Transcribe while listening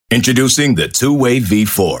Introducing the two-way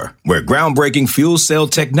V4, where groundbreaking fuel cell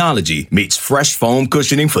technology meets fresh foam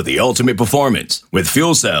cushioning for the ultimate performance. With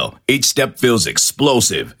fuel cell, each step feels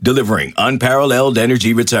explosive, delivering unparalleled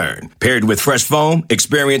energy return. Paired with fresh foam,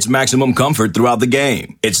 experience maximum comfort throughout the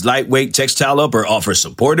game. Its lightweight textile upper offers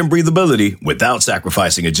support and breathability without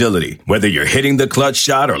sacrificing agility. Whether you're hitting the clutch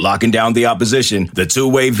shot or locking down the opposition, the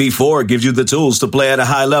two-way V4 gives you the tools to play at a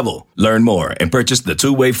high level. Learn more and purchase the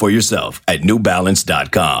two-way for yourself at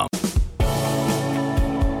newbalance.com.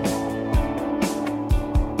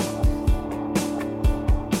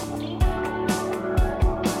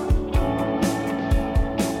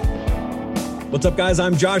 What's up, guys?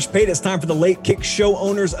 I'm Josh Pate. It's time for the Late Kick Show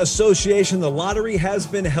Owners Association. The lottery has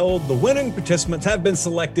been held. The winning participants have been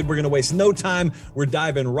selected. We're going to waste no time. We're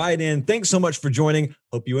diving right in. Thanks so much for joining.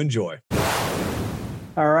 Hope you enjoy.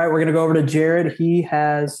 All right, we're going to go over to Jared. He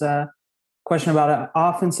has a question about an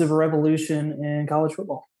offensive revolution in college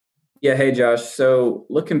football. Yeah, hey, Josh. So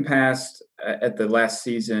looking past at the last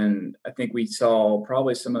season, I think we saw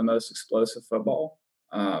probably some of the most explosive football.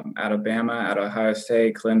 Out of Bama, out of Ohio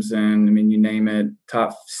State, Clemson, I mean, you name it,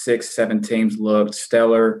 top 6, 7 teams looked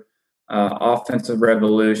stellar, offensive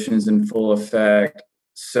revolutions in full effect.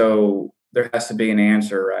 So there has to be an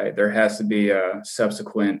answer, right? There has to be a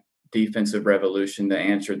subsequent defensive revolution to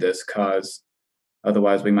answer this, cause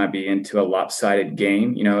otherwise we might be into a lopsided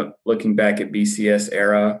game. You know, looking back at BCS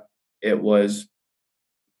era, it was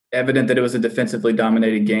evident that it was a defensively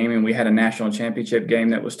dominated game, and we had a national championship game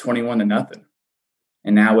that was 21-0.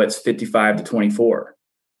 And now it's 55-24.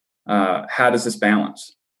 How does this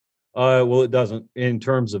balance? Well, it doesn't in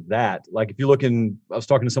terms of that. Like if you look I was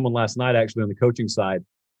talking to someone last night actually on the coaching side,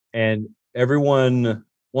 and everyone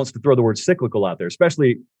wants to throw the word cyclical out there,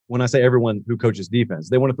 especially when I say everyone who coaches defense.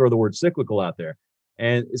 They want to throw the word cyclical out there.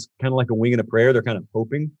 And it's kind of like a wing and a prayer. They're kind of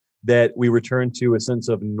hoping that we return to a sense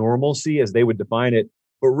of normalcy as they would define it.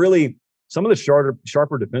 But really, some of the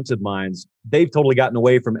sharper defensive minds, they've totally gotten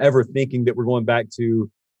away from ever thinking that we're going back to,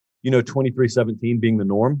 23-17 being the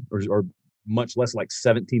norm, or much less like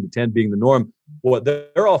 17-10 being the norm. What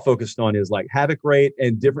they're all focused on is like havoc rate,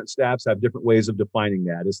 and different staffs have different ways of defining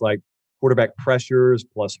that. It's like quarterback pressures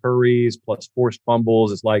plus hurries plus forced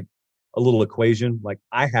fumbles. It's like a little equation. Like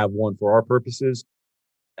I have one for our purposes.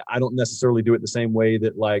 I don't necessarily do it the same way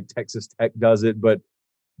that like Texas Tech does it, but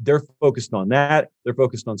they're focused on that. They're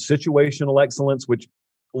focused on situational excellence, which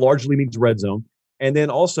largely means red zone. And then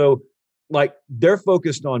also, like, they're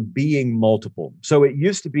focused on being multiple. So it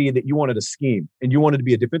used to be that you wanted a scheme and you wanted to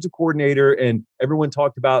be a defensive coordinator, and everyone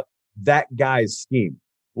talked about that guy's scheme.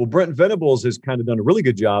 Well, Brent Venables has kind of done a really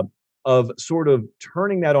good job of sort of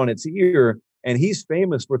turning that on its ear, and he's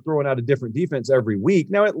famous for throwing out a different defense every week.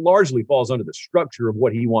 Now, it largely falls under the structure of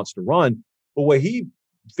what he wants to run, but what he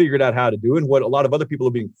figured out how to do, and what a lot of other people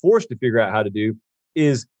are being forced to figure out how to do,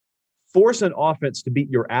 is force an offense to beat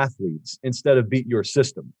your athletes instead of beat your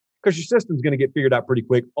system, because your system's going to get figured out pretty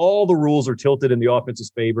quick. All the rules are tilted in the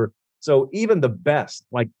offense's favor. So even the best,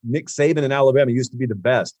 like Nick Saban in Alabama used to be the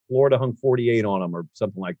best. Florida hung 48 on them or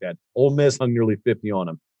something like that. Ole Miss hung nearly 50 on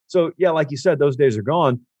them. So yeah, like you said, those days are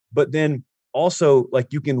gone. But then also,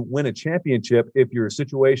 like, you can win a championship if you're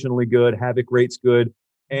situationally good, havoc rate's good,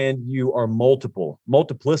 and you are multiple.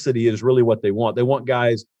 Multiplicity is really what they want. They want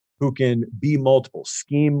guys who can be multiple,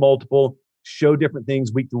 scheme multiple, show different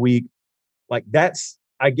things week to week. Like that's,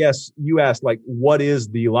 I guess you asked, like, what is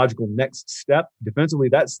the logical next step? Defensively,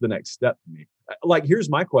 that's the next step to me. Like, here's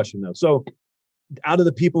my question, though. So out of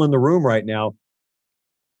the people in the room right now,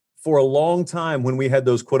 for a long time when we had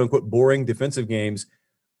those quote unquote boring defensive games,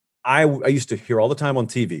 I used to hear all the time on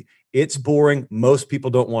TV, it's boring. Most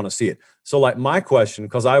people don't want to see it. So like my question,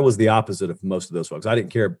 because I was the opposite of most of those folks, I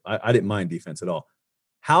didn't care. I didn't mind defense at all.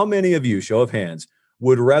 How many of you, show of hands,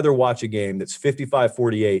 would rather watch a game that's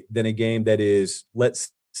 55-48 than a game that is,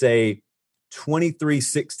 let's say,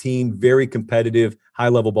 23-16, very competitive,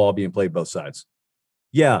 high-level ball being played both sides?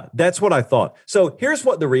 Yeah, that's what I thought. So here's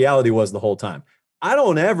what the reality was the whole time. I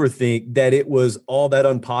don't ever think that it was all that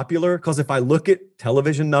unpopular, because if I look at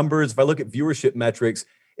television numbers, if I look at viewership metrics,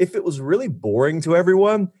 if it was really boring to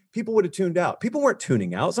everyone, people would have tuned out. People weren't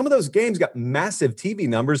tuning out. Some of those games got massive TV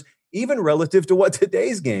numbers, even relative to what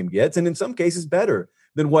today's game gets, and in some cases better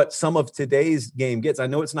than what some of today's game gets. I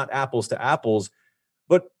know it's not apples to apples,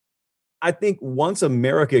 but I think once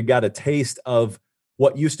America got a taste of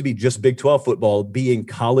what used to be just Big 12 football being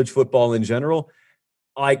college football in general,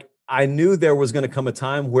 like, I knew there was going to come a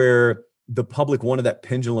time where the public wanted that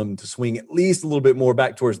pendulum to swing at least a little bit more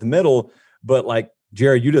back towards the middle. But like,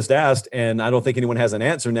 Jared, you just asked, and I don't think anyone has an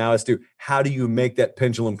answer now as to how do you make that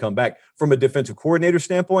pendulum come back. From a defensive coordinator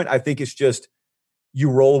standpoint, I think it's just you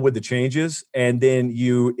roll with the changes, and then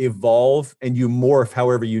you evolve and you morph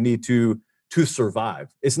however you need to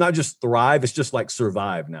survive. It's not just thrive, it's just like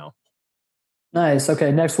survive now. Nice.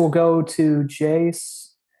 Okay, next we'll go to Jace.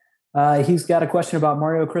 He's got a question about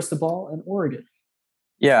Mario Cristobal in Oregon.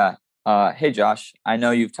 Yeah. Hey, Josh. I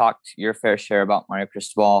know you've talked your fair share about Mario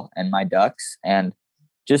Cristobal and my Ducks. And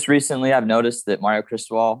just recently, I've noticed that Mario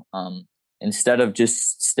Cristobal, instead of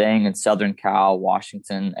just staying in Southern Cal,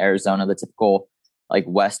 Washington, Arizona, the typical like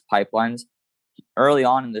West pipelines, early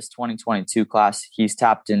on in this 2022 class, he's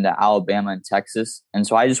tapped into Alabama and Texas. And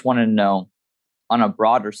so I just wanted to know, on a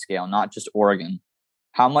broader scale, not just Oregon,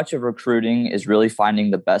 how much of recruiting is really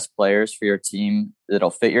finding the best players for your team that'll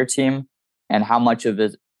fit your team? And how much of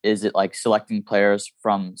it is it like selecting players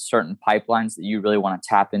from certain pipelines that you really want to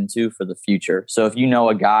tap into for the future? So if you know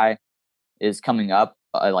a guy is coming up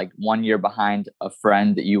like 1 year behind a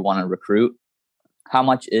friend that you want to recruit, how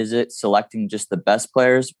much is it selecting just the best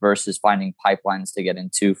players versus finding pipelines to get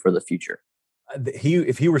into for the future?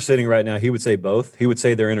 If he were sitting right now, he would say both. He would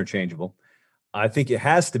say they're interchangeable. I think it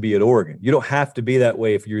has to be at Oregon. You don't have to be that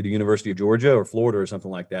way if you're the University of Georgia or Florida or something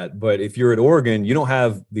like that. But if you're at Oregon, you don't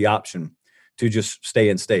have the option to just stay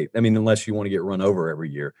in state. I mean, unless you want to get run over every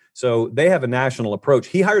year. So they have a national approach.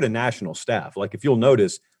 He hired a national staff. Like if you'll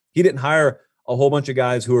notice, he didn't hire a whole bunch of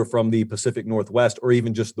guys who are from the Pacific Northwest or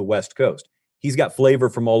even just the West Coast. He's got flavor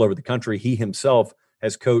from all over the country. He himself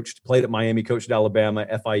has coached, played at Miami, coached at Alabama,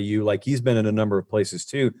 FIU. Like he's been in a number of places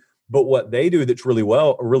too. But what they do that's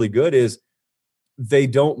really good is they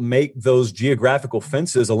don't make those geographical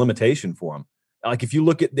fences a limitation for them. Like if you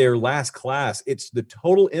look at their last class, it's the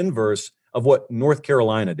total inverse of what North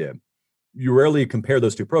Carolina did. You rarely compare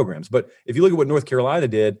those two programs. But if you look at what North Carolina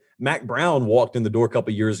did, Mac Brown walked in the door a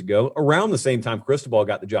couple of years ago, around the same time Cristobal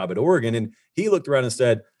got the job at Oregon. And he looked around and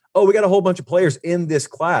said, oh, we got a whole bunch of players in this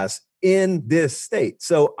class in this state.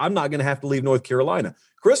 So I'm not going to have to leave North Carolina.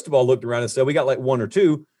 Cristobal looked around and said, we got like one or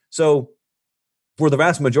two. So for the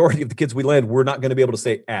vast majority of the kids we land, we're not going to be able to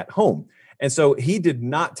stay at home. And so he did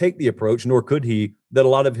not take the approach, nor could he, that a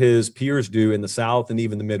lot of his peers do in the South and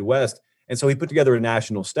even the Midwest. And so he put together a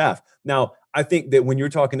national staff. Now, I think that when you're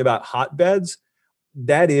talking about hotbeds,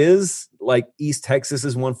 that is like East Texas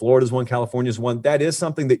is one, Florida is one, California is one. That is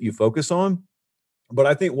something that you focus on. But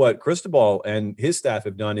I think what Cristobal and his staff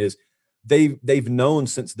have done is they've known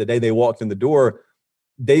since the day they walked in the door,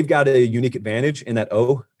 they've got a unique advantage in that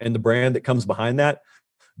O and the brand that comes behind that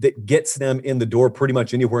gets them in the door pretty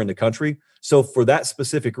much anywhere in the country. So for that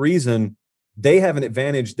specific reason, they have an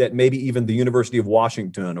advantage that maybe even the University of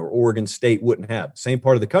Washington or Oregon State wouldn't have. Same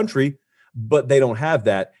part of the country, but they don't have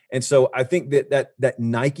that. And so I think that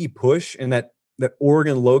Nike push and that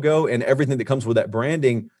Oregon logo and everything that comes with that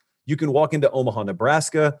branding, you can walk into Omaha,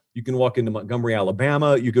 Nebraska, you can walk into Montgomery,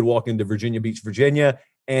 Alabama, you could walk into Virginia Beach, Virginia.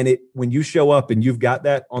 And when you show up and you've got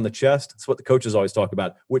that on the chest, that's what the coaches always talk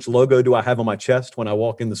about. Which logo do I have on my chest when I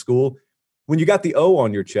walk into school? When you got the O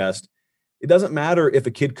on your chest, it doesn't matter if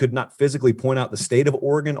a kid could not physically point out the state of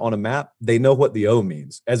Oregon on a map. They know what the O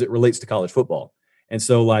means as it relates to college football. And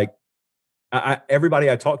so like everybody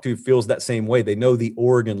I talk to feels that same way. They know the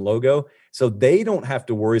Oregon logo. So they don't have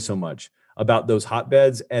to worry so much about those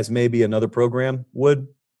hotbeds as maybe another program would.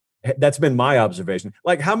 That's been my observation.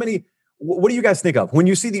 Like what do you guys think of when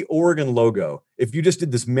you see the Oregon logo? If you just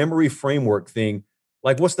did this memory framework thing,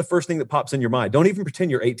 like what's the first thing that pops in your mind? Don't even pretend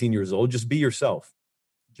you're 18 years old. Just be yourself.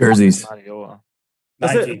 Jerseys.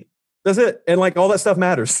 That's it. And like all that stuff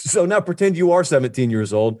matters. So now pretend you are 17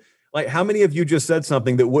 years old. Like how many of you just said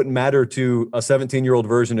something that wouldn't matter to a 17-year-old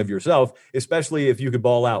version of yourself, especially if you could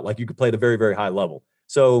ball out, like you could play at a very, very high level.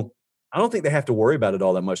 So I don't think they have to worry about it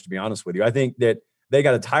all that much, to be honest with you. I think that they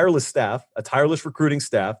got a tireless staff, a tireless recruiting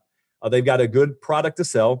staff. They've got a good product to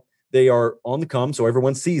sell. They are on the come, so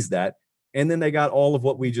everyone sees that. And then they got all of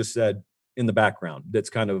what we just said in the background that's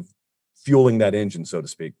kind of fueling that engine, so to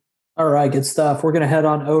speak. All right, good stuff. We're going to head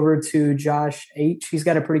on over to Josh H. He's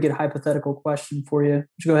got a pretty good hypothetical question for you.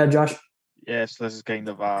 Go ahead, Josh. Yes, this is kind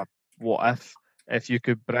of a what if you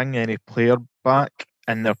could bring any player back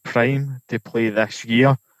in their prime to play this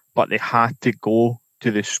year, but they had to go to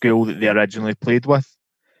the school that they originally played with,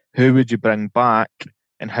 who would you bring back?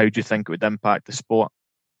 And how do you think it would impact the sport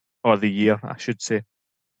or the year, I should say?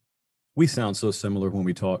 We sound so similar when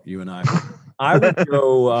we talk, you and I. I would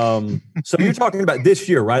go. So you're talking about this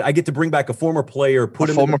year, right? I get to bring back a former player,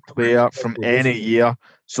 player from any year.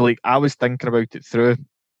 So, like, I was thinking about it through,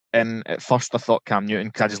 and at first I thought Cam Newton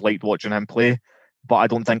because I just liked watching him play, but I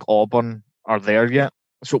don't think Auburn are there yet,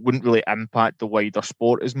 so it wouldn't really impact the wider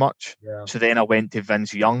sport as much. Yeah. So then I went to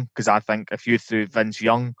Vince Young because I think if you threw Vince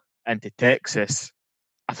Young into Texas,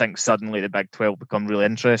 I think suddenly the Big 12 become really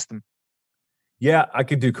interesting. Yeah, I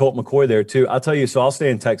could do Colt McCoy there too. I'll tell you, so I'll stay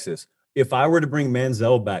in Texas. If I were to bring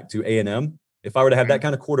Manziel back to A&M, if I were to have that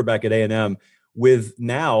kind of quarterback at A&M with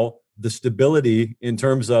now the stability in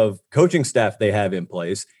terms of coaching staff they have in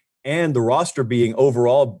place and the roster being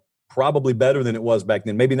overall probably better than it was back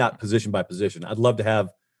then, maybe not position by position. I'd love to have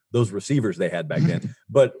those receivers they had back then.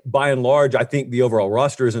 But by and large, I think the overall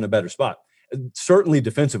roster is in a better spot. Certainly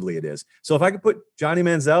defensively it is. So if I could put Johnny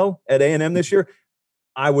Manziel at A&M this year,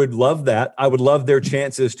 I would love that. I would love their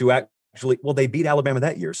chances to actually, well, they beat Alabama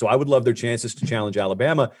that year. So I would love their chances to challenge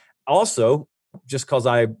Alabama. Also, just because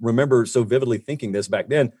I remember so vividly thinking this back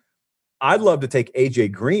then, I'd love to take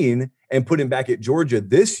AJ Green and put him back at Georgia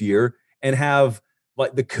this year and have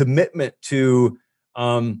like the commitment to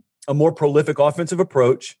a more prolific offensive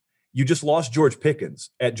approach. You just lost George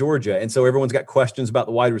Pickens at Georgia. And so everyone's got questions about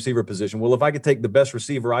the wide receiver position. Well, if I could take the best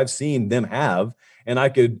receiver I've seen them have, and I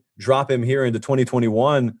could drop him here into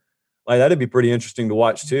 2021, like that'd be pretty interesting to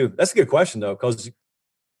watch too. That's a good question though, because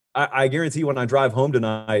I guarantee when I drive home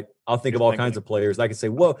tonight, I'll think of all kinds of players. I could say,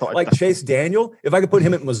 whoa, like Chase Daniel, if I could put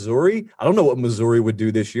him at Missouri, I don't know what Missouri would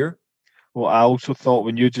do this year. Well, I also thought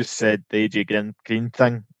when you just said the AJ Green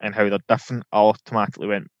thing and how they're different, I automatically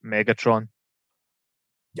went Megatron.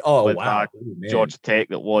 Oh, with wow. Georgia Tech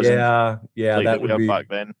that wasn't. Yeah, like that would be back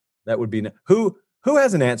then. That would be who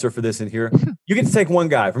has an answer for this in here? You get to take one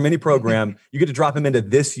guy from any program. You get to drop him into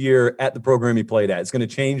this year at the program he played at. It's going to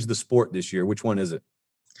change the sport this year. Which one is it?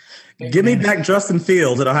 Give me back Justin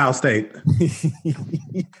Fields at Ohio State.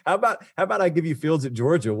 How about I give you Fields at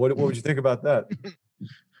Georgia? What would you think about that?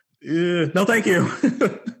 No, thank you.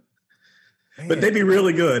 But they'd be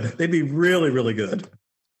really good. They'd be really, really good.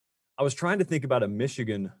 I was trying to think about a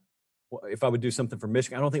Michigan. If I would do something for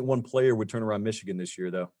Michigan, I don't think one player would turn around Michigan this year,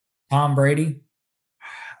 though. Tom Brady.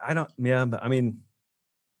 But I mean,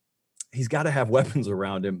 he's got to have weapons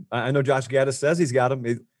around him. I know Josh Gaddis says he's got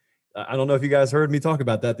them. I don't know if you guys heard me talk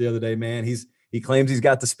about that the other day, man. He claims he's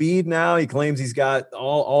got the speed now. He claims he's got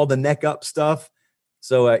all the neck up stuff.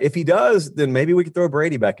 So if he does, then maybe we could throw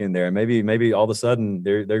Brady back in there. Maybe all of a sudden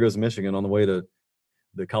there goes Michigan on the way to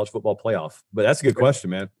the college football playoff. But that's a good question,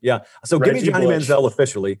 man. Yeah. So give me Johnny Manziel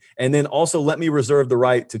officially, and then also let me reserve the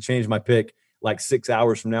right to change my pick like 6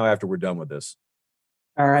 hours from now after we're done with this.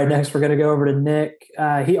 All right. Next, we're going to go over to Nick.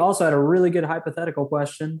 He also had a really good hypothetical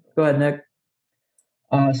question. Go ahead, Nick.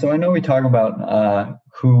 So I know we talk about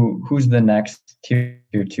who's the next tier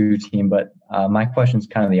 2 team, but my question is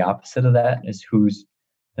kind of the opposite of that, is who's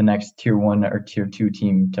the next tier 1 or tier 2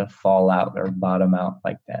 team to fall out or bottom out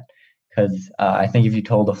like that. Because I think if you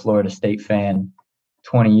told a Florida State fan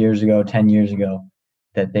 20 years ago, 10 years ago,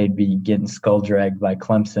 that they'd be getting skull dragged by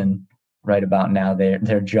Clemson right about now,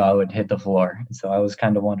 their jaw would hit the floor. And so I was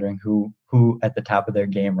kind of wondering who at the top of their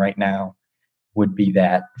game right now would be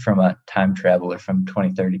that from a time traveler from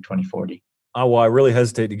 2030, 2040. Oh, well, I really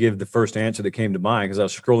hesitate to give the first answer that came to mind because I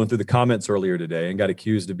was scrolling through the comments earlier today and got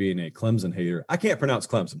accused of being a Clemson hater. I can't pronounce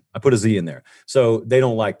Clemson. I put a Z in there. So they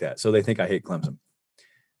don't like that. So they think I hate Clemson.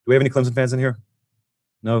 Do we have any Clemson fans in here?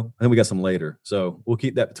 No? I think we got some later. So we'll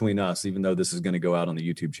keep that between us, even though this is going to go out on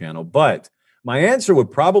the YouTube channel. But my answer would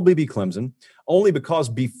probably be Clemson, only because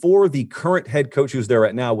before the current head coach who's there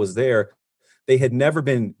right now was there, they had never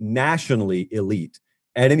been nationally elite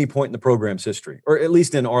at any point in the program's history, or at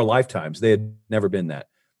least in our lifetimes. They had never been that,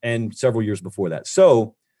 and several years before that.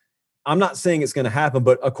 So I'm not saying it's going to happen,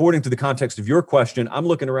 but according to the context of your question, I'm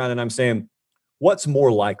looking around and I'm saying, what's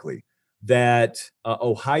more likely? That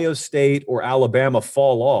Ohio State or Alabama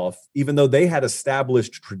fall off, even though they had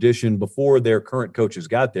established tradition before their current coaches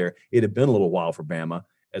got there. It had been a little while for Bama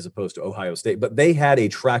as opposed to Ohio State, but they had a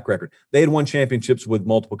track record. They had won championships with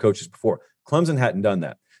multiple coaches before. Clemson hadn't done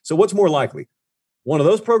that. So what's more likely? One of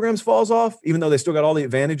those programs falls off, even though they still got all the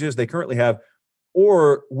advantages they currently have,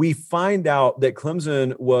 or we find out that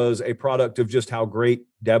Clemson was a product of just how great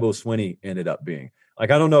Dabo Swinney ended up being.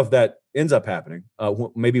 Like, I don't know if that ends up happening.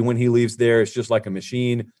 Maybe when he leaves there, it's just like a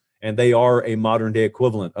machine, and they are a modern-day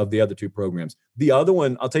equivalent of the other two programs. The other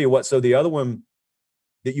one, I'll tell you what, so the other one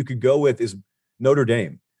that you could go with is Notre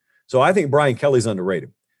Dame. So I think Brian Kelly's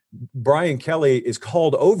underrated. Brian Kelly is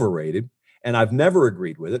called overrated, and I've never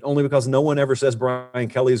agreed with it, only because no one ever says Brian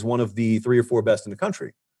Kelly is one of the 3 or 4 best in the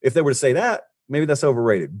country. If they were to say that, maybe that's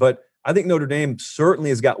overrated. But I think Notre Dame certainly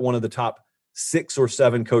has got one of the top 6 or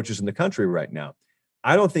 7 coaches in the country right now.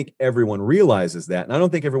 I don't think everyone realizes that. And I don't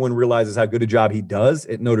think everyone realizes how good a job he does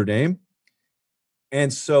at Notre Dame.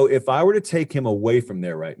 And so if I were to take him away from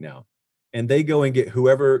there right now and they go and get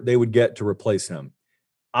whoever they would get to replace him,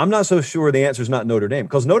 I'm not so sure the answer is not Notre Dame,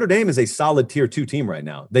 because Notre Dame is a solid tier 2 team right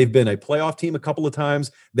now. They've been a playoff team a couple of times.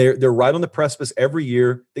 They're right on the precipice every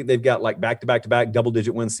year. I think they've got like back-to-back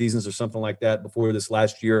double-digit win seasons or something like that before this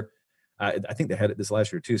last year. I think they had it this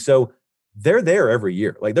last year too. So they're there every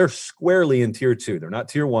year. Like they're squarely in tier 2. They're not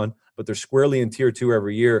tier 1, but they're squarely in tier 2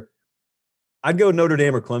 every year. I'd go Notre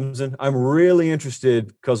Dame or Clemson. I'm really interested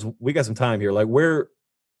because we got some time here. Like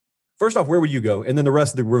first off, where would you go? And then the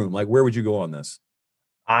rest of the room, like where would you go on this?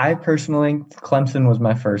 I personally, Clemson was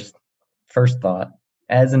my first thought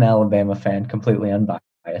as an Alabama fan, completely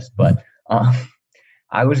unbiased. But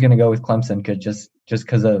I was going to go with Clemson because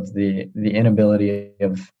because of the inability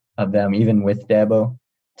of them, even with Dabo,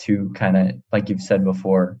 to kind of, like you've said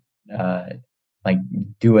before, like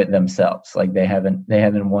do it themselves. Like they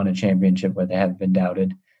haven't won a championship, but they have been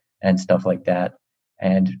doubted and stuff like that.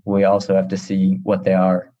 And we also have to see what they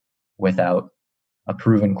are without a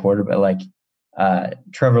proven quarterback. Like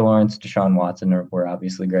Trevor Lawrence, Deshaun Watson were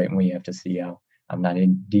obviously great, and we have to see how. I'm not a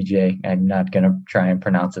DJ. I'm not going to try and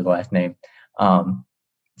pronounce his last name.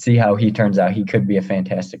 See how he turns out. He could be a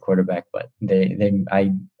fantastic quarterback, but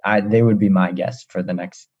they would be my guess for the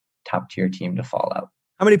next top tier team to fall out.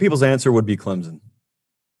 How many people's answer would be Clemson?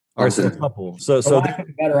 All right, so a couple. So a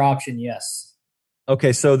better option, yes.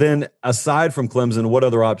 Okay, so then aside from Clemson, what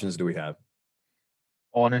other options do we have?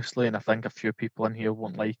 Honestly, and I think a few people in here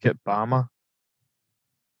won't like it, Bama.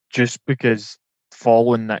 Just because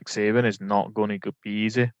following Nick Saban is not going to be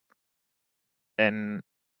easy. And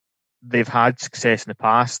they've had success in the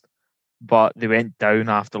past, but they went down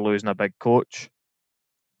after losing a big coach.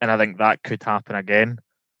 And I think that could happen again.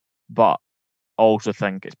 But I also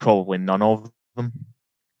think it's probably none of them.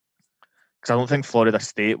 Because I don't think Florida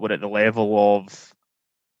State were at the level of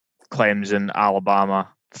Clemson, Alabama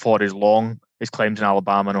for as long as Clemson,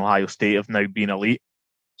 Alabama, and Ohio State have now been elite.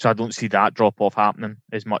 So I don't see that drop-off happening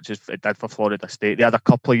as much as it did for Florida State. They had a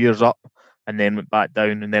couple of years up and then went back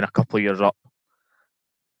down and then a couple of years up.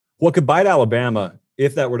 What could bite Alabama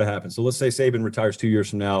if that were to happen? So let's say Saban retires 2 years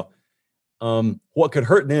from now. What could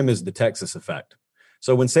hurt them is the Texas effect.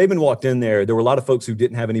 So when Saban walked in there were a lot of folks who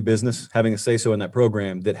didn't have any business having a say-so in that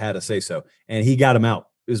program that had a say-so. And he got them out.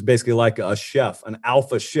 It was basically like a chef, an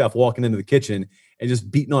alpha chef walking into the kitchen and just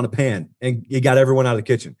beating on a pan. And he got everyone out of the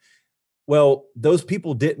kitchen. Well, those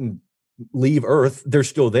people didn't leave Earth. They're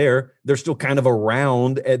still there. They're still kind of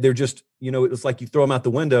around. They're just, it's like you throw them out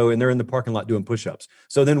the window and they're in the parking lot doing push-ups.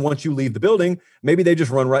 So then once you leave the building, maybe they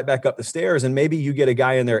just run right back up the stairs, and maybe you get a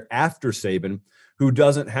guy in there after Saban who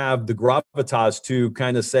doesn't have the gravitas to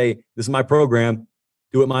kind of say, this is my program,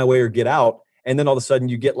 do it my way or get out. And then all of a sudden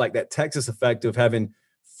you get like that Texas effect of having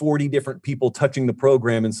 40 different people touching the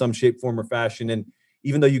program in some shape, form, or fashion. And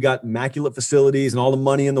even though you got immaculate facilities and all the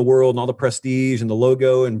money in the world and all the prestige and the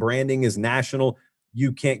logo and branding is national,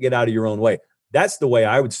 you can't get out of your own way. That's the way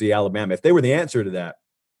I would see Alabama. If they were the answer to that,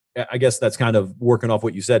 I guess that's kind of working off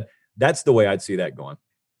what you said. That's the way I'd see that going.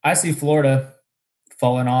 I see Florida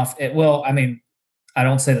falling off. I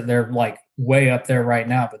don't say that they're like way up there right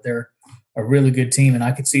now, but they're a really good team, and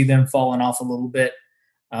I could see them falling off a little bit,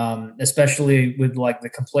 especially with like the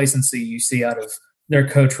complacency you see out of their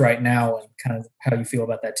coach right now and kind of how you feel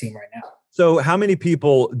about that team right now. So how many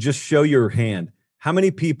people, just show your hand, how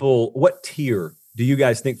many people, what tier do you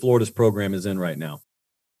guys think Florida's program is in right now?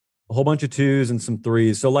 A whole bunch of 2s and some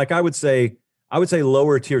 3s. So like I would say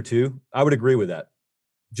lower tier 2. I would agree with that.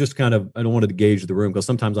 Just kind of, I don't want to gauge the room because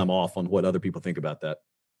sometimes I'm off on what other people think about that.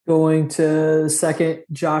 Going to second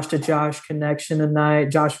Josh to Josh connection tonight.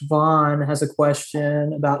 Josh Vaughn has a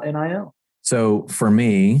question about NIL. So for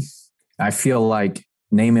me, I feel like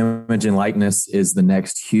name, image, and likeness is the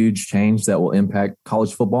next huge change that will impact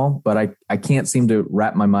college football, but I can't seem to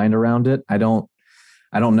wrap my mind around it. I don't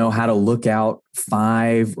know how to look out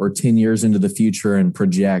 5 or 10 years into the future and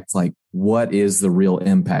project like what is the real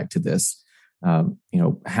impact to this.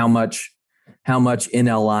 How much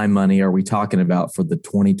NLI money are we talking about for the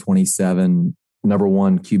 2027 number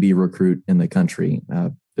 1 QB recruit in the country?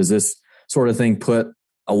 Does this sort of thing put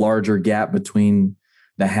a larger gap between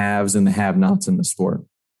the haves and the have-nots in the sport?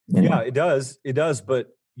 Yeah, it does. It does. But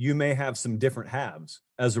you may have some different halves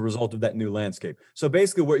as a result of that new landscape. So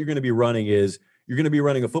basically what you're going to be running is you're going to be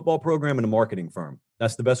running a football program and a marketing firm.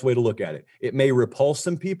 That's the best way to look at it. It may repulse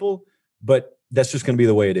some people, but that's just going to be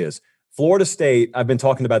the way it is. Florida State, I've been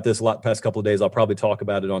talking about this a lot the past couple of days. I'll probably talk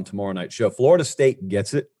about it on tomorrow night's show. Florida State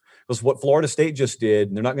gets it. Because what Florida State just did,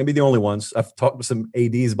 and they're not going to be the only ones. I've talked to some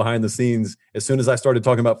ADs behind the scenes as soon as I started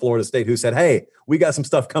talking about Florida State who said, hey, we got some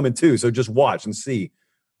stuff coming too, so just watch and see.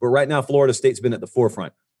 But right now, Florida State's been at the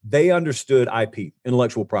forefront. They understood IP,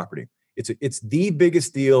 intellectual property. It's the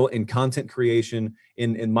biggest deal in content creation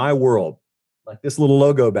in my world. Like this little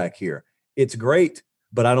logo back here. It's great,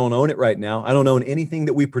 but I don't own it right now. I don't own anything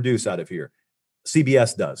that we produce out of here.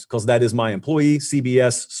 CBS does, because that is my employee.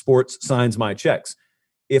 CBS Sports signs my checks.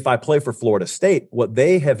 If I play for Florida State, what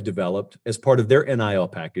they have developed as part of their NIL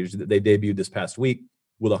package that they debuted this past week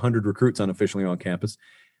with 100 recruits unofficially on campus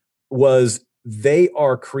was they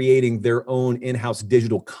are creating their own in-house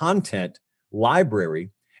digital content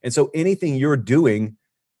library. And so anything you're doing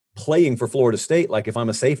playing for Florida State, like if I'm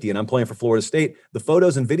a safety and I'm playing for Florida State, the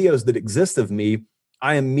photos and videos that exist of me,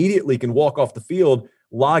 I immediately can walk off the field,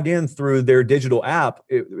 log in through their digital app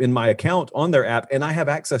in my account on their app, and I have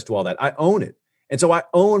access to all that. I own it. And so I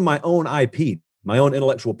own my own IP, my own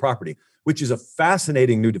intellectual property, which is a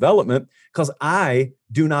fascinating new development because I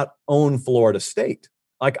do not own Florida State.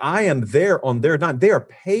 Like I am there on their dime. They are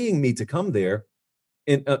paying me to come there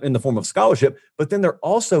in the form of scholarship, but then they're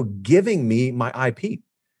also giving me my IP,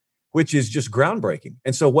 which is just groundbreaking.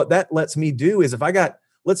 And so what that lets me do is if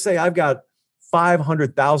let's say I've got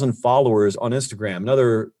 500,000 followers on Instagram,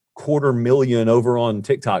 another 250,000 over on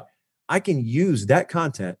TikTok, I can use that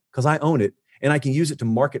content because I own it and I can use it to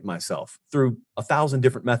market myself through 1,000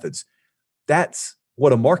 different methods. That's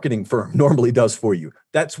what a marketing firm normally does for you.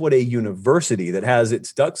 That's what a university that has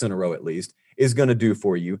its ducks in a row, at least, is going to do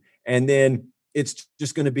for you. And then it's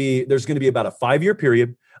just going to be, there's going to be about a 5-year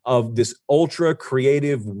period of this ultra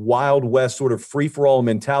creative, Wild West sort of free for all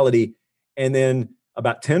mentality. And then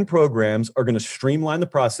about 10 programs are going to streamline the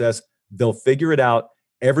process. They'll figure it out.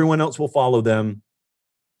 Everyone else will follow them.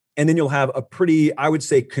 And then you'll have a pretty, I would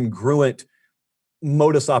say, congruent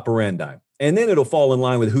modus operandi. And then it'll fall in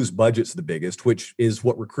line with whose budget's the biggest, which is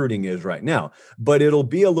what recruiting is right now. But it'll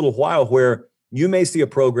be a little while where you may see a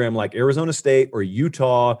program like Arizona State or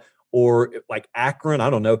Utah or like Akron, I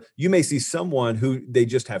don't know. You may see someone who they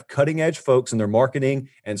just have cutting edge folks in their marketing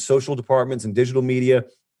and social departments and digital media,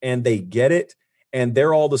 and they get it. And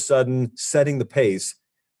they're all of a sudden setting the pace,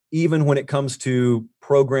 even when it comes to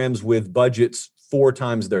programs with budgets 4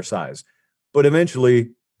 times their size. But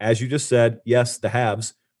eventually, as you just said, yes, the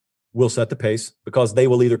haves will set the pace because they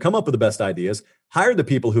will either come up with the best ideas, hire the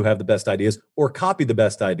people who have the best ideas, or copy the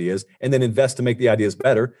best ideas and then invest to make the ideas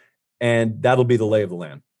better. And that'll be the lay of the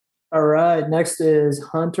land. All right. Next is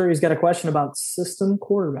Hunter. He's got a question about system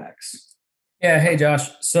quarterbacks. Yeah. Hey, Josh.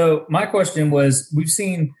 So my question was, we've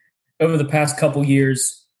seen over the past couple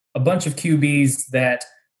years a bunch of QBs that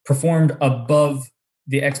performed above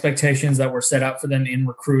the expectations that were set out for them in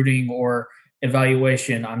recruiting or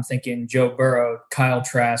evaluation. I'm thinking Joe Burrow, Kyle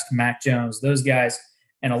Trask, Mac Jones, those guys.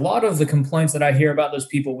 And a lot of the complaints that I hear about those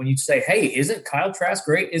people when you say, hey, isn't Kyle Trask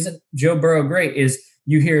great? Isn't Joe Burrow great? Is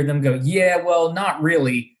you hear them go, yeah, well, not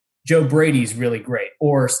really. Joe Brady's really great,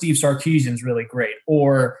 or Steve Sarkisian's really great,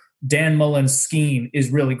 or Dan Mullen's scheme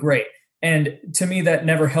is really great. And to me, that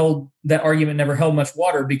argument never held much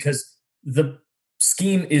water because the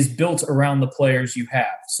scheme is built around the players you have.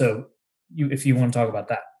 So if you want to talk about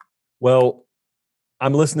that. Well,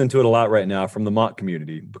 I'm listening to it a lot right now from the mock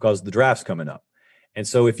community because the draft's coming up. And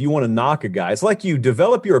so if you want to knock a guy, it's like you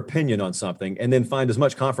develop your opinion on something and then find as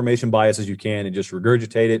much confirmation bias as you can and just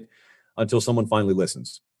regurgitate it until someone finally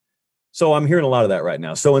listens. So I'm hearing a lot of that right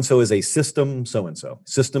now. So-and-so is a system so-and-so.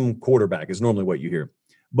 System quarterback is normally what you hear.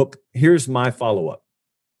 But here's my follow-up.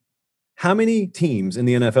 How many teams in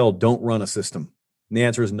the NFL don't run a system? And the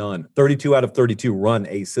answer is none. 32 out of 32 run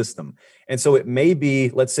a system. And so it may be,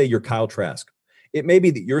 let's say you're Kyle Trask. It may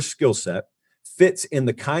be that your skill set fits in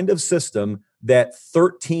the kind of system that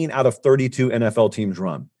 13 out of 32 NFL teams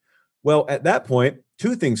run. Well, at that point,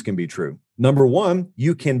 2 things can be true. Number 1,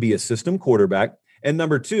 you can be a system quarterback. And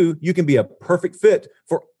number 2, you can be a perfect fit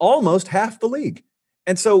for almost half the league.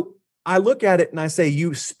 And so I look at it and I say,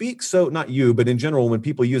 you speak so, not you, but in general, when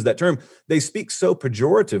people use that term, they speak so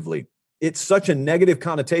pejoratively. It's such a negative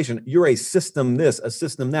connotation. You're a system this, a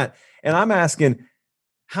system that. And I'm asking,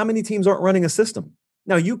 how many teams aren't running a system?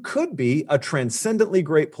 Now, you could be a transcendently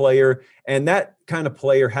great player, and that kind of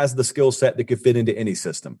player has the skill set that could fit into any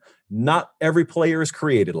system. Not every player is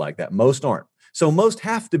created like that. Most aren't. So most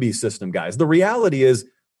have to be system guys. The reality is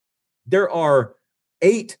there are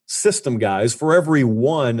 8 system guys for every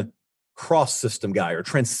 1 cross-system guy or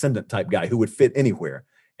transcendent type guy who would fit anywhere.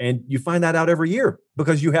 And you find that out every year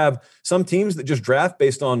because you have some teams that just draft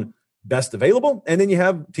based on best available. And then you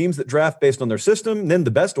have teams that draft based on their system. And then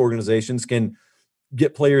the best organizations can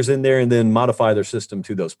get players in there and then modify their system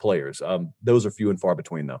to those players. Those are few and far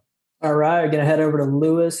between, though. All right. We're going to head over to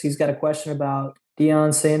Lewis. He's got a question about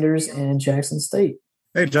Deion Sanders and Jackson State.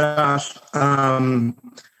 Hey, Josh.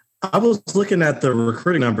 I was looking at the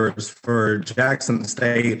recruiting numbers for Jackson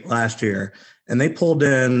State last year, and they pulled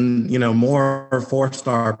in, more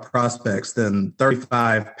 4-star prospects than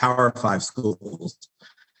 35 Power 5 schools.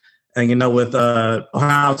 And, with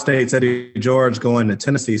Ohio State's Eddie George going to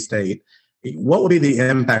Tennessee State, what would be the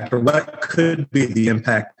impact, or what could be the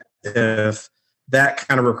impact if that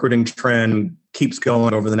kind of recruiting trend keeps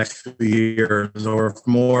going over the next few years, or if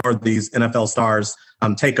more of these NFL stars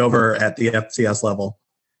take over at the FCS level?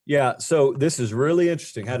 Yeah, so this is really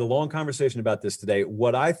interesting. I had a long conversation about this today.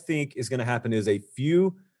 What I think is going to happen is a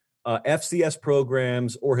few FCS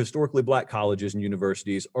programs or historically black colleges and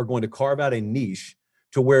universities are going to carve out a niche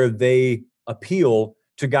to where they appeal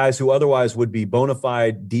to guys who otherwise would be bona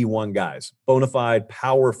fide D1 guys, bona fide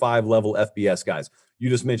Power 5 level FBS guys. You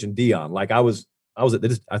just mentioned Dion. Like I was at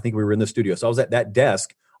this, I think we were in the studio. So I was at that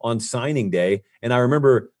desk on signing day. And I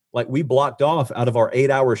remember we blocked off out of our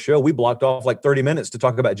 8-hour show, we blocked off 30 minutes to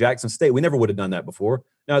talk about Jackson State. We never would have done that before.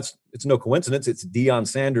 Now it's no coincidence. It's Deion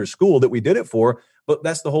Sanders' school that we did it for, but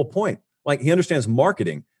that's the whole point. He understands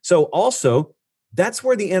marketing. So also that's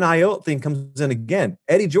where the NIL thing comes in again.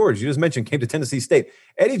 Eddie George, you just mentioned, came to Tennessee State.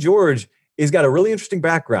 Eddie George has got a really interesting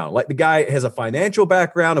background. The guy has a financial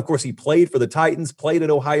background. Of course, he played for the Titans, played at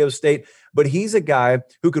Ohio State, but he's a guy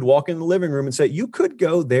who could walk in the living room and say, you could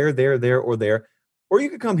go there, or there, or you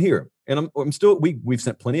could come here. And we've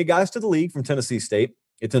sent plenty of guys to the league from Tennessee State.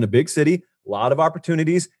 It's in a big city, a lot of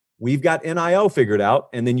opportunities. We've got NIL figured out,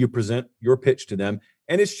 and then you present your pitch to them.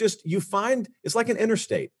 And it's just, you find it's like an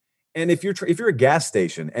interstate. And if you're a gas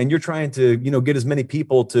station and you're trying to, get as many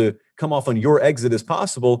people to come off on your exit as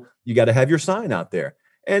possible, you got to have your sign out there.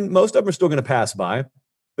 And most of them are still going to pass by,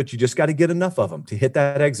 but you just got to get enough of them to hit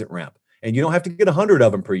that exit ramp. And you don't have to get 100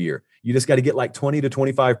 of them per year. You just got to get 20 to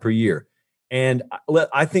 25 per year. And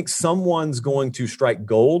I think someone's going to strike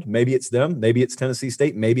gold. Maybe it's them. Maybe it's Tennessee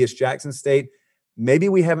State. Maybe it's Jackson State. Maybe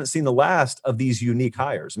we haven't seen the last of these unique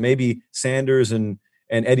hires. Maybe Sanders and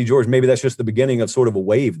Eddie George, maybe that's just the beginning of sort of a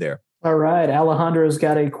wave there. All right. Alejandro's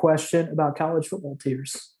got a question about college football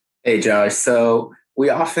tiers. Hey, Josh. So we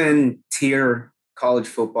often tier college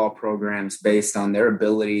football programs based on their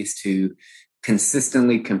abilities to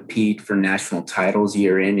consistently compete for national titles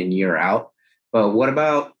year in and year out. But what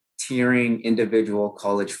about tiering individual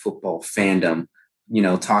college football fandom?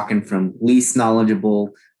 Talking from least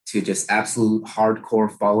knowledgeable to just absolute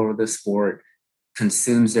hardcore follower of the sport,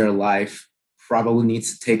 consumes their life, probably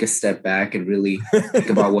needs to take a step back and really think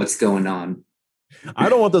about what's going on. I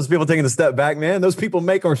don't want those people taking a step back, man. Those people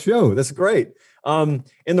make our show. That's great. In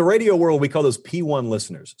the radio world, we call those P1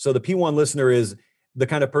 listeners. So the P1 listener is the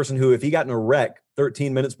kind of person who, if he got in a wreck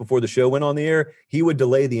 13 minutes before the show went on the air, he would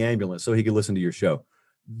delay the ambulance so he could listen to your show.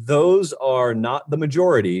 Those are not the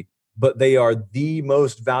majority, but they are the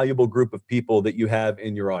most valuable group of people that you have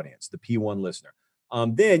in your audience, the P1 listener.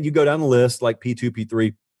 Then you go down the list like P2,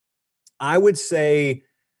 P3. I would say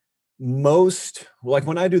most,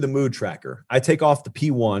 when I do the mood tracker, I take off the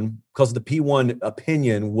P1 because the P1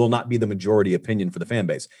 opinion will not be the majority opinion for the fan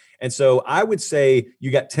base. And so I would say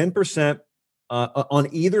you got 10% on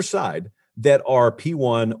either side that are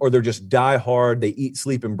P1, or they're just die hard. They eat,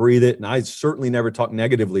 sleep, and breathe it. And I certainly never talk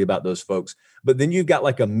negatively about those folks. But then you've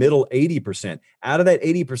got a middle 80%. Out of that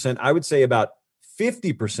 80%, I would say about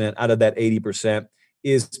 50% out of that 80%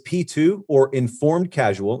 is P2, or informed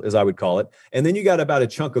casual, as I would call it. And then you got about a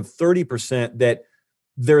chunk of 30% that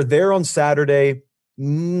they're there on Saturday,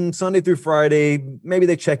 Sunday through Friday. Maybe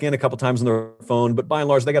they check in a couple times on their phone, but by and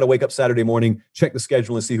large, they got to wake up Saturday morning, check the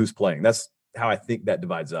schedule, and see who's playing. That's how I think that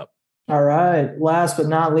divides up. All right. Last but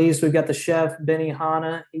not least, we've got the chef, Benny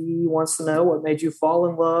Hanna. He wants to know what made you fall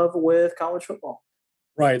in love with college football.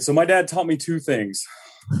 Right. So my dad taught me two things.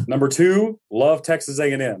 Number 2, love Texas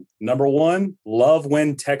A&M. Number 1, love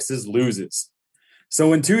when Texas loses.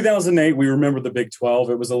 So in 2008, we remember the Big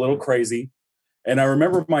 12. It was a little crazy. And I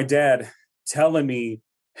remember my dad telling me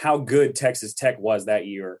how good Texas Tech was that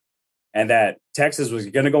year, and that Texas was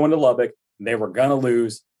going to go into Lubbock. They were going to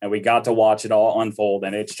lose, and we got to watch it all unfold.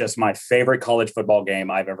 And it's just my favorite college football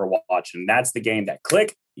game I've ever watched. And that's the game that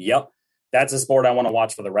click. Yep. That's a sport I want to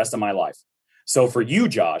watch for the rest of my life. So for you,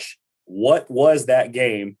 Josh, what was that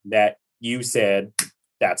game that you said,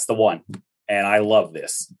 that's the one? And I love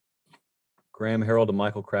this. Graham Harrell to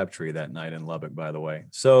Michael Crabtree that night in Lubbock, by the way.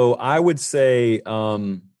 So I would say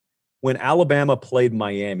when Alabama played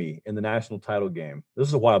Miami in the national title game, this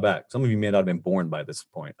was a while back. Some of you may not have been born by this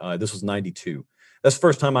point. This was 92. That's the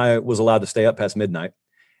first time I was allowed to stay up past midnight.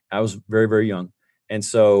 I was very, very young. And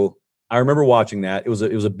so I remember watching that. It was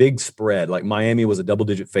a big spread. Miami was a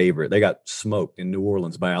double-digit favorite. They got smoked in New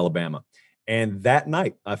Orleans by Alabama. And that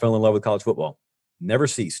night, I fell in love with college football. never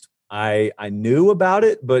ceased. I knew about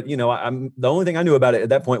it, but I'm the only thing I knew about it at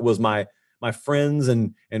that point was my friends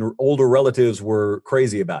and older relatives were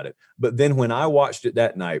crazy about it. But then when I watched it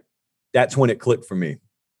that night, that's when it clicked for me.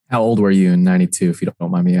 How old were you in 92, if you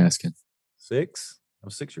don't mind me asking? 6. I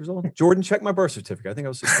was 6 years old. Jordan, check my birth certificate. I think I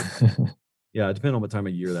was 6 years old. Yeah, it depends on what time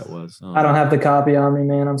of year that was. I don't have the copy on me,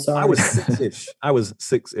 man. I'm sorry. I was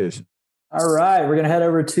 6-ish. All right. We're going to head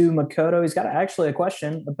over to Makoto. He's got actually a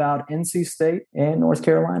question about NC State and North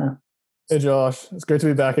Carolina. Hey, Josh. It's great to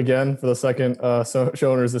be back again for the second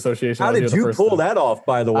Showowners Association. How did you pull that off,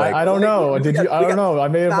 by the way? I don't know. Did you? I don't know. I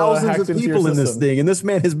may have thousands of people in this thing, and this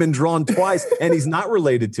man has been drawn twice, and he's not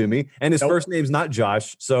related to me, and his first name's not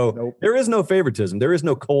Josh. So there is no favoritism. There is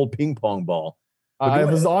no cold ping pong ball. I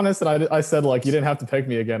was honest, and I said, like, you didn't have to pick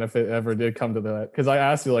me again if it ever did come to that. Because I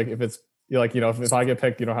asked you, like, if it's, like, if I get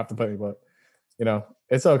picked, you don't have to pick me. But,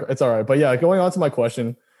 it's all right. But, yeah, going on to my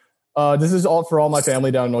question. This is all for all my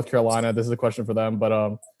family down in North Carolina. This is a question for them.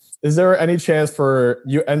 But is there any chance for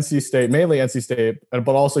NC State, mainly NC State, but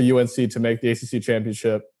also UNC to make the ACC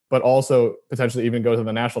championship, but also potentially even go to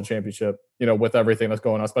the national championship, with everything that's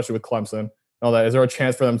going on, especially with Clemson and all that? Is there a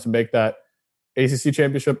chance for them to make that ACC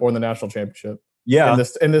championship or the national championship? Yeah.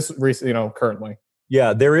 In this recent, currently.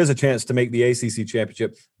 Yeah, there is a chance to make the ACC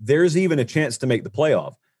championship. There's even a chance to make the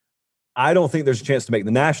playoff. I don't think there's a chance to make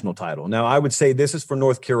the national title. Now, I would say this is for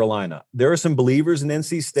North Carolina. There are some believers in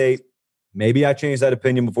NC State. Maybe I changed that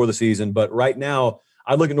opinion before the season, but right now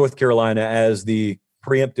I look at North Carolina as the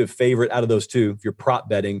preemptive favorite out of those two. If you're prop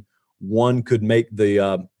betting, one could make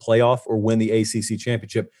the playoff or win the ACC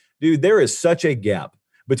championship. Dude, there is such a gap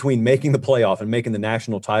between making the playoff and making the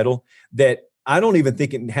national title that I don't even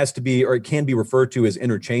think it has to be, or it can be referred to as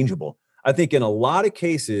interchangeable. I think in a lot of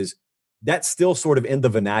cases, that's still sort of in the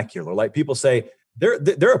vernacular. Like people say, they're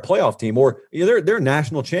a playoff team, or they're a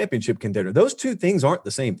national championship contender. Those two things aren't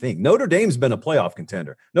the same thing. Notre Dame's been a playoff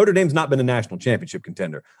contender. Notre Dame's not been a national championship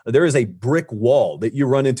contender. There is a brick wall that you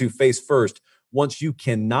run into face first once you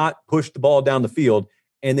cannot push the ball down the field,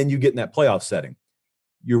 and then you get in that playoff setting.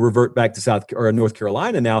 You revert back to North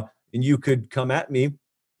Carolina now, and you could come at me,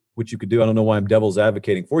 which you could do. I don't know why I'm devil's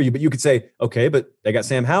advocating for you, but you could say, okay, but they got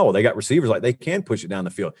Sam Howell. They got receivers, like they can push it down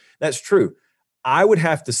the field. That's true. I would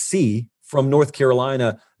have to see from North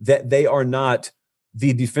Carolina that they are not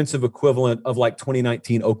the defensive equivalent of like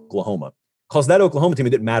 2019 Oklahoma. Because that Oklahoma team, it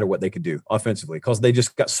didn't matter what they could do offensively because they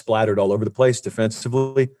just got splattered all over the place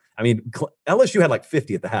defensively. I mean, LSU had like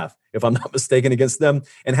 50 at the half, if I'm not mistaken, against them,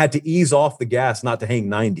 and had to ease off the gas not to hang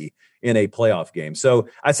 90 in a playoff game. So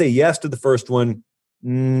I say yes to the first one.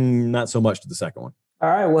 Not so much to the second one. All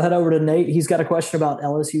right, we'll head over to Nate. He's got a question about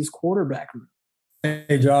LSU's quarterback room.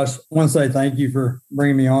 Hey, Josh, I want to say thank you for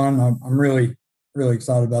bringing me on. I'm really, really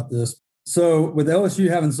excited about this. So with LSU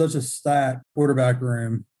having such a stacked quarterback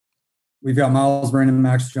room, we've got Miles Brennan,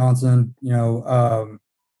 Max Johnson.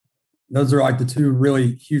 Those are like the two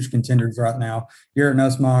really huge contenders right now. Garrett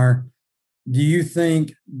Nussmeier. Do you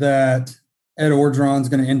think that Ed Orgeron's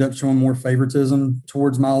going to end up showing more favoritism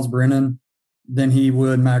towards Miles Brennan than he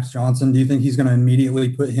would Max Johnson? Do you think he's going to immediately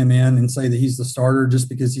put him in and say that he's the starter just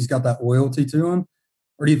because he's got that loyalty to him?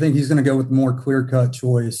 Or do you think he's going to go with a more clear-cut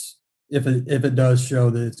choice if it does show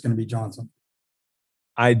that it's going to be Johnson?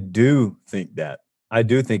 I do think that. I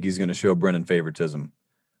do think he's going to show Brennan favoritism.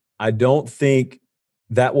 I don't think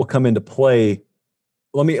that will come into play.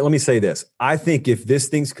 Let me say this. I think if this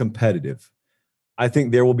thing's competitive, I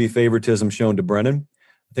think there will be favoritism shown to Brennan.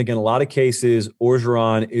 I think in a lot of cases,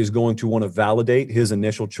 Orgeron is going to want to validate his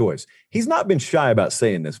initial choice. He's not been shy about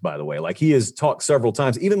saying this, by the way. Like, he has talked several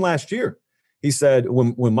times, even last year. He said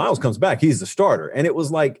when Miles comes back, he's the starter. And it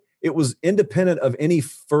was like, it was independent of any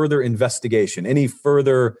further investigation, any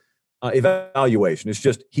further evaluation. It's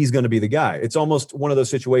just, he's going to be the guy. It's almost one of those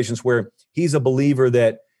situations where he's a believer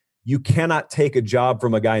that you cannot take a job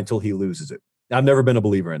from a guy until he loses it. I've never been a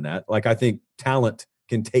believer in that. Like, I think talent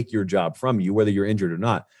can take your job from you, whether you're injured or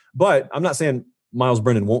not. But I'm not saying Miles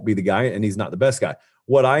Brennan won't be the guy and he's not the best guy.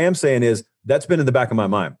 What I am saying is that's been in the back of my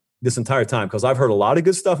mind this entire time, because I've heard a lot of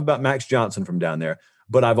good stuff about Max Johnson from down there,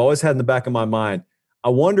 but I've always had in the back of my mind, I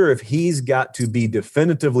wonder if he's got to be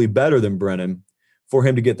definitively better than Brennan for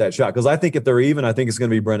him to get that shot. Because I think if they're even, I think it's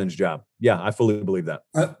going to be Brennan's job. Yeah, I fully believe that.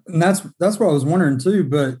 And that's what I was wondering too.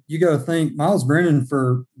 But you got to think Miles Brennan,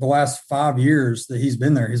 for the last 5 years that he's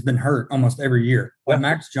been there, he's been hurt almost every year. Like,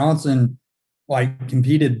 Max Johnson,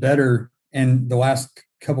 competed better in the last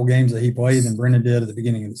couple games that he played than Brennan did at the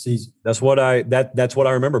beginning of the season. That's what I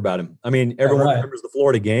remember about him. I mean, everyone remembers the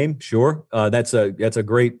Florida game. Sure. That's a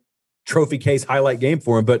great trophy case highlight game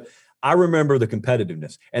for him. But I remember the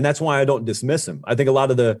competitiveness, and that's why I don't dismiss him. I think a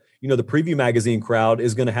lot of the preview magazine crowd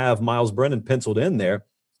is going to have Miles Brennan penciled in there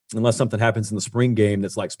unless something happens in the spring game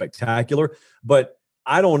that's like spectacular. But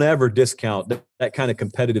I don't ever discount that kind of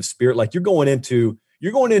competitive spirit. Like you're going into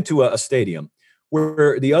a stadium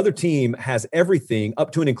where the other team has everything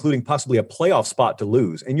up to and including possibly a playoff spot to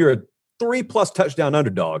lose, and you're a 3+ touchdown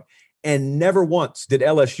underdog. And never once did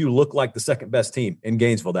LSU look like the second best team in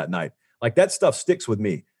Gainesville that night. Like that stuff sticks with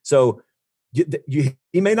me. So he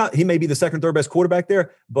may be the second or third best quarterback there,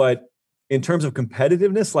 but in terms of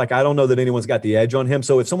competitiveness, like I don't know that anyone's got the edge on him.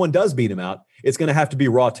 So if someone does beat him out, it's going to have to be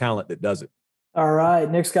raw talent that does it. All right.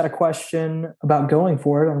 Nick's got a question about going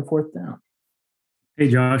for it on 4th down. Hey,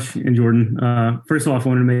 Josh and Jordan. First off, I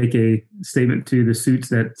wanted to make a statement to the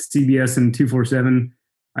suits at CBS and 247.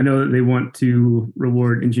 I know that they want to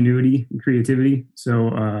reward ingenuity and creativity. So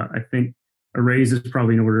I think a raise is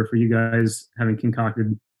probably in order for you guys, having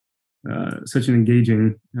concocted such an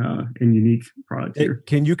engaging and unique product here.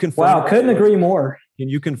 Can you confirm? Wow, couldn't agree more. Can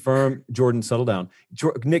you confirm, Jordan, settle down.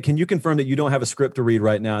 Nick, can you confirm that you don't have a script to read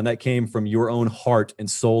right now and that came from your own heart and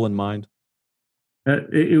soul and mind?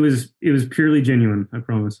 It was purely genuine, I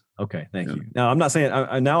promise. Okay, thank you. Now, I'm not saying,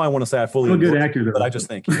 now I want to say I fully I'm a good actor, though. but I just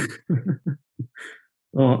thank you.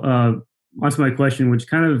 Well, that's my question, which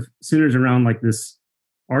kind of centers around like this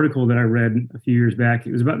article that I read a few years back.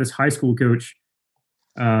 It was about this high school coach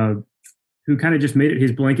who kind of just made it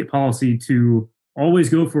his blanket policy to always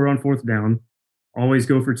go for it on 4th down, always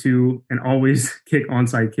go for 2, and always kick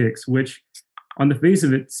onside kicks, which on the face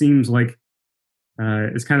of it seems like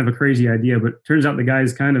it's kind of a crazy idea, but turns out the guy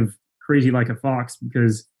is kind of crazy like a fox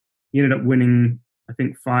because he ended up winning, I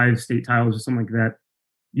think, 5 state titles or something like that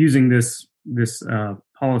using this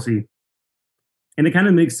policy. And it kind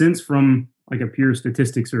of makes sense from like a pure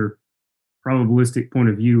statistics or probabilistic point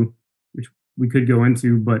of view, which we could go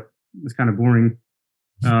into, but it's kind of boring.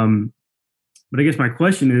 But I guess my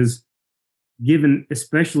question is, given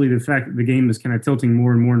especially the fact that the game is kind of tilting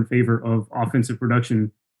more and more in favor of offensive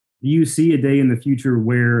production, do you see a day in the future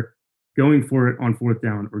where going for it on 4th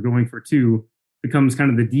down or going for 2 becomes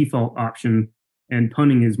kind of the default option and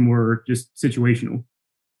punting is more just situational?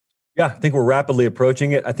 Yeah, I think we're rapidly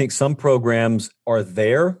approaching it. I think some programs are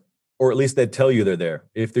there, or at least they'd tell you they're there.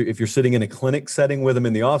 If you're sitting in a clinic setting with them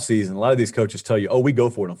in the offseason, a lot of these coaches tell you, oh, we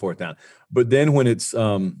go for it on 4th down. But then when it's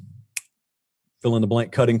fill in the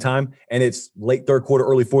blank cutting time and it's late 3rd quarter,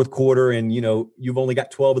 early 4th quarter, and you've only got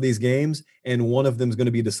 12 of these games and one of them is going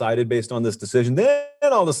to be decided based on this decision, then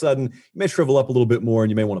all of a sudden you may shrivel up a little bit more and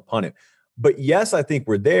you may want to punt it. But yes, I think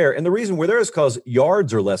we're there. And the reason we're there is because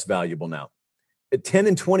yards are less valuable now. 10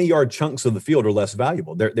 and 20 yard chunks of the field are less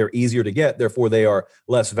valuable. They're easier to get, therefore they are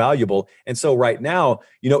less valuable. And so right now,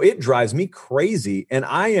 it drives me crazy. And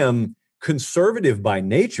I am conservative by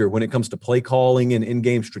nature when it comes to play calling and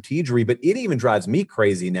in-game strategy, but it even drives me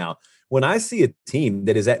crazy now when I see a team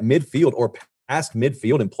that is at midfield or past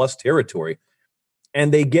midfield and plus territory,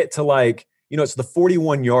 and they get to it's the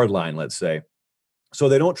 41-yard line, let's say. So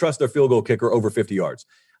they don't trust their field goal kicker over 50 yards.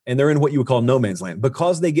 And they're in what you would call no man's land.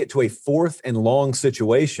 Because they get to a 4th and long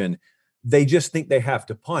situation, they just think they have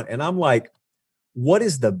to punt. And I'm like, what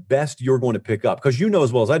is the best you're going to pick up? Because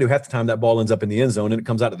as well as I do, half the time that ball ends up in the end zone and it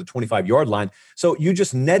comes out at the 25-yard line. So you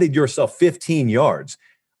just netted yourself 15 yards.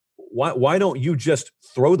 Why don't you just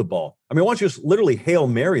throw the ball? I mean, why don't you just literally Hail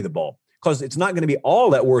Mary the ball? Because it's not going to be all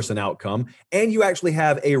that worse an outcome. And you actually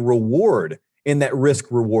have a reward in that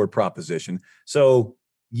risk-reward proposition. So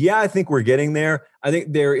yeah, I think we're getting there. I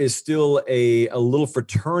think there is still a little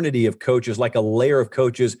fraternity of coaches, like a layer of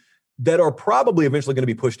coaches that are probably eventually going to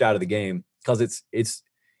be pushed out of the game because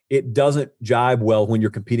it doesn't jibe well when you're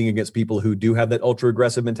competing against people who do have that ultra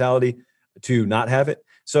aggressive mentality to not have it.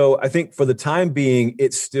 So I think for the time being,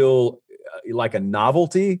 it's still like a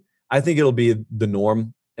novelty. I think it'll be the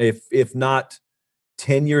norm, if not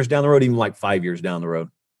 10 years down the road, even like 5 years down the road.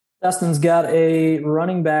 Dustin's got a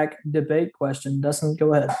running back debate question. Dustin,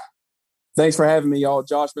 go ahead. Thanks for having me, y'all.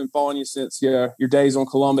 Josh, been following you since your days on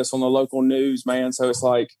Columbus on the local news, man. So it's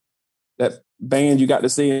like that band you got to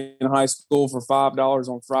see in high school for $5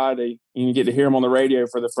 on Friday, and you get to hear them on the radio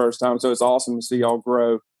for the first time. So it's awesome to see y'all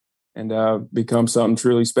grow and become something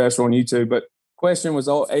truly special on YouTube. But question was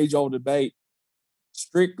age-old debate,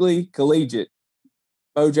 strictly collegiate,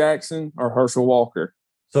 Bo Jackson or Herschel Walker?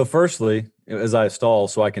 So firstly, as I stall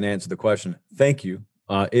so I can answer the question, thank you.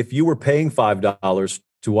 If you were paying $5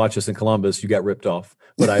 to watch us in Columbus, you got ripped off,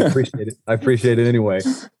 but I appreciate it. I appreciate it anyway.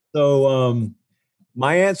 So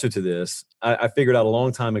my answer to this, I figured out a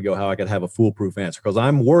long time ago how I could have a foolproof answer because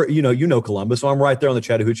I'm you know Columbus, so I'm right there on the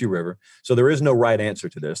Chattahoochee River. So there is no right answer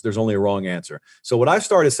to this. There's only a wrong answer. So what I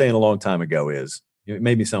started saying a long time ago is, it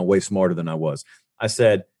made me sound way smarter than I was. I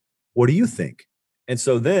said, "What do you think?" And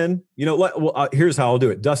so then, here's how I'll do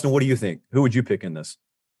it. Dustin, what do you think? Who would you pick in this?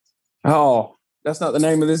 Oh, that's not the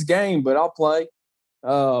name of this game, but I'll play.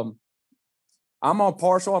 I'm on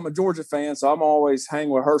partial. I'm a Georgia fan, so I'm always hang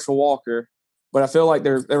with Herschel Walker. But I feel like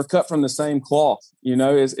they're cut from the same cloth.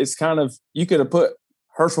 It's kind of, you could have put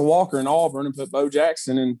Herschel Walker in Auburn and put Bo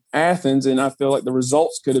Jackson in Athens, and I feel like the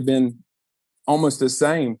results could have been almost the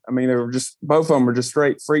same. I mean, they were just, both of them are just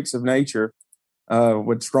straight freaks of nature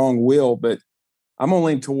with strong will. But I'm gonna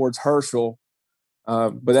lean towards Herschel,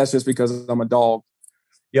 but that's just because I'm a dog.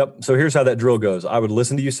 Yep. So here's how that drill goes. I would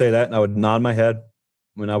listen to you say that, and I would nod my head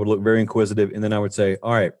when I would look very inquisitive, and then I would say,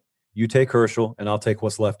 "All right, you take Herschel, and I'll take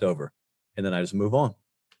what's left over," and then I just move on.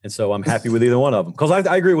 And so I'm happy with either one of them because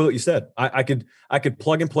I agree with what you said. I could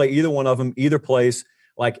plug and play either one of them, either place.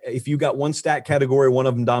 Like if you got one stat category, one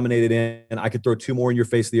of them dominated in, and I could throw two more in your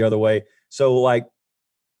face the other way. So like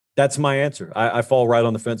that's my answer. I fall right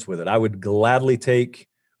on the fence with it. I would gladly take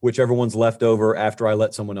whichever one's left over after I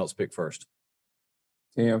let someone else pick first.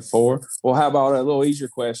 10-4. Well, how about a little easier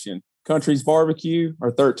question? Country's Barbecue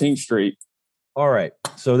or 13th Street? All right.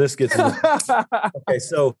 So this gets okay.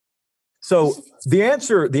 So the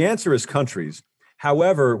answer is Country's.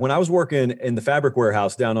 However, when I was working in the fabric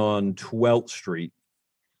warehouse down on 12th Street,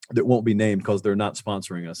 that won't be named because they're not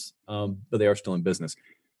sponsoring us, but they are still in business.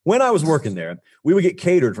 When I was working there, we would get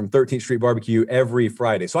catered from 13th Street Barbecue every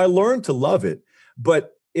Friday. So I learned to love it.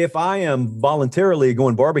 But if I am voluntarily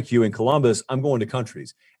going barbecue in Columbus, I'm going to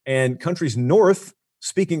Country's. And Country's North,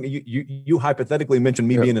 speaking, you hypothetically mentioned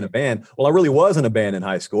me being in a band. Well, I really was in a band in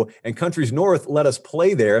high school, and Country's North let us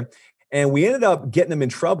play there. And we ended up getting them in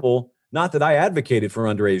trouble. Not that I advocated for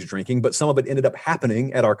underage drinking, but some of it ended up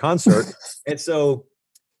happening at our concert. And so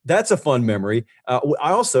that's a fun memory. I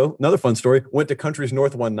also, another fun story, went to Country's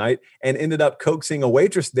North one night and ended up coaxing a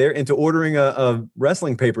waitress there into ordering a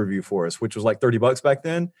wrestling pay-per-view for us, which was like $30 back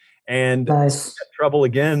then. And nice. Trouble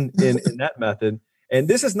again in that method. And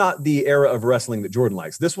this is not the era of wrestling that Jordan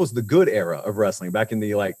likes. This was the good era of wrestling back in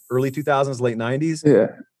the like early 2000s, late 90s.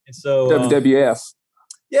 Yeah. And so WWF.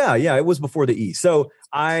 Yeah, it was before the E. So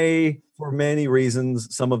for many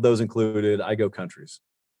reasons, some of those included, I go Country's.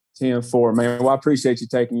 10-4, man. Well, I appreciate you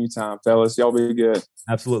taking your time, fellas. Y'all be good.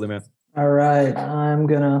 Absolutely, man. All right. I'm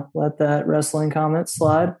going to let that wrestling comment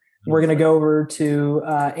slide. We're going to go over to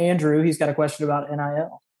Andrew. He's got a question about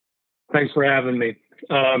NIL. Thanks for having me.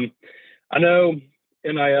 I know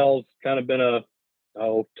NIL's kind of been a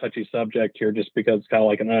touchy subject here just because it's kind of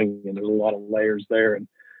like an onion. There's a lot of layers there. And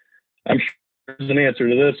I'm sure there's an answer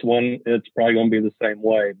to this one. It's probably going to be the same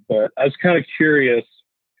way. But I was kind of curious,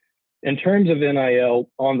 in terms of NIL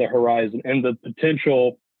on the horizon and the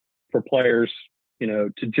potential for players,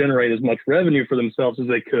 to generate as much revenue for themselves as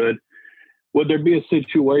they could, would there be a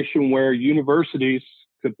situation where universities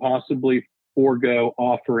could possibly forego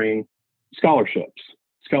offering scholarships?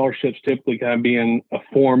 Scholarships typically kind of being a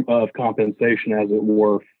form of compensation, as it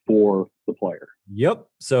were, for the player. Yep.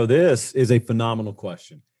 So this is a phenomenal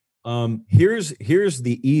question. Here's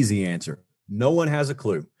the easy answer. No one has a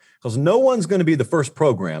clue. Because no one's going to be the first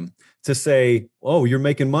program to say, "Oh, you're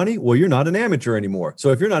making money? Well, you're not an amateur anymore.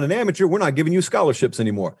 So if you're not an amateur, we're not giving you scholarships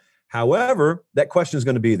anymore." However, that question is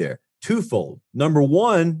going to be there twofold. Number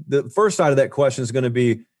one, the first side of that question is going to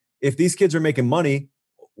be, if these kids are making money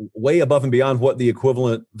way above and beyond what the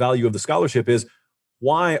equivalent value of the scholarship is,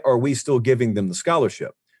 why are we still giving them the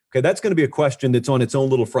scholarship? Okay, that's going to be a question that's on its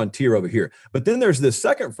own little frontier over here. But then there's this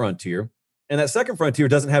second frontier, and that second frontier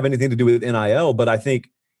doesn't have anything to do with NIL, but I think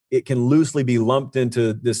it can loosely be lumped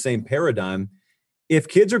into this same paradigm. If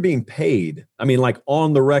kids are being paid, I mean, like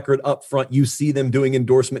on the record up front, you see them doing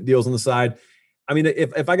endorsement deals on the side. I mean,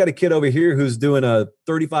 if I got a kid over here who's doing a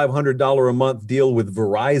 $3,500 a month deal with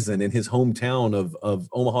Verizon in his hometown of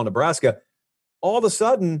Omaha, Nebraska, all of a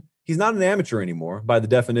sudden, he's not an amateur anymore by the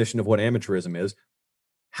definition of what amateurism is.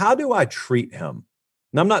 How do I treat him?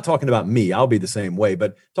 Now, I'm not talking about me. I'll be the same way,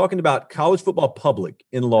 but talking about college football public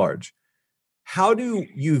in large. How do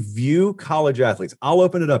you view college athletes? I'll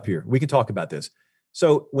open it up here. We can talk about this.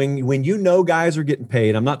 So when guys are getting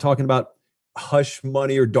paid, I'm not talking about hush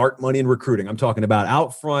money or dark money in recruiting. I'm talking about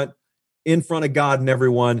out front, in front of God and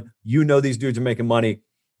everyone. These dudes are making money.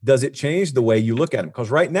 Does it change the way you look at them?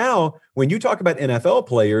 Because right now, when you talk about NFL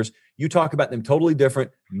players, you talk about them totally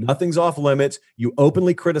different. Nothing's off limits. You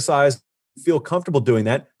openly criticize, feel comfortable doing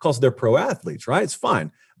that because they're pro athletes, right? It's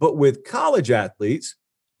fine. But with college athletes,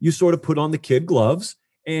 you sort of put on the kid gloves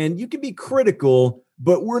And you can be critical,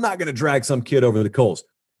 but we're not going to drag some kid over the coals.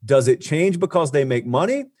 Does it change because they make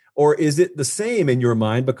money? Or is it the same in your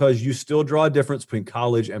mind because you still draw a difference between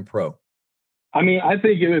college and pro? I mean, I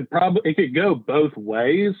think it could go both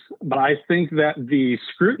ways, but I think that the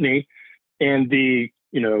scrutiny and the,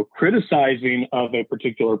 criticizing of a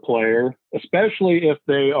particular player, especially if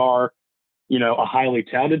they are, a highly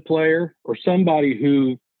touted player or somebody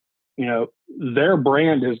who, their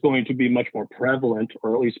brand is going to be much more prevalent,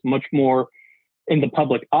 or at least much more in the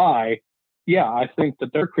public eye. Yeah, I think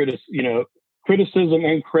that their criticism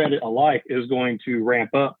and credit alike is going to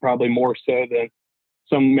ramp up, probably more so than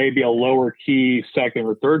some maybe a lower key second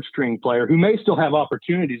or third string player who may still have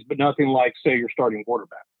opportunities, but nothing like, say, your starting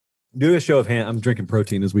quarterback. Do a show of hands. I'm drinking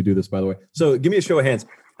protein as we do this, by the way. So give me a show of hands.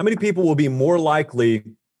 How many people will be more likely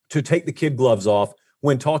to take the kid gloves off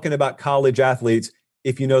when talking about college athletes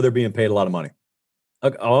if you know they're being paid a lot of money?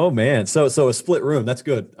 Okay. Oh, man. So a split room. That's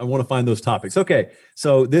good. I want to find those topics. Okay.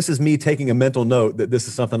 So this is me taking a mental note that this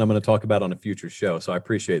is something I'm going to talk about on a future show. So I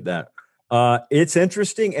appreciate that. It's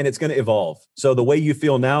interesting and it's going to evolve. So the way you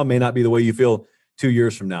feel now may not be the way you feel 2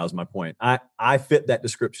 years from now is my point. I fit that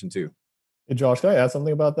description too. Hey, Josh, can I add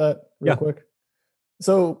something about that real quick?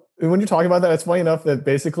 So when you're talking about that, it's funny enough that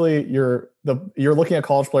basically you're looking at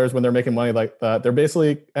college players when they're making money like that. They're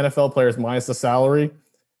basically NFL players minus the salary.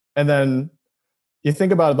 And then you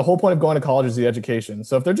think about it, the whole point of going to college is the education.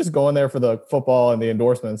 So if they're just going there for the football and the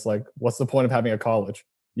endorsements, like what's the point of having a college?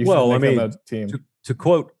 You should make them a team. To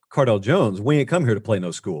quote Cardell Jones, we ain't come here to play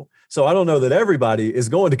no school. So I don't know that everybody is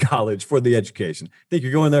going to college for the education. I think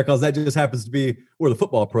you're going there because that just happens to be where the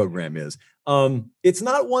football program is. It's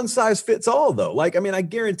not one size fits all, though. I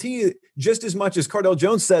guarantee you, just as much as Cardell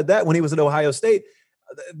Jones said that when he was at Ohio State,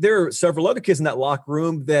 there are several other kids in that locker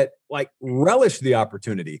room that relish the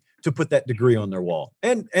opportunity to put that degree on their wall.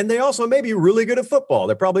 And they also may be really good at football.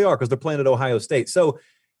 They probably are because they're playing at Ohio State. So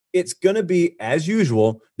it's going to be, as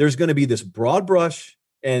usual, there's going to be this broad brush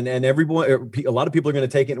and everyone, a lot of people are going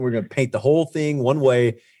to take it and we're going to paint the whole thing one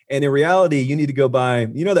way. And in reality, you need to go by,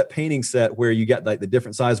 that painting set where you got the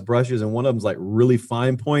different size brushes and one of them's really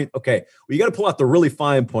fine point. Okay. Well, you got to pull out the really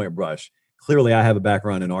fine point brush. Clearly, I have a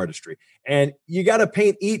background in artistry. And you got to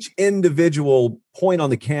paint each individual point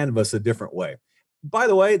on the canvas a different way. By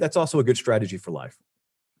the way, that's also a good strategy for life.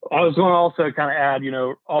 I was going to also kind of add,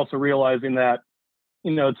 also realizing that,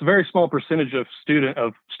 it's a very small percentage of student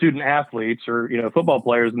athletes or, football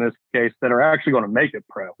players in this case that are actually going to make it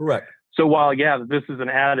pro. Correct. So while, this is an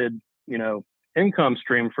added, income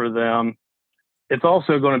stream for them, it's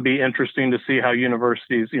also going to be interesting to see how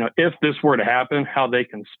universities, if this were to happen, how they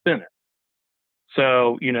can spin it.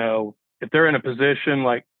 So, if they're in a position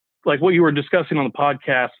like what you were discussing on the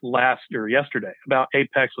podcast yesterday about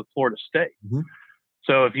Apex with Florida State. Mm-hmm.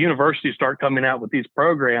 So if universities start coming out with these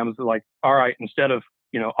programs like, all right, instead of,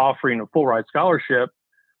 offering a full ride scholarship,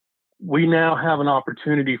 we now have an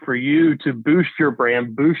opportunity for you to boost your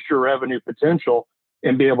brand, boost your revenue potential,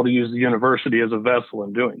 and be able to use the university as a vessel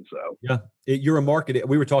in doing so. Yeah. You're a market.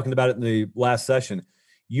 We were talking about it in the last session.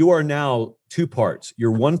 You are now two parts.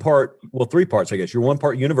 You're one part, three parts, I guess. You're one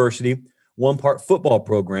part university, one part football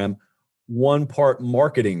program, one part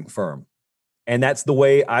marketing firm. And that's the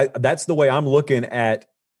way I'm looking at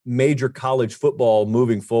major college football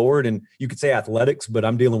moving forward. And you could say athletics, but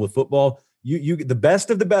I'm dealing with football. You the best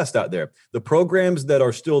of the best out there. The programs that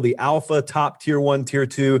are still the alpha, top tier 1, tier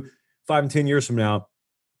 2, 5 and 10 years from now,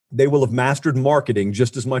 they will have mastered marketing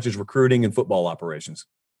just as much as recruiting and football operations.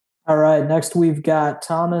 All right. Next, we've got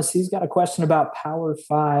Thomas. He's got a question about Power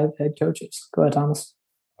 5 head coaches. Go ahead, Thomas.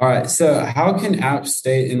 All right. So how can App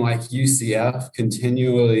State and UCF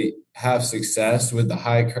continually have success with the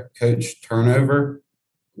high coach turnover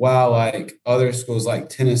while other schools like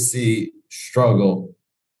Tennessee struggle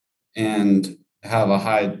and have a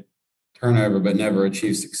high turnover but never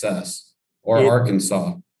achieve success, or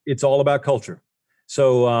Arkansas? It's all about culture.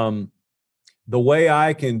 So the way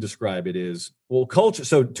I can describe it is, culture.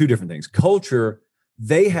 So two different things. Culture,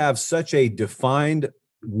 they have such a defined,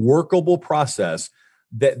 workable process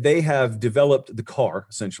that they have developed the car,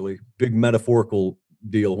 essentially, big metaphorical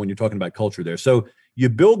deal when you're talking about culture there. So you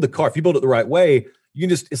build the car. If you build it the right way, you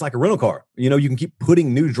can it's like a rental car. You can keep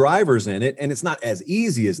putting new drivers in it, and it's not as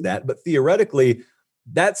easy as that. But theoretically,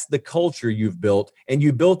 that's the culture you've built, and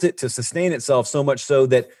you built it to sustain itself so much so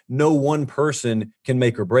that no one person can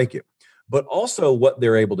make or break it. But also what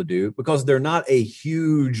they're able to do, because they're not a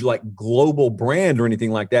huge global brand or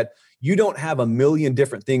anything like that, you don't have a million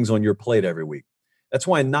different things on your plate every week. That's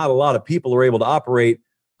why not a lot of people are able to operate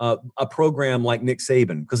a program like Nick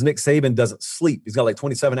Saban, because Nick Saban doesn't sleep. He's got like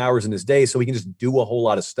 27 hours in his day, so he can just do a whole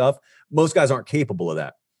lot of stuff. Most guys aren't capable of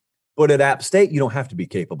that. But at App State, you don't have to be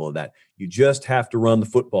capable of that. You just have to run the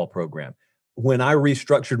football program. When I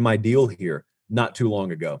restructured my deal here not too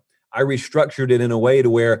long ago, I restructured it in a way to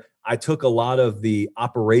where I took a lot of the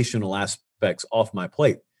operational aspects off my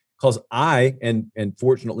plate, because and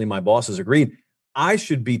fortunately my bosses agreed, I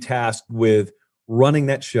should be tasked with running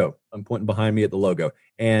that show. I'm pointing behind me at the logo,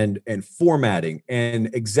 and formatting and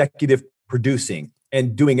executive producing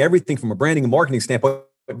and doing everything from a branding and marketing standpoint.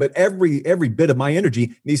 But every bit of my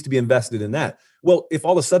energy needs to be invested in that. Well, if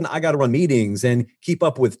all of a sudden I got to run meetings and keep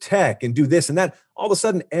up with tech and do this and that, all of a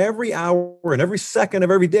sudden every hour and every second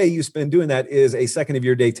of every day you spend doing that is a second of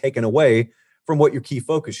your day taken away from what your key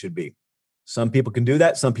focus should be. Some people can do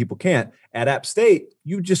that. Some people can't. At App State,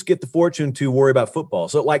 you just get the fortune to worry about football.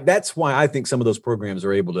 So that's why I think some of those programs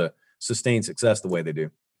are able to sustain success the way they do.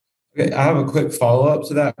 Okay, I have a quick follow-up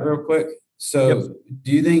to that real quick. So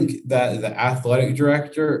do you think that the athletic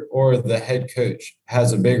director or the head coach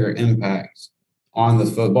has a bigger impact on the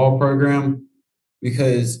football program?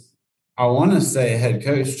 Because I want to say head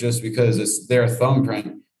coach just because it's their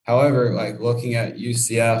thumbprint. However, like looking at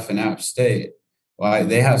UCF and App State, like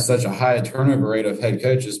they have such a high turnover rate of head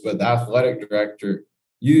coaches, but the athletic director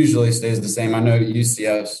usually stays the same. I know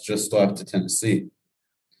UCF's just left to Tennessee,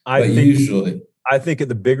 I think at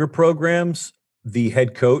the bigger programs, the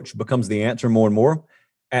head coach becomes the answer more and more.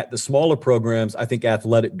 At the smaller programs, I think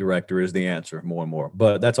athletic director is the answer more and more.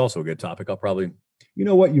 But that's also a good topic. I'll probably, you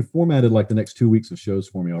know what, you formatted like the next 2 weeks of shows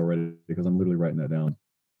for me already because I'm literally writing that down.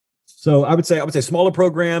 So I would say smaller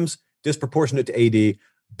programs disproportionate to AD,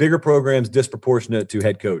 bigger programs disproportionate to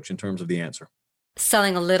head coach in terms of the answer.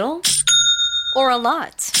 Selling a little or a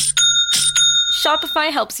lot? Shopify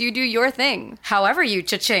helps you do your thing, however you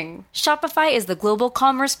cha-ching. Shopify is the global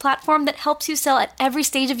commerce platform that helps you sell at every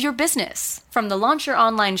stage of your business. From the launch your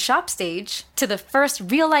online shop stage, to the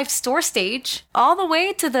first real-life store stage, all the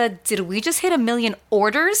way to the did we just hit 1 million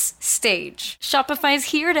orders stage. Shopify is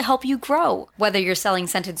here to help you grow. Whether you're selling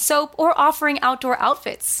scented soap or offering outdoor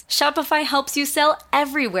outfits, Shopify helps you sell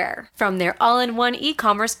everywhere. From their all-in-one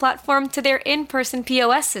e-commerce platform to their in-person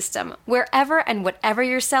POS system, wherever and whatever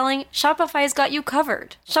you're selling, Shopify's got you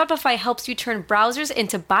covered. Shopify helps you turn browsers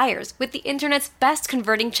into buyers with the internet's best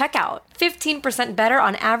converting checkout. 15% better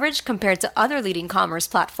on average compared to other leading commerce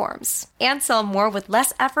platforms. And sell more with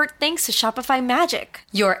less effort thanks to Shopify Magic,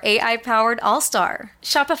 your AI-powered all-star.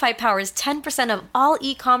 Shopify powers 10% of all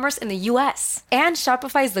e-commerce in the US. And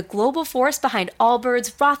Shopify is the global force behind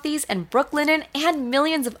Allbirds, Rothy's, and Brooklinen, and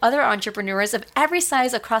millions of other entrepreneurs of every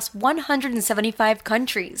size across 175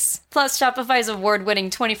 countries. Plus, Shopify's award-winning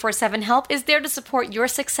 24/7 help is there to support your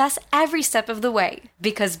success every step of the way.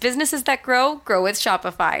 Because businesses that grow with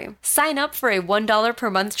Shopify. Sign up for a $1 per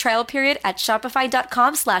month trial period at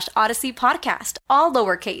shopify.com/Odyssey Podcast, all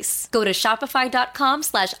lowercase. Go to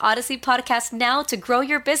shopify.com/Odyssey Podcast now to grow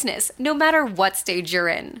your business, no matter what stage you're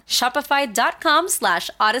in.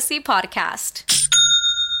 Shopify.com/Odyssey Podcast.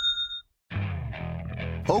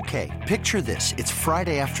 Okay, picture this. It's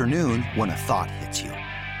Friday afternoon when a thought hits you.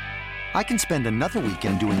 I can spend another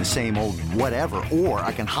weekend doing the same old whatever, or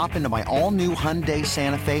I can hop into my all-new Hyundai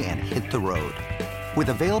Santa Fe and hit the road. With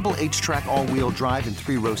available H-Track all-wheel drive and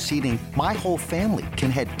 3-row seating, my whole family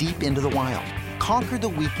can head deep into the wild. Conquer the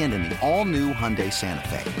weekend in the all-new Hyundai Santa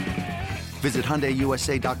Fe. Visit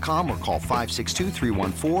HyundaiUSA.com or call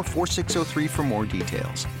 562-314-4603 for more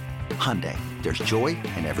details. Hyundai, there's joy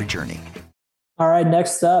in every journey. All right,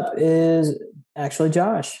 next up is actually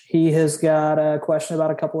Josh. He has got a question about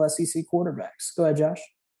a couple SEC quarterbacks. Go ahead, Josh.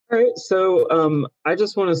 All right, so I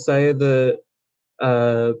just want to say that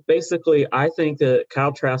basically I think that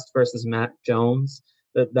Kyle Trask versus Mac Jones,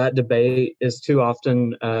 that debate is too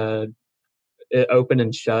often open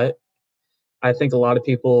and shut. I think a lot of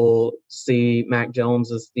people see Mac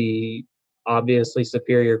Jones as the obviously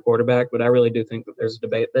superior quarterback, but I really do think that there's a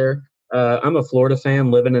debate there. I'm a Florida fan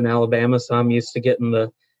living in Alabama, so I'm used to getting the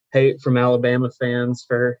hate from Alabama fans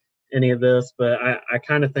for any of this, but I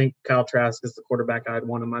kind of think Kyle Trask is the quarterback I'd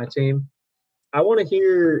want on my team. I want to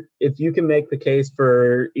hear if you can make the case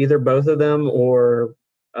for either both of them, or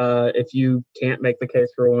if you can't make the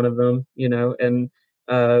case for one of them, and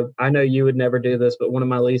I know you would never do this, but one of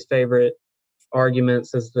my least favorite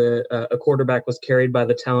arguments is that a quarterback was carried by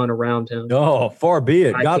the talent around him. Oh, far be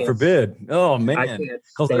it. God forbid. Oh, man.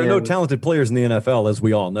 Because there are no talented players in the NFL, as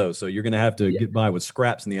we all know. So you're going to have to get by with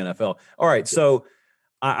scraps in the NFL. All right. So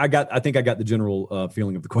I think I got the general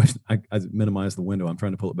feeling of the question. I minimized the window. I'm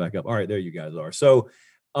trying to pull it back up. All right. There you guys are. So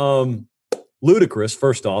ludicrous,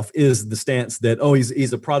 first off, is the stance that, oh,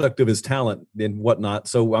 he's a product of his talent and whatnot.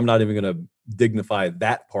 So I'm not even going to dignify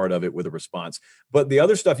that part of it with a response. But the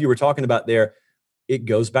other stuff you were talking about there, it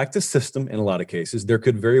goes back to system in a lot of cases. There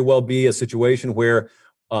could very well be a situation where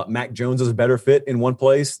Mac Jones is a better fit in one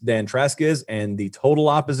place than Trask is, and the total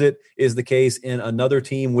opposite is the case in another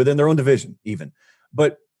team within their own division even.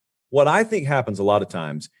 But what I think happens a lot of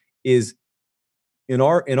times is in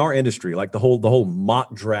our industry, like the whole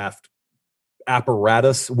mock draft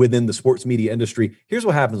apparatus within the sports media industry, here's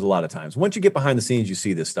what happens a lot of times. Once you get behind the scenes, you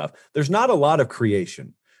see this stuff. There's not a lot of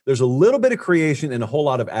creation. There's a little bit of creation and a whole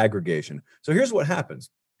lot of aggregation. So here's what happens.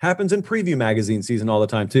 Happens in preview magazine season all the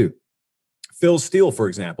time too. Phil Steele, for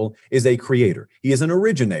example, is a creator. He is an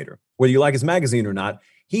originator. Whether you like his magazine or not,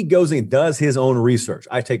 he goes and does his own research.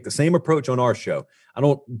 I take the same approach on our show. I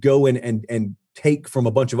don't go in and take from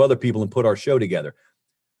a bunch of other people and put our show together.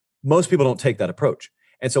 Most people don't take that approach.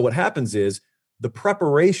 And so what happens is the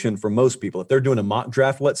preparation for most people, if they're doing a mock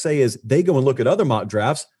draft, let's say, is they go and look at other mock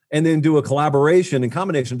drafts and then do a collaboration and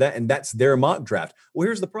combination of that, and that's their mock draft. Well,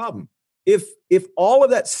 here's the problem. If all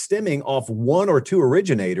of that's stemming off one or two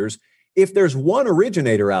originators, if there's one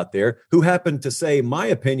originator out there who happened to say, my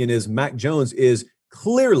opinion is Mac Jones is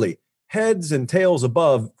clearly heads and tails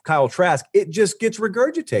above Kyle Trask, it just gets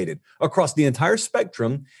regurgitated across the entire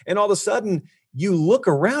spectrum. And all of a sudden you look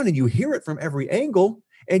around and you hear it from every angle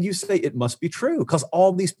and you say, it must be true because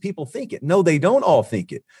all these people think it. No, they don't all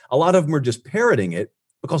think it. A lot of them are just parroting it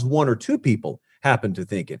because one or two people happen to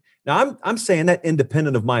think it. Now I'm saying that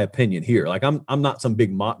independent of my opinion here. Like I'm not some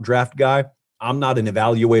big mock draft guy. I'm not an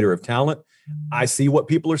evaluator of talent. I see what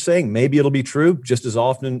people are saying. Maybe it'll be true just as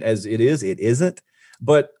often as it isn't.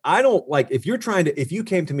 But I don't like if you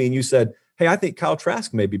came to me and you said, hey, I think Kyle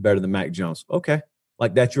Trask may be better than Mac Jones. Okay.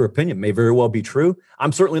 Like that's your opinion. May very well be true.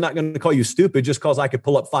 I'm certainly not going to call you stupid just because I could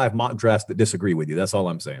pull up 5 mock drafts that disagree with you. That's all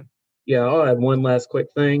I'm saying. Yeah, I'll add one last quick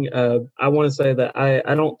thing. I want to say that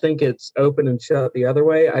I don't think it's open and shut the other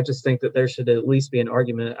way. I just think that there should at least be an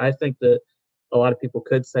argument. I think that a lot of people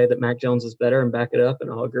could say that Mac Jones is better and back it up, and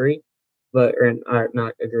I'll agree.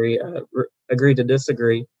 Agree to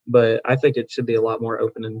disagree. But I think it should be a lot more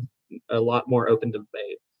open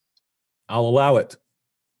debate. I'll allow it.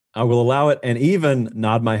 I will allow it and even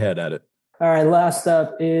nod my head at it. All right, last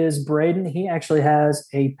up is Braden. He actually has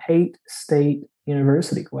a Pate State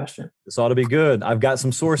University question. This ought to be good. I've got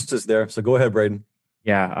some sources there, so go ahead, Braden.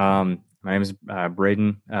 Yeah, my name is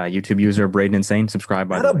Braden, YouTube user Braden Insane. Subscribe,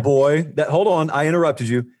 by the way. Boy, hold on, I interrupted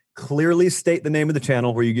you. Clearly state the name of the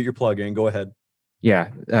channel where you get your plug in. Go ahead. Yeah,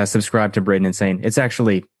 subscribe to Braden Insane. It's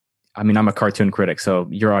actually, I'm a cartoon critic, so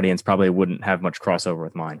your audience probably wouldn't have much crossover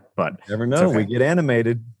with mine. But never know. Okay. We get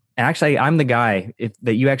animated. Actually, I'm the guy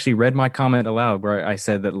that you actually read my comment aloud where I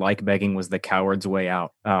said that like begging was the coward's way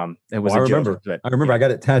out. It was. I remember. I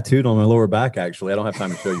got it tattooed on my lower back. Actually, I don't have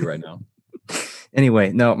time to show you right now.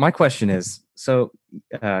 Anyway, no. My question is: so,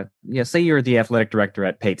 say you're the athletic director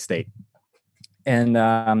at Pate State, and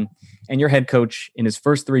your head coach in his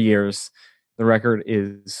first 3 years, the record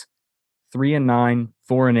is 3-9,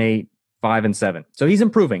 4-8, 5-7. So he's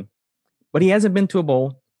improving, but he hasn't been to a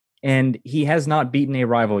bowl. And he has not beaten a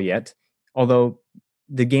rival yet, although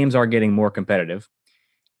the games are getting more competitive.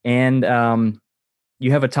 And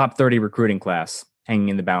you have a top 30 recruiting class hanging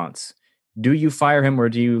in the balance. Do you fire him or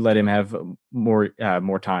do you let him have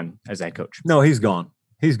more time as head coach? No, he's gone.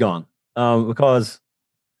 He's gone because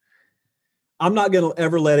I'm not going to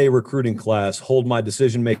ever let a recruiting class hold my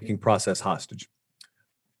decision-making process hostage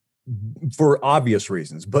for obvious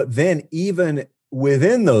reasons. But then even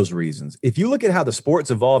within those reasons, if you look at how the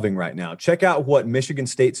sport's evolving right now, check out what Michigan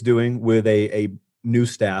State's doing with a new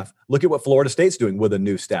staff. Look at what Florida State's doing with a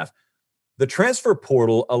new staff. The transfer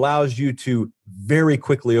portal allows you to very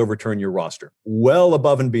quickly overturn your roster, well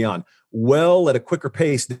above and beyond, well at a quicker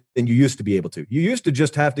pace than you used to be able to. You used to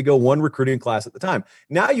just have to go one recruiting class at the time.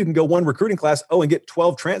 Now you can go one recruiting class, and get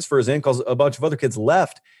 12 transfers in because a bunch of other kids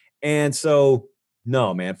left. And so,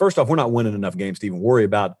 no, man, first off, we're not winning enough games to even worry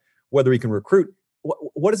about whether he can recruit.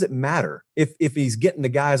 What does it matter if he's getting the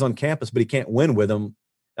guys on campus, but he can't win with them?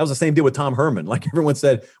 That was the same deal with Tom Herman. Like everyone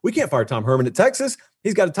said, we can't fire Tom Herman at Texas.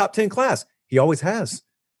 He's got a top 10 class. He always has.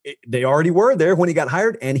 They already were there when he got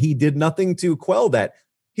hired, and he did nothing to quell that.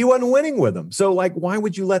 He wasn't winning with them. So, why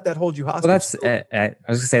would you let that hold you hostage? Well, I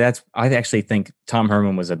was going to say I actually think Tom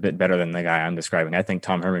Herman was a bit better than the guy I'm describing. I think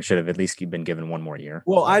Tom Herman should have at least been given one more year.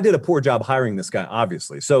 Well, I did a poor job hiring this guy,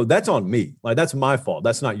 obviously. So that's on me. That's my fault.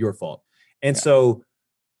 That's not your fault. And so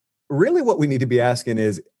really what we need to be asking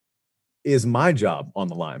is my job on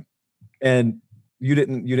the line? And You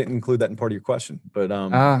didn't include that in part of your question, but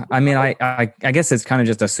I mean, I guess it's kind of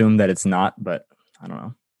just assumed that it's not, but I don't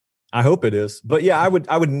know. I hope it is. But yeah, I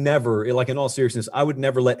would never, like in all seriousness, I would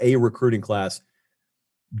never let a recruiting class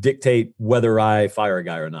dictate whether I fire a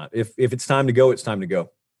guy or not. If it's time to go, it's time to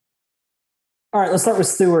go. All right, let's start with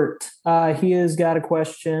Stuart. He has got a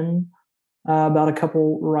question about a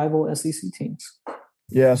couple rival SEC teams.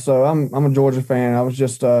 Yeah, so I'm a Georgia fan. I was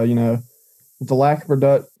just with the lack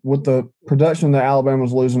of with the production that Alabama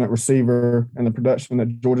was losing at receiver and the production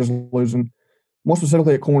that Georgia's losing, more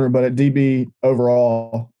specifically at corner, but at DB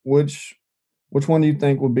overall, which one do you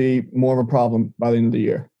think would be more of a problem by the end of the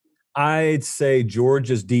year? I'd say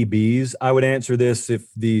Georgia's DBs. I would answer this if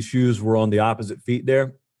the shoes were on the opposite feet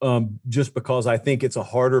there, just because I think it's a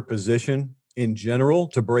harder position in general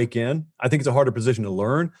to break in. I think it's a harder position to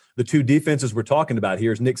learn. The two defenses we're talking about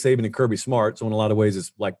here is Nick Saban and Kirby Smart. So in a lot of ways,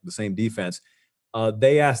 it's like the same defense.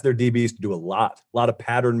 They asked their DBs to do a lot of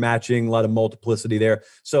pattern matching, a lot of multiplicity there.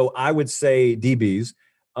 So I would say DBs.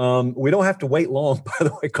 We don't have to wait long, by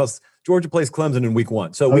the way, because Georgia plays Clemson in week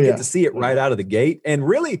 1. So we get to see it right out of the gate. And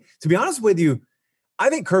really, to be honest with you, I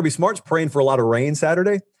think Kirby Smart's praying for a lot of rain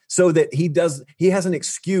Saturday so that he has an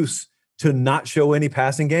excuse to not show any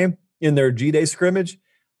passing game in their G-Day scrimmage.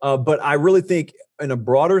 But I really think in a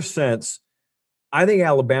broader sense, I think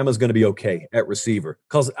Alabama's going to be okay at receiver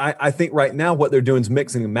because I think right now what they're doing is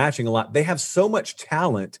mixing and matching a lot. They have so much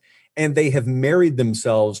talent and they have married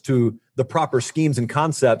themselves to the proper schemes and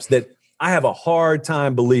concepts that I have a hard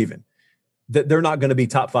time believing that they're not going to be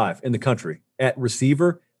top 5 in the country at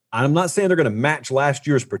receiver. I'm not saying they're going to match last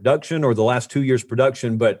year's production or the last 2 years'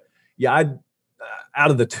 production, but yeah,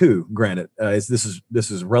 out of the two, granted, this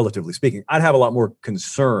is relatively speaking, I'd have a lot more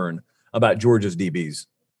concern about Georgia's DBs.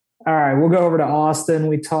 All right, we'll go over to Austin.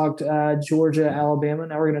 We talked Georgia, Alabama.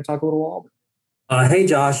 Now we're going to talk a little Auburn. Hey,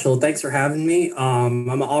 Josh. Well, thanks for having me. I'm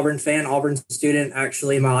an Auburn fan, Auburn student,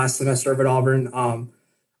 actually, my last semester at Auburn.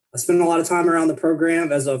 I spent a lot of time around the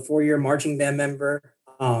program as a 4-year marching band member.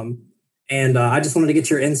 And I just wanted to get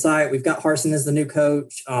your insight. We've got Harsin as the new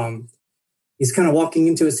coach. He's kind of walking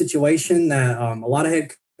into a situation that a lot of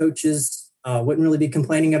head coaches wouldn't really be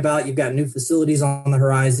complaining about. You've got new facilities on the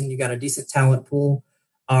horizon. You got a decent talent pool.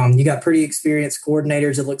 You got pretty experienced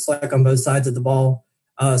coordinators, it looks like, on both sides of the ball.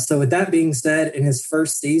 So with that being said, in his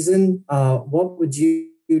first season, what would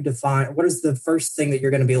you define? What is the first thing that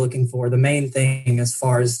you're going to be looking for? The main thing as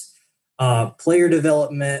far as player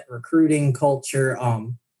development, recruiting, culture,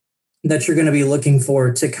 that you're going to be looking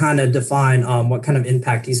for to kind of define what kind of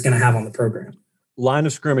impact he's going to have on the program? Line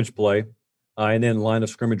of scrimmage play, and then line of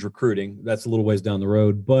scrimmage recruiting. That's a little ways down the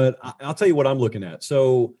road. But I'll tell you what I'm looking at.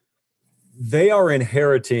 So they are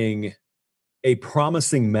inheriting a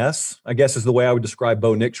promising mess, I guess is the way I would describe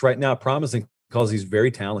Bo Nix right now. Promising because he's very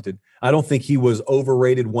talented. I don't think he was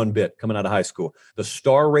overrated one bit coming out of high school. The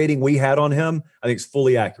star rating we had on him, I think, is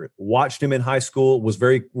fully accurate. Watched him in high school, was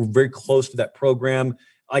very, very close to that program.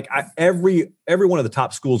 Like every one of the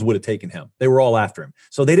top schools would have taken him. They were all after him.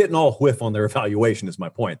 So they didn't all whiff on their evaluation is my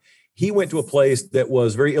point. He went to a place that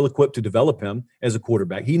was very ill-equipped to develop him as a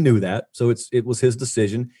quarterback. He knew that. So it was his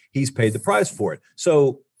decision. He's paid the price for it.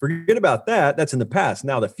 So forget about that. That's in the past.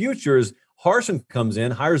 Now the future is Harsin comes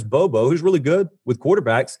in, hires Bobo, who's really good with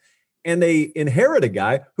quarterbacks, and they inherit a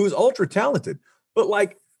guy who's ultra talented. But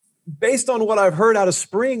like, based on what I've heard out of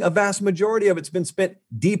spring, a vast majority of it's been spent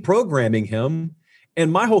deprogramming him. And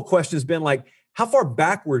my whole question has been like, how far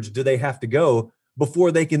backwards do they have to go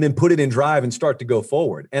before they can then put it in drive and start to go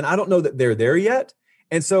forward? And I don't know that they're there yet.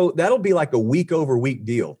 And so that'll be like a week over week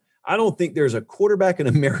deal. I don't think there's a quarterback in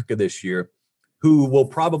America this year who will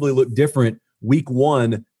probably look different week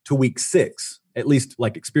 1 to week 6, at least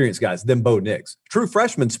like experienced guys, than Bo Nix. True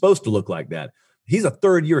freshman's supposed to look like that. He's a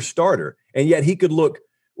 3rd-year starter, and yet he could look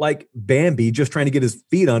like Bambi just trying to get his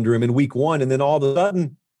feet under him in week 1, and then all of a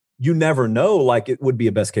sudden, you never know, like it would be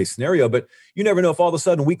a best case scenario, but you never know if all of a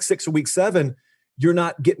sudden week 6 or week 7, you're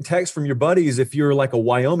not getting texts from your buddies if you're like a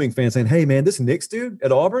Wyoming fan saying, hey, man, this Nix dude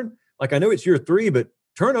at Auburn, like I know it's year 3, but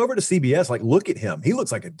turn over to CBS. Like, look at him. He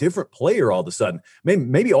looks like a different player all of a sudden.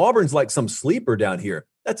 Maybe Auburn's like some sleeper down here.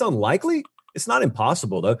 That's unlikely. It's not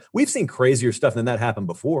impossible, though. We've seen crazier stuff than that happen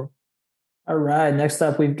before. All right. Next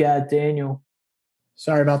up, we've got Daniel.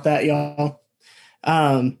 Sorry about that, y'all.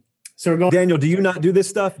 So we're going. Daniel, do you not do this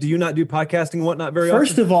stuff? Do you not do podcasting and whatnot very often?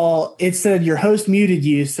 First of all, it said your host muted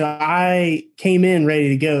you, so I came in ready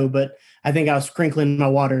to go, but I think I was sprinkling my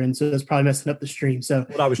water, and so it's probably messing up the stream. So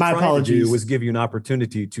what I was trying to do was give you an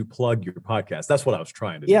opportunity to plug your podcast. That's what I was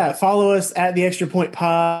trying to do. Yeah, follow us at the Extra Point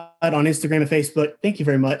Pod on Instagram and Facebook. Thank you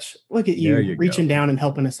very much. Look at you reaching down and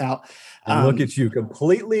helping us out. And look at you,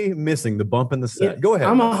 completely missing the bump in the set. Yeah, Go ahead.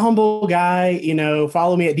 I'm a humble guy.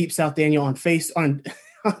 Follow me at Deep South Daniel on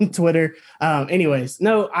on Twitter.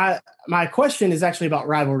 My question is actually about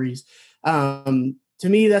rivalries. To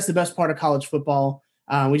me, that's the best part of college football.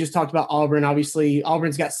 We just talked about Auburn. Obviously,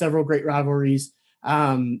 Auburn's got several great rivalries.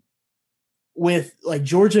 With like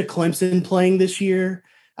Georgia Clemson playing this year,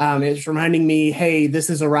 it's reminding me, hey, this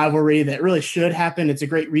is a rivalry that really should happen. It's a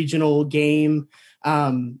great regional game.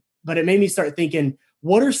 But it made me start thinking,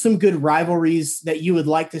 what are some good rivalries that you would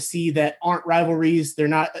like to see that aren't rivalries? They're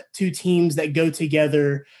not two teams that go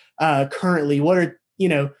together currently. What are,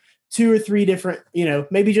 two or three different,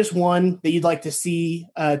 maybe just one that you'd like to see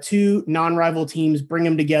two non-rival teams, bring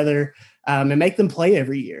them together and make them play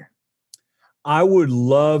every year? I'd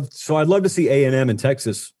love to see A&M in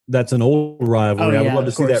Texas. That's an old rivalry. I would love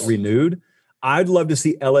to see that renewed. I'd love to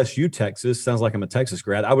see LSU Texas. Sounds like I'm a Texas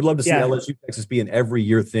grad. I would love to see LSU Texas be an every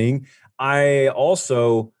year thing. I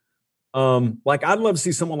also I'd love to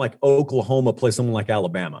see someone like Oklahoma play someone like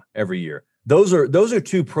Alabama every year. Those are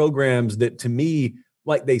two programs that to me,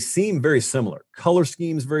 like, they seem very similar. Color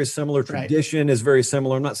schemes very similar. Tradition is very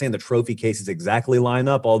similar. I'm not saying the trophy cases exactly line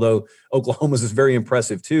up, although Oklahoma's is very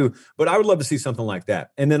impressive too. But I would love to see something like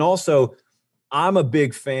that. And then also, I'm a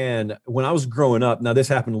big fan. When I was growing up, now this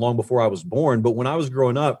happened long before I was born, but when I was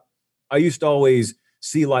growing up, I used to always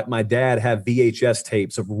see like my dad have VHS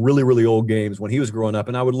tapes of really, really old games when he was growing up.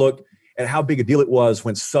 And I would look at how big a deal it was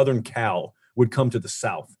when Southern Cal would come to the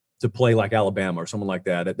South to play like Alabama or someone like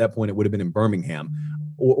that. At that point, it would have been in Birmingham,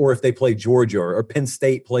 or if they play Georgia or Penn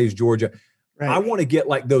State plays Georgia. Right. I want to get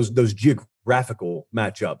like those geographical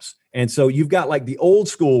matchups. And so you've got like the old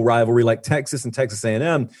school rivalry, like Texas and Texas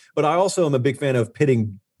A&M, but I also am a big fan of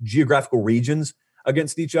pitting geographical regions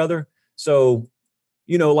against each other. So,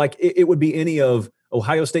 like it would be any of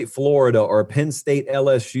Ohio State, Florida, or Penn State,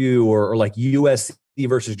 LSU, or like USC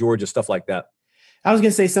versus Georgia, stuff like that. I was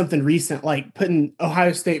going to say something recent, like putting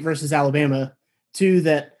Ohio State versus Alabama, two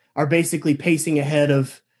that are basically pacing ahead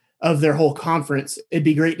of their whole conference. It'd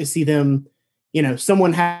be great to see them,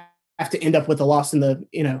 someone have to end up with a loss in the,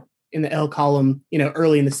 in the L column,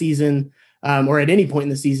 early in the season, or at any point in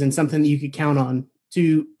the season, something that you could count on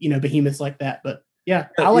to, behemoths like that. But yeah,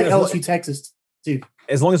 I like LSU Texas too.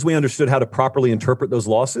 As long as we understood how to properly interpret those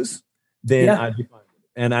losses, then I'd be fine.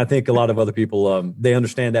 And I think a lot of other people, they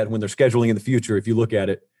understand that when they're scheduling in the future. If you look at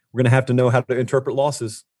it, we're going to have to know how to interpret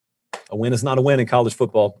losses. A win is not a win in college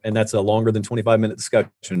football, and that's a longer than 25-minute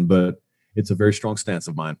discussion, but it's a very strong stance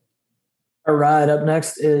of mine. All right, up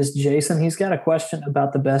next is Jason. He's got a question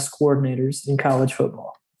about the best coordinators in college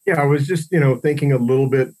football. Yeah, I was just, thinking a little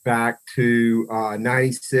bit back to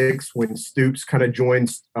 96 when Stoops kind of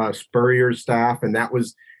joined Spurrier's staff, and that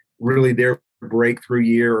was really their breakthrough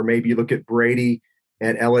year. Or maybe you look at Brady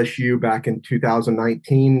at LSU back in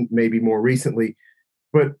 2019, maybe more recently.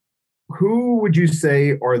 But who would you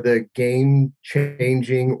say are the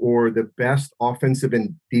game-changing or the best offensive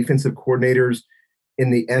and defensive coordinators in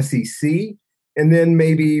the SEC? And then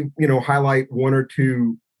maybe, highlight one or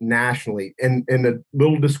two nationally. And the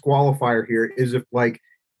little disqualifier here is if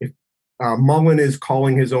Mullen is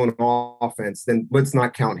calling his own offense, then let's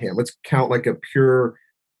not count him. Let's count like a pure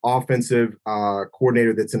offensive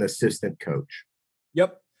coordinator that's an assistant coach.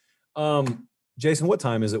 Yep. Jason, what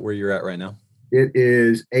time is it where you're at right now? It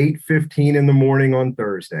is 8:15 in the morning on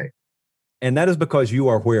Thursday. And that is because you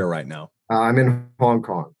are where right now? I'm in Hong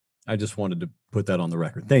Kong. I just wanted to put that on the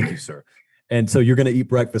record. Thank you, sir. And so you're going to eat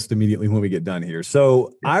breakfast immediately when we get done here.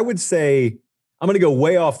 So I would say I'm going to go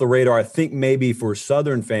way off the radar. I think maybe for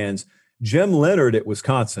Southern fans, Jim Leonhard at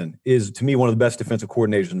Wisconsin is, to me, one of the best defensive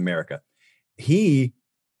coordinators in America. He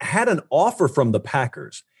had an offer from the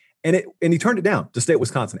Packers, and he turned it down to stay at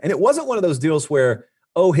Wisconsin. And it wasn't one of those deals where,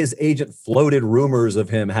 his agent floated rumors of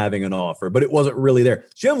him having an offer, but it wasn't really there.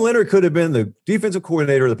 Jim Leonhard could have been the defensive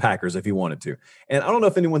coordinator of the Packers if he wanted to. And I don't know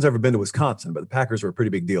if anyone's ever been to Wisconsin, but the Packers are a pretty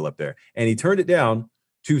big deal up there. And he turned it down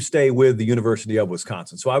to stay with the University of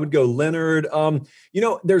Wisconsin. So I would go Leonhard.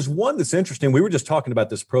 There's one that's interesting. We were just talking about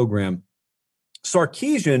this program.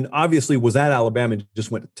 Sarkisian obviously was at Alabama and just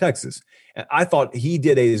went to Texas. And I thought he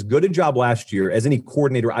did as good a job last year as any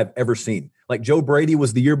coordinator I've ever seen. Like Joe Brady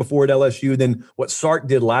was the year before at LSU. Then what Sark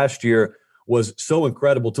did last year was so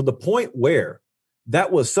incredible, to the point where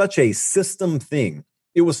that was such a system thing.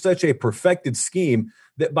 It was such a perfected scheme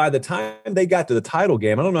that by the time they got to the title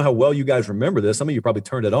game, I don't know how well you guys remember this. Some of you probably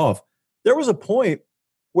turned it off. There was a point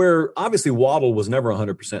where obviously Waddle was never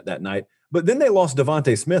 100% that night, but then they lost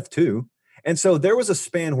Devontae Smith too. And so there was a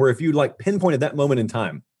span where if you pinpointed that moment in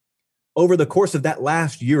time, over the course of that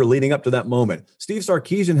last year leading up to that moment. Steve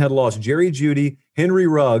Sarkisian had lost Jerry Jeudy, Henry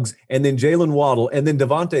Ruggs, and then Jalen Waddle, and then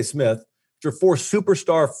Devontae Smith, which are 4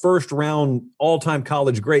 superstar first-round all-time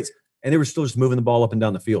college greats, and they were still just moving the ball up and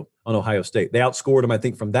down the field on Ohio State. They outscored them, I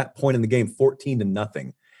think, from that point in the game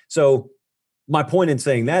 14-0. So my point in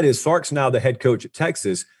saying that is Sark's now the head coach at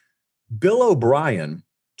Texas. Bill O'Brien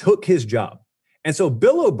took his job. And so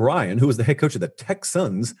Bill O'Brien, who was the head coach of the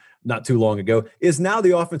Texans not too long ago, is now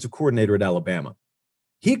the offensive coordinator at Alabama.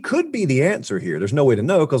 He could be the answer here. There's no way to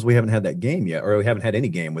know because we haven't had that game yet, or we haven't had any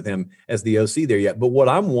game with him as the OC there yet. But what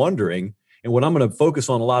I'm wondering, and what I'm going to focus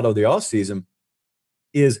on a lot of the offseason,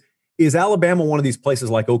 is Alabama one of these places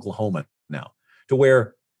like Oklahoma now, to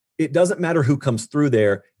where it doesn't matter who comes through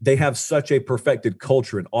there. They have such a perfected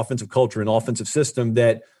culture and offensive system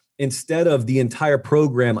that instead of the entire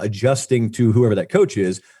program adjusting to whoever that coach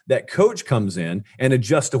is, that coach comes in and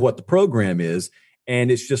adjusts to what the program is.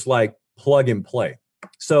 And it's just like plug and play.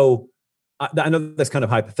 So I know that's kind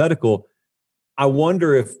of hypothetical. I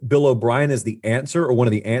wonder if Bill O'Brien is the answer or one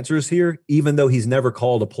of the answers here, even though he's never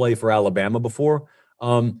called a play for Alabama before.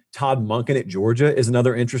 Todd Monken at Georgia is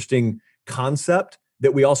another interesting concept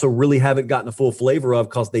that we also really haven't gotten a full flavor of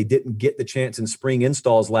because they didn't get the chance in spring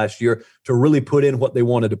installs last year to really put in what they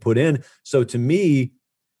wanted to put in. So to me,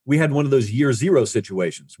 we had one of those year zero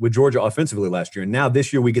situations with Georgia offensively last year. And now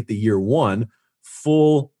this year we get the year one,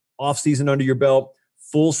 full offseason under your belt,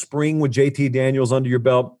 full spring with JT Daniels under your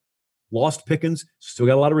belt, lost Pickens, still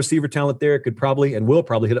got a lot of receiver talent there. Could probably and will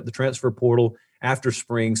probably hit up the transfer portal after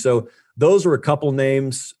spring. So those are a couple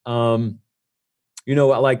names. I'm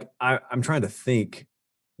trying to think.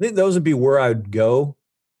 I think those would be where I would go.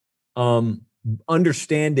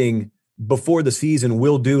 Understanding before the season,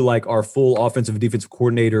 we'll do like our full offensive and defensive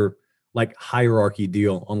coordinator like hierarchy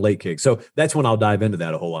deal on late kicks. So that's when I'll dive into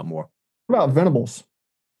that a whole lot more. What about Venables?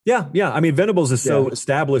 Yeah. I mean, Venables is so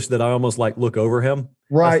established that I almost like look over him.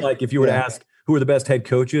 Right. It's like if you were to ask who are the best head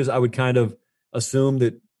coaches, I would kind of assume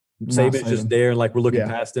that Saban's just there and like we're looking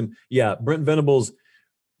past him. Yeah, Brent Venables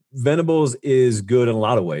is good in a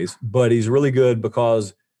lot of ways, but he's really good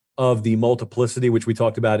because of the multiplicity, which we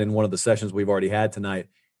talked about in one of the sessions we've already had tonight.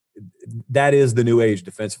 That is the new age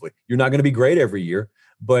defensively. You're not going to be great every year,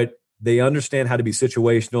 but they understand how to be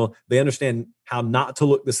situational. They understand how not to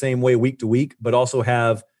look the same way week to week, but also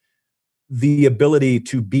have the ability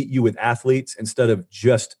to beat you with athletes instead of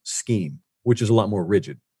just scheme, which is a lot more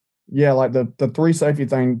rigid. Yeah, like the 3 safety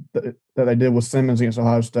thing that they did with Simmons against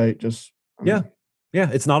Ohio State. Yeah,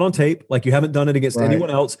 it's not on tape. Like you haven't done it against anyone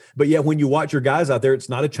else. But yet when you watch your guys out there, it's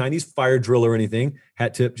not a Chinese fire drill or anything.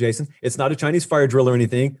 Hat tip, Jason. It's not a Chinese fire drill or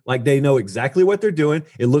anything. Like they know exactly what they're doing.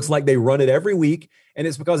 It looks like they run it every week. And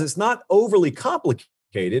it's because it's not overly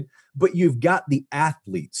complicated, but you've got the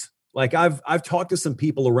athletes. Like I've talked to some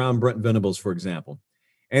people around Brent Venables, for example.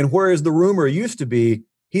 And whereas the rumor used to be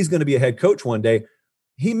he's going to be a head coach one day,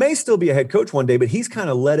 he may still be a head coach one day, but he's kind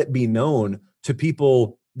of let it be known to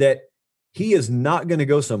people that he is not going to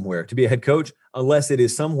go somewhere to be a head coach unless it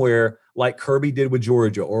is somewhere like Kirby did with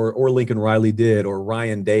Georgia or Lincoln Riley did or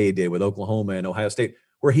Ryan Day did with Oklahoma and Ohio State,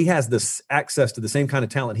 where he has this access to the same kind of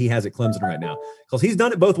talent he has at Clemson right now. Because he's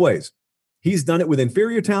done it both ways. He's done it with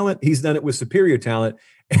inferior talent. He's done it with superior talent.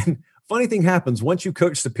 And funny thing happens once you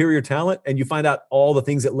coach superior talent and you find out all the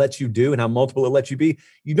things it lets you do and how multiple it lets you be,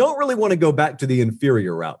 you don't really want to go back to the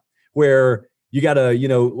inferior route where you got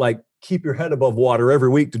to, keep your head above water every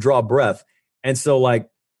week to draw breath. And so I think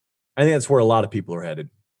that's where a lot of people are headed.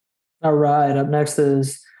 All right. Up next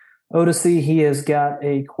is Odyssey. He has got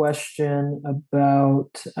a question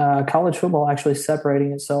about college football actually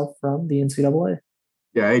separating itself from the NCAA.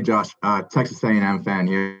 Yeah. Hey, Josh, Texas A&M fan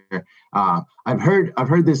here. I've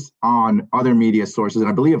heard this on other media sources, and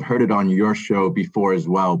I believe I've heard it on your show before as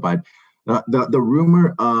well. But the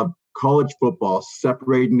rumor of college football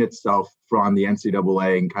separating itself from the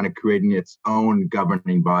NCAA and kind of creating its own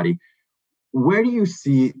governing body. Where do you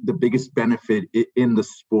see the biggest benefit in the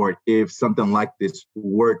sport if something like this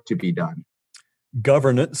were to be done?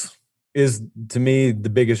 Governance is, to me, the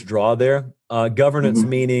biggest draw there. Governance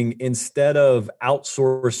meaning instead of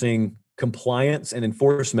outsourcing compliance and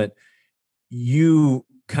enforcement, you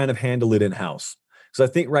kind of handle it in-house. So I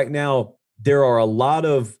think right now there are a lot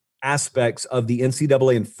of aspects of the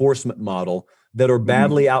NCAA enforcement model that are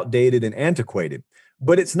badly outdated and antiquated.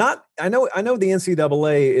 But it's not. I know the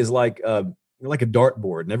NCAA is like a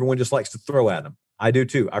dartboard, and everyone just likes to throw at them. I do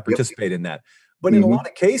too. I participate in that. But in a lot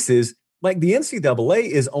of cases, like the NCAA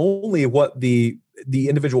is only what the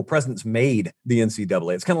individual presidents made the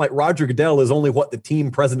NCAA. It's kind of like Roger Goodell is only what the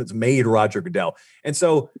team presidents made Roger Goodell. And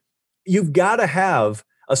so you've got to have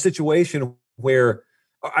a situation where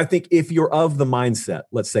I think if you're of the mindset,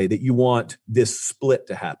 let's say, that you want this split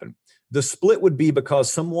to happen, the split would be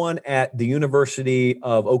because someone at the University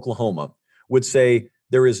of Oklahoma would say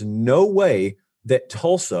there is no way that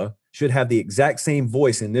Tulsa should have the exact same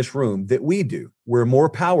voice in this room that we do. We're more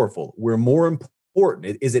powerful. We're more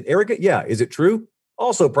important. Is it arrogant? Yeah. Is it true?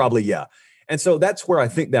 Also, probably, yeah. And so that's where I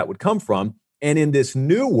think that would come from. And in this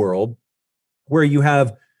new world where you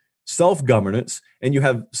have self-governance and you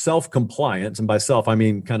have self-compliance, and by self, I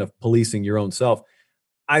mean kind of policing your own self,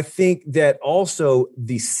 I think that also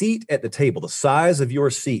the seat at the table, the size of your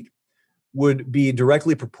seat, would be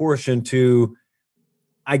directly proportioned to,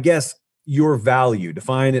 I guess, your value.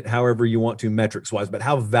 Define it however you want to metrics wise, but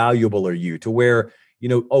how valuable are you to where,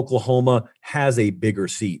 Oklahoma has a bigger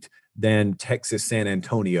seat than Texas San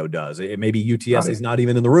Antonio does. It maybe UTS is not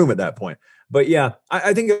even in the room at that point. But yeah,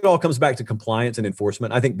 I think it all comes back to compliance and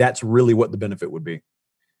enforcement. I think that's really what the benefit would be.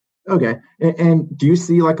 Okay. And do you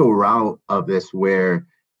see like a route of this where,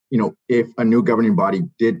 if a new governing body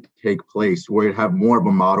did take place, where it'd have more of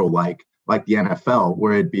a model like the NFL,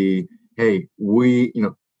 where it'd be, hey, we,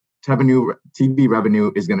 TV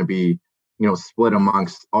revenue is going to be, split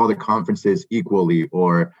amongst all the conferences equally,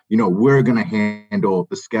 or, we're going to handle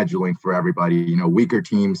the scheduling for everybody. Weaker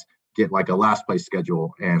teams get like a last place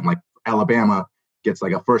schedule, and like Alabama gets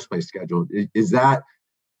like a first place schedule. Is that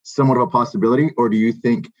somewhat of a possibility, or do you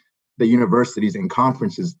think the universities and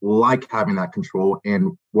conferences like having that control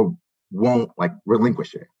and won't like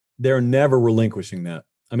relinquish it? They're never relinquishing that.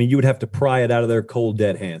 I mean, you would have to pry it out of their cold,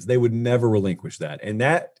 dead hands. They would never relinquish that. And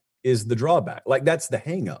that is the drawback. Like, that's the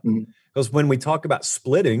hang up. Because when we talk about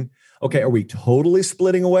splitting, okay, are we totally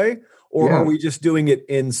splitting away? Or are we just doing it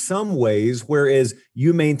in some ways, whereas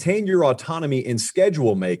you maintain your autonomy in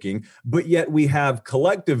schedule making, but yet we have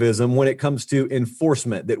collectivism when it comes to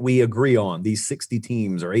enforcement that we agree on, these 60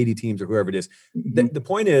 teams or 80 teams or whoever it is. The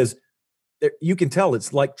point is, you can tell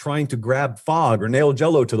it's like trying to grab fog or nail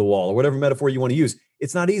Jell-O to the wall or whatever metaphor you want to use.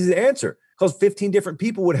 It's not easy to answer because 15 different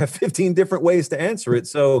people would have 15 different ways to answer it.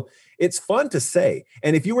 So it's fun to say.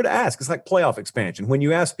 And if you were to ask, it's like playoff expansion. When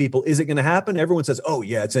you ask people, is it going to happen? Everyone says, oh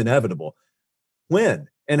yeah, it's inevitable. When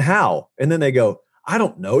and how? And then they go, I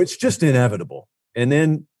don't know. It's just inevitable. And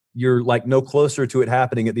then you're like no closer to it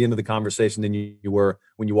happening at the end of the conversation than you were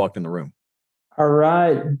when you walked in the room. All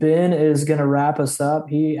right. Ben is going to wrap us up.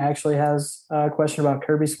 He actually has a question about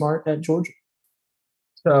Kirby Smart at Georgia.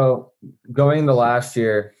 So going into last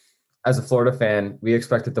year, as a Florida fan, we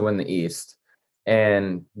expected to win the East.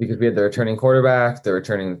 And because we had the returning quarterback, the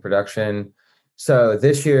returning production. So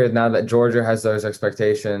this year, now that Georgia has those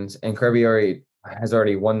expectations, and Kirby has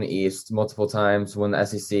already won the East multiple times, won the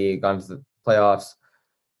SEC, gone to the playoffs,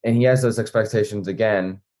 and he has those expectations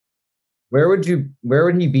again. Where would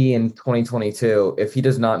he be in 2022 if he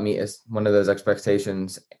does not meet one of those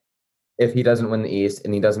expectations, if he doesn't win the East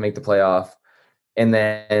and he doesn't make the playoff, and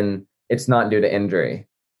then it's not due to injury?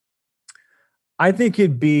 I think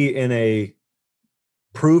he'd be in a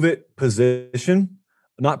prove it position,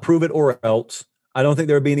 not prove it or else. I don't think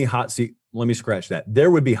there would be any hot seat. Let me scratch that. There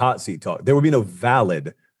would be hot seat talk. There would be no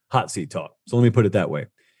valid hot seat talk. So let me put it that way.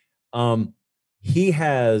 He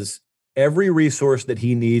has every resource that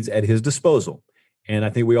he needs at his disposal. And I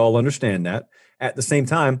think we all understand that. At the same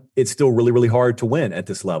time, it's still really, really hard to win at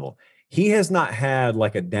this level. He has not had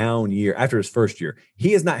like a down year after his first year.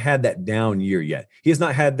 He has not had that down year yet. He has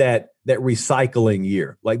not had that recycling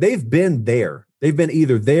year. Like, they've been there. They've been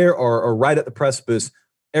either there or right at the precipice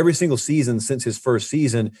every single season since his first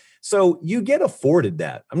season. So you get afforded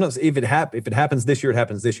that. I'm not, if it happens this year, it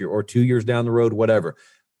happens this year, or 2 years down the road, whatever.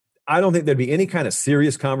 I don't think there'd be any kind of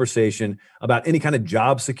serious conversation about any kind of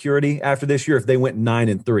job security after this year if they went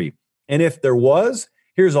 9-3. And if there was,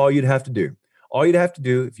 here's all you'd have to do. All you'd have to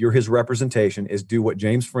do, if you're his representation, is do what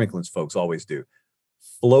James Franklin's folks always do.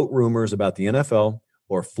 Float rumors about the NFL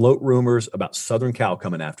or float rumors about Southern Cal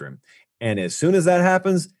coming after him. And as soon as that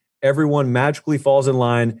happens, everyone magically falls in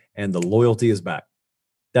line and the loyalty is back.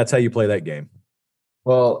 That's how you play that game.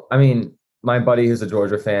 Well, I mean, my buddy who's a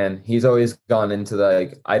Georgia fan, he's always gone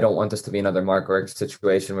into I don't want this to be another Mark Richt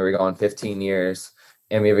situation where we go on 15 years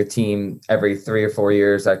and we have a team every 3 or 4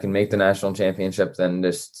 years that can make the national championship, then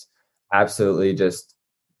just absolutely just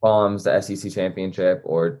bombs the SEC championship,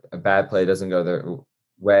 or a bad play doesn't go their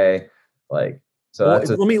way. Let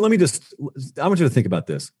me just, I want you to think about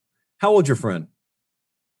this. How old's your friend?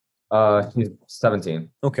 He's 17.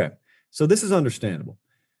 Okay. So this is understandable.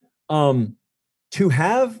 To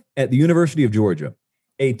have at the University of Georgia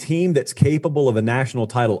a team that's capable of a national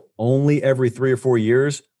title only every 3 or 4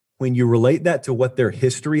 years, when you relate that to what their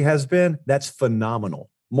history has been, that's phenomenal.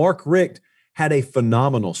 Mark Richt had a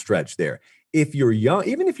phenomenal stretch there. if you're young,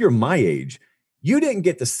 even if you're my age, you didn't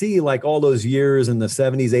get to see like all those years in the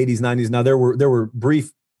 70s, 80s, 90s. Now there were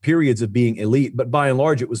brief periods of being elite, but by and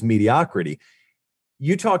large, it was mediocrity.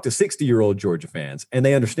 You talk to 60-year-old Georgia fans and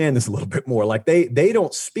they understand this a little bit more. Like they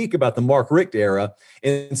don't speak about the Mark Richt era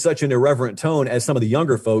in such an irreverent tone as some of the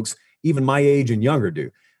younger folks, even my age and younger, do.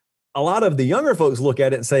 A lot of the younger folks look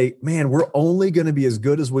at it and say, man, we're only going to be as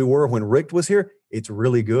good as we were when Richt was here. It's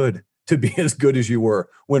really good to be as good as you were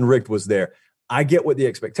when Richt was there. I get what the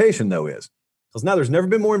expectation, though, is. Because now there's never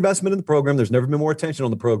been more investment in the program. There's never been more attention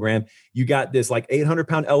on the program. You got this like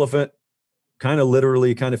 800-pound elephant, kind of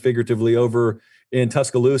literally, kind of figuratively over in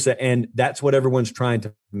Tuscaloosa, and that's what everyone's trying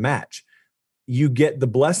to match. You get the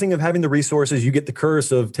blessing of having the resources. You get the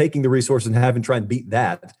curse of taking the resources and having try and beat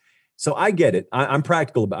that. So I get it. I'm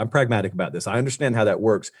pragmatic about this. I understand how that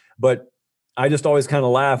works, but I just always kind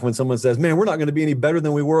of laugh when someone says, man, we're not going to be any better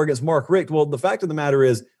than we were against Mark Richt. Well, the fact of the matter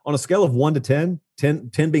is, on a scale of 1 to 10,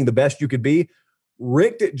 10 being the best you could be,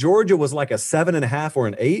 Richt at Georgia was like a 7.5 or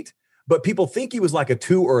an 8, but people think he was like a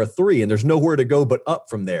 2 or a 3, and there's nowhere to go but up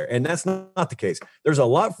from there. And that's not the case. There's a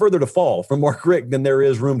lot further to fall from Mark Richt than there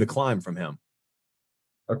is room to climb from him.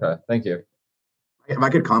 Okay, thank you. If I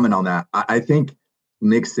could comment on that, I think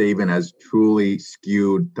Nick Saban has truly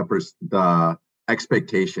skewed the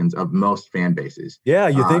expectations of most fan bases. Yeah,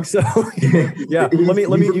 you think so? Yeah.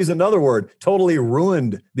 Let me use another word. Totally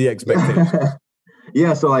ruined the expectations.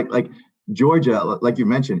 Yeah. So like Georgia, like you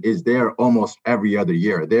mentioned, is there almost every other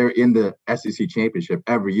year. They're in the SEC championship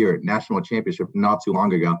every year, national championship not too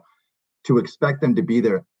long ago. To expect them to be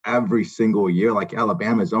there every single year, like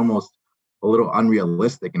Alabama, is almost a little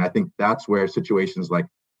unrealistic. And I think that's where situations like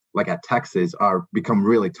at Texas are become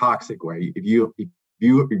really toxic, where if you're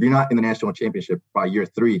not in the national championship by year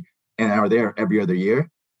 3 and are there every other year,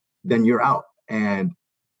 then you're out. And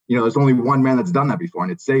there's only one man that's done that before,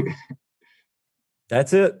 and it's Saban.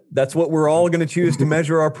 That's it. That's what we're all going to choose to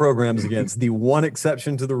measure our programs against. The one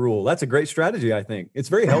exception to the rule. That's a great strategy, I think. It's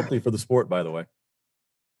very healthy for the sport, by the way.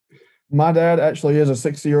 My dad actually is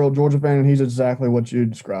a 60-year-old Georgia fan, and he's exactly what you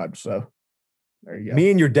described. So there you go. Me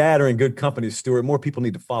and your dad are in good company, Stuart. More people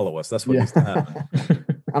need to follow us. That's what needs to happen.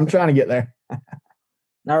 I'm trying to get there.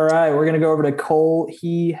 All right. We're going to go over to Cole.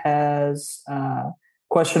 He has a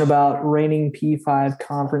question about reigning P5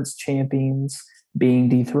 conference champions being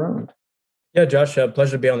dethroned. Yeah, Josh,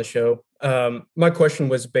 pleasure to be on the show. My question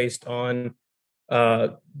was based on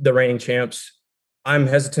the reigning champs. I'm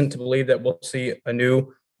hesitant to believe that we'll see a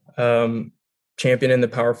new champion in the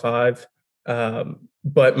Power 5.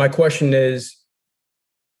 But my question is,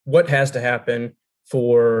 what has to happen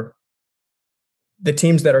for the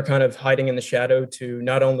teams that are kind of hiding in the shadow to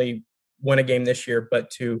not only win a game this year, but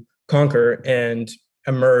to conquer and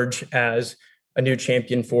emerge as a new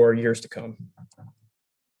champion for years to come?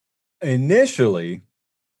 Initially,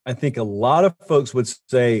 I think a lot of folks would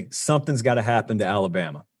say something's got to happen to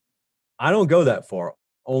Alabama. I don't go that far,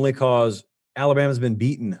 only because Alabama's been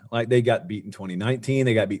beaten. Like they got beaten 2019,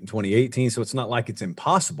 they got beaten 2018. So it's not like it's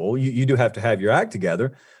impossible. You do have to have your act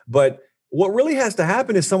together. But what really has to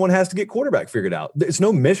happen is someone has to get quarterback figured out. It's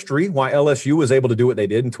no mystery why LSU was able to do what they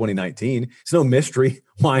did in 2019. It's no mystery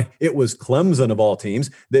why it was Clemson of all teams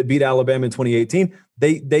that beat Alabama in 2018.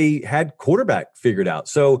 They had quarterback figured out.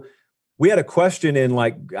 So we had a question in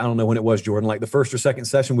I don't know when it was, Jordan, like the first or second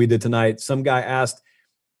session we did tonight. Some guy asked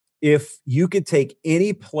if you could take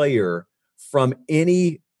any player from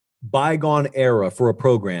any bygone era for a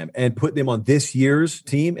program and put them on this year's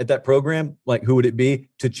team at that program, like who would it be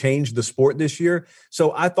to change the sport this year?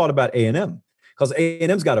 So I thought about A&M, because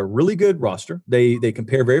A&M's got a really good roster. They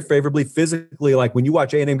compare very favorably physically. Like when you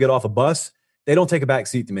watch A&M get off a bus, they don't take a back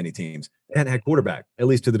seat to many teams. They hadn't had quarterback, at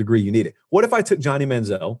least to the degree you need it. What if I took Johnny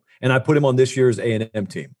Manziel and I put him on this year's A&M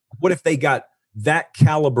team? What if they got that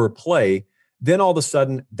caliber play? Then all of a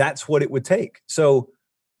sudden, that's what it would take. So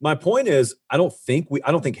my point is, I don't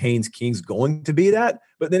think Haynes King's going to be that.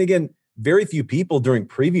 But then again, very few people during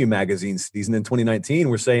preview magazine season in 2019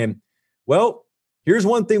 were saying, well, here's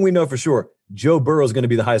one thing we know for sure. Joe Burrow is going to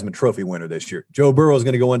be the Heisman Trophy winner this year. Joe Burrow is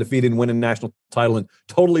going to go undefeated and win a national title and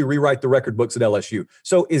totally rewrite the record books at LSU.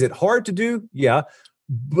 So is it hard to do? Yeah.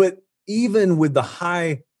 But even with the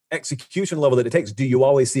high execution level that it takes, do you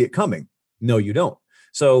always see it coming? No, you don't.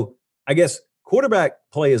 So I guess quarterback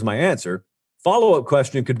play is my answer. Follow-up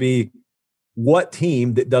question could be, what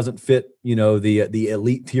team that doesn't fit, the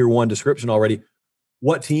elite tier 1 description already,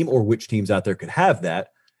 what team or which teams out there could have that?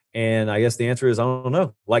 And I guess the answer is, I don't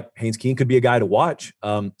know. Like Haynes King could be a guy to watch.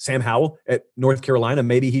 Sam Howell at North Carolina,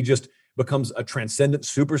 maybe he just becomes a transcendent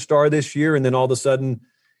superstar this year. And then all of a sudden,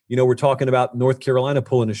 we're talking about North Carolina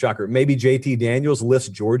pulling a shocker. Maybe JT Daniels lifts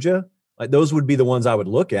Georgia. Like those would be the ones I would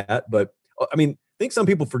look at. But I mean, I think some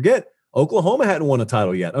people forget Oklahoma hadn't won a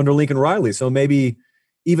title yet under Lincoln Riley. So maybe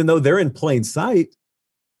even though they're in plain sight,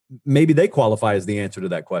 maybe they qualify as the answer to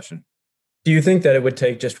that question. Do you think that it would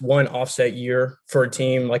take just one offset year for a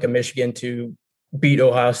team like a Michigan to beat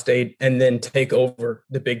Ohio State and then take over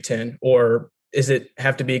the Big Ten? Or is it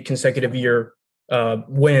have to be consecutive year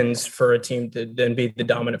wins for a team to then be the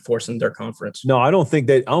dominant force in their conference? No, I don't think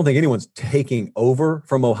anyone's taking over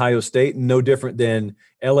from Ohio State. No different than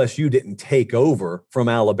LSU didn't take over from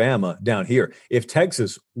Alabama down here. If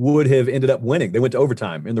Texas would have ended up winning, they went to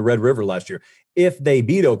overtime in the Red River last year. If they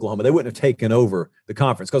beat Oklahoma, they wouldn't have taken over the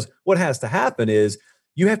conference, because what has to happen is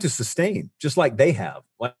you have to sustain just like they have.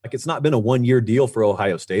 Like it's not been a 1-year deal for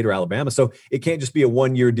Ohio State or Alabama. So it can't just be a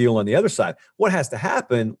 1-year deal on the other side. What has to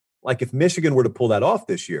happen, like if Michigan were to pull that off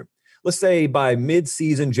this year, let's say by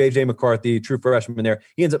mid-season, J.J. McCarthy, true freshman there,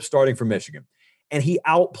 he ends up starting for Michigan and he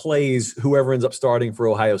outplays whoever ends up starting for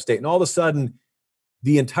Ohio State. And all of a sudden,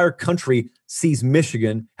 the entire country sees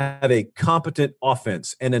Michigan have a competent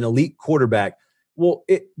offense and an elite quarterback. Well,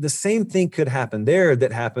 the same thing could happen there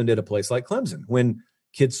that happened at a place like Clemson when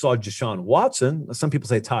kids saw Deshaun Watson. Some people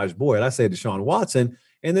say Taj Boyd. I say Deshaun Watson.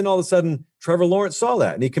 And then all of a sudden, Trevor Lawrence saw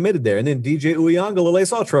that and he committed there. And then DJ Uiagalelei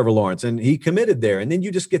saw Trevor Lawrence and he committed there. And then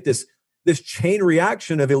you just get this chain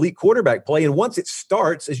reaction of elite quarterback play. And once it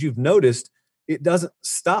starts, as you've noticed, it doesn't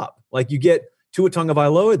stop. Like you get Tua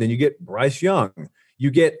Tagovailoa, then you get Bryce Young. You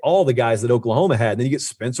get all the guys that Oklahoma had. And then you get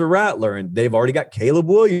Spencer Rattler, and they've already got Caleb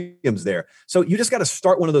Williams there. So you just got to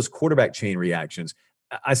start one of those quarterback chain reactions.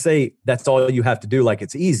 I say that's all you have to do. Like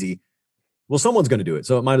it's easy. Well, someone's going to do it.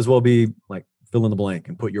 So it might as well be like fill in the blank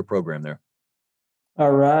and put your program there.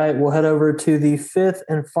 All right. We'll head over to the fifth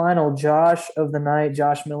and final Josh of the night.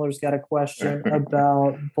 Josh Miller's got a question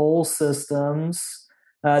about bowl systems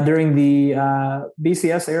during the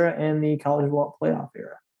BCS era and the college football playoff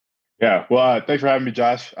era. Yeah. Well, thanks for having me,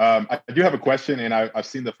 Josh. I do have a question, and I've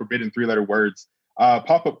seen the forbidden 3-letter words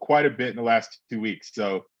pop up quite a bit in the last 2 weeks.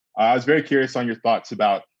 So I was very curious on your thoughts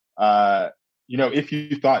about, if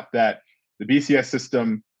you thought that the BCS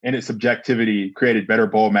system and its subjectivity created better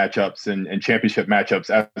bowl matchups and championship matchups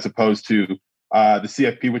as opposed to the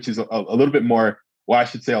CFP, which is a little bit more, well, I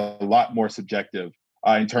should say a lot more subjective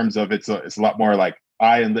in terms of it's a lot more like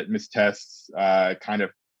eye and litmus tests, kind of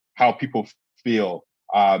how people feel.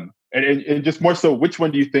 And just more so, which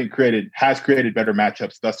one do you think has created better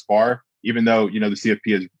matchups thus far, even though, the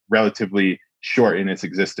CFP is relatively short in its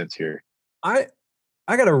existence here? I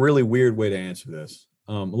got a really weird way to answer this.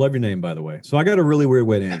 I love your name, by the way. So I got a really weird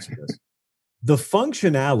way to answer this. The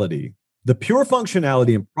pure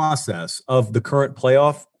functionality and process of the current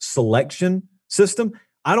playoff selection system,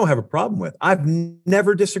 I don't have a problem with. I've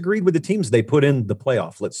never disagreed with the teams they put in the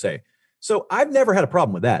playoff, let's say. So I've never had a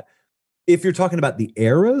problem with that. If you're talking about the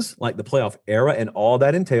eras, like the playoff era and all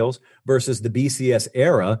that entails versus the BCS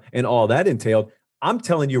era and all that entailed, I'm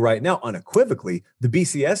telling you right now, unequivocally, the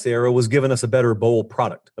BCS era was giving us a better bowl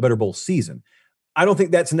product, a better bowl season. I don't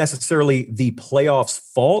think that's necessarily the playoffs'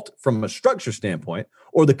 fault from a structure standpoint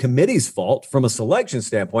or the committee's fault from a selection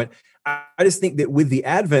standpoint. I just think that with the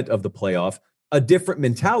advent of the playoff, a different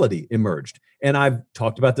mentality emerged. And I've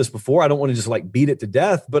talked about this before. I don't want to just like beat it to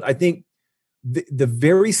death, but I think the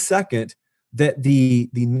very second that the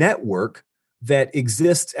network that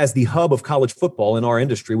exists as the hub of college football in our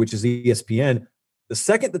industry, which is ESPN, the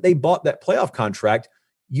second that they bought that playoff contract,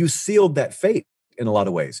 you sealed that fate in a lot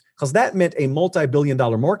of ways, because that meant a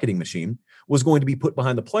multi-billion-dollar marketing machine was going to be put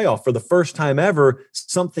behind the playoff. For the first time ever,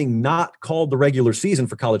 something not called the regular season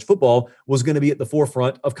for college football was going to be at the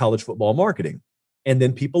forefront of college football marketing. And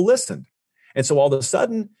then people listened. And so all of a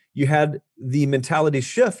sudden, you had the mentality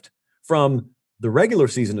shift from the regular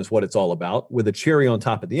season is what it's all about with a cherry on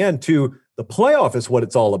top at the end to the playoff is what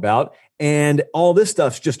it's all about. And all this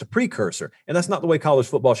stuff's just a precursor. And that's not the way college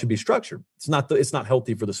football should be structured. It's not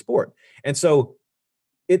healthy for the sport. And so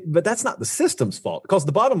but that's not the system's fault, because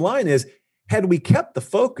the bottom line is, had we kept the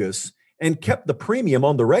focus and kept the premium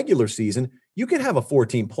on the regular season, you could have a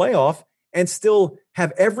 4-team playoff and still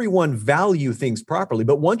have everyone value things properly.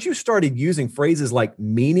 But once you started using phrases like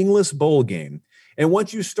meaningless bowl game, and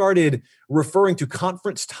once you started referring to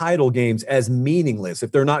conference title games as meaningless,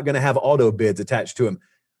 if they're not going to have auto bids attached to them,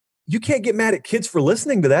 you can't get mad at kids for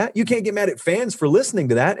listening to that. You can't get mad at fans for listening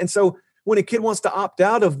to that. And so when a kid wants to opt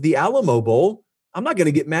out of the Alamo Bowl, I'm not going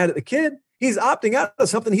to get mad at the kid. He's opting out of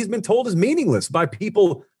something he's been told is meaningless by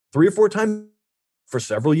people 3 or 4 times for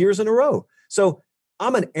several years in a row. So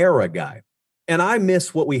I'm an era guy, and I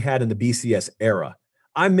miss what we had in the BCS era.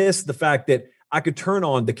 I miss the fact that I could turn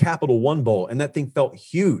on the Capital One Bowl, and that thing felt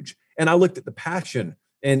huge. And I looked at the passion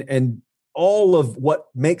and all of what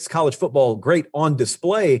makes college football great on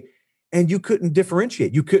display, and you couldn't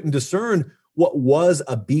differentiate. You couldn't discern what was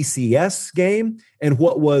a BCS game and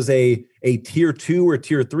what was a tier 2 or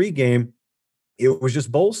tier 3 game. It was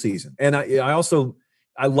just bowl season. And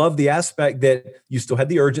I love the aspect that you still had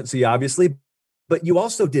the urgency, obviously, but you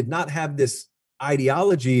also did not have this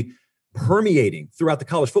ideology permeating throughout the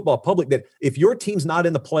college football public that if your team's not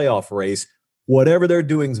in the playoff race, whatever they're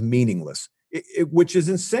doing is meaningless, which is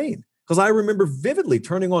insane. Because I remember vividly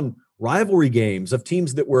turning on rivalry games of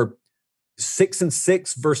teams that were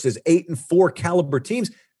 6-6 versus 8-4 caliber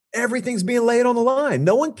teams. Everything's being laid on the line.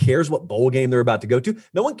 No one cares what bowl game they're about to go to.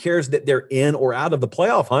 No one cares that they're in or out of the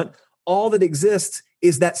playoff hunt. All that exists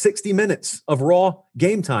is that 60 minutes of raw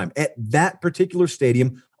game time at that particular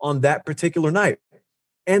stadium on that particular night.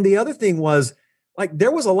 And the other thing was, like,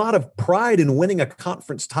 there was a lot of pride in winning a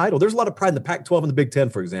conference title. There's a lot of pride in the Pac-12 and the Big Ten,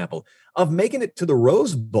 for example, of making it to the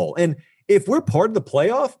Rose Bowl. And if we're part of the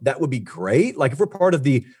playoff, that would be great. Like, if we're part of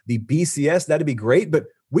the BCS, that'd be great. But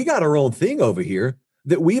we got our own thing over here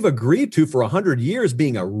that we've agreed to for 100 years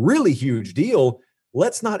being a really huge deal.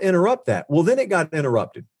 Let's not interrupt that. Well, then it got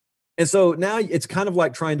interrupted. And so now it's kind of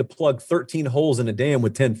like trying to plug 13 holes in a dam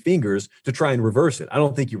with 10 fingers to try and reverse it. I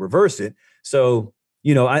don't think you reverse it. So,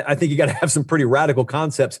 I think you got to have some pretty radical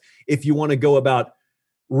concepts if you want to go about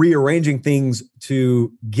rearranging things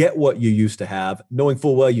to get what you used to have, knowing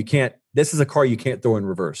full well you can't. This is a car you can't throw in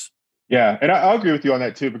reverse. Yeah, and I'll agree with you on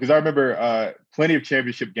that too, because I remember plenty of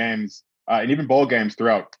championship games and even bowl games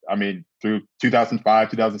through 2005,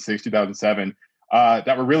 2006, 2007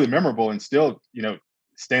 that were really memorable and still,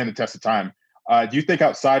 stand the test of time. Do you think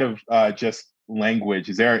outside of just language,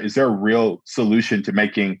 is there a real solution to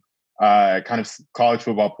making kind of college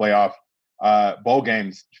football playoff bowl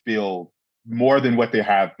games feel more than what they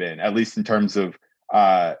have been, at least in terms of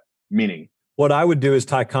meaning? What I would do is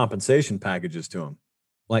tie compensation packages to them.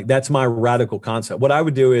 Like, that's my radical concept. What I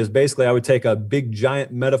would do is basically I would take a big,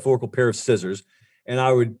 giant metaphorical pair of scissors and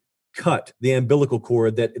I would cut the umbilical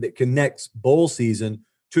cord that connects bowl season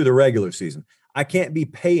to the regular season. I can't be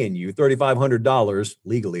paying you $3,500,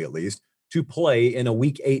 legally at least, to play in a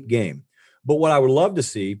week 8 game. But what I would love to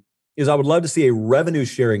see is a revenue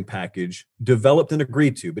sharing package developed and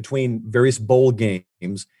agreed to between various bowl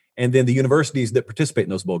games and then the universities that participate in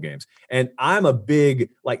those bowl games. And I'm a big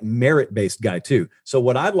merit-based guy too. So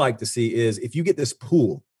what I'd like to see is if you get this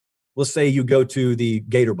pool, let's say you go to the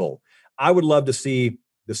Gator Bowl, I would love to see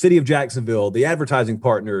the city of Jacksonville, the advertising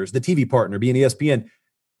partners, the TV partner being ESPN,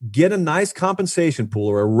 get a nice compensation pool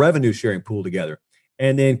or a revenue sharing pool together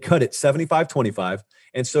and then cut it 75-25.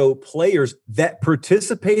 And so players that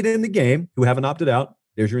participate in the game who haven't opted out,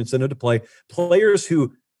 there's your incentive to play. Players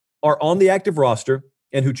who are on the active roster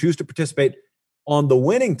and who choose to participate on the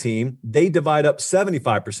winning team, they divide up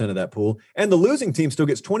 75% of that pool, and the losing team still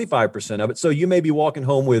gets 25% of it. So you may be walking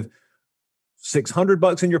home with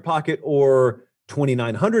 $600 in your pocket or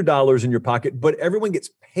 $2,900 in your pocket, but everyone gets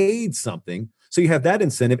paid something. So you have that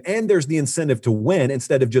incentive, and there's the incentive to win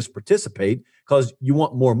instead of just participate because you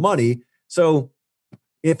want more money. So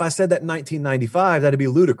if I said that in 1995, that'd be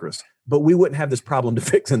ludicrous, but we wouldn't have this problem to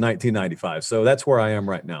fix in 1995. So that's where I am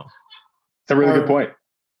right now. That's a really good point.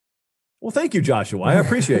 Well, thank you, Joshua. I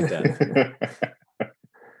appreciate that.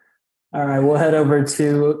 All right, we'll head over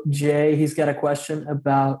to Jay. He's got a question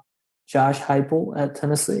about Josh Heupel at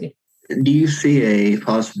Tennessee. Do you see a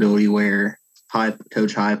possibility where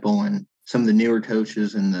Coach Heupel and some of the newer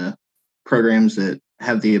coaches in the programs that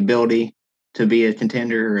have the ability to be a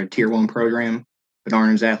contender or a tier 1 program but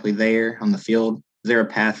aren't exactly there on the field, is there a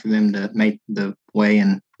path for them to make the way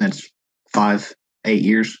in that's 5-8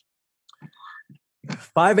 years?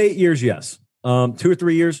 5-8 years, yes. 2 or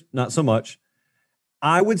 3 years, not so much.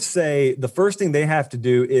 I would say the first thing they have to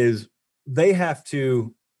do is they have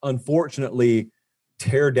to, unfortunately,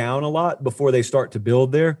 tear down a lot before they start to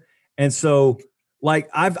build there. And so, like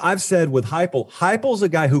I've said with Heupel's a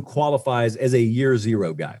guy who qualifies as a year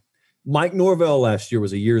 0 guy. Mike Norvell last year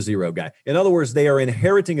was a year 0 guy. In other words, they are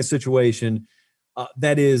inheriting a situation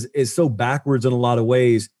that is so backwards in a lot of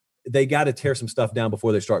ways. They got to tear some stuff down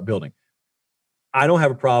before they start building. I don't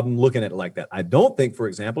have a problem looking at it like that. I don't think, for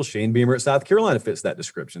example, Shane Beamer at South Carolina fits that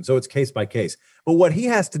description. So it's case by case. But what he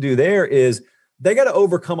has to do there is they got to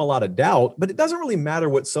overcome a lot of doubt, but it doesn't really matter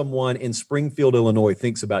what someone in Springfield, Illinois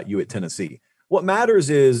thinks about you at Tennessee. What matters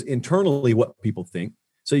is internally what people think.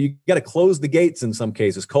 So you got to close the gates in some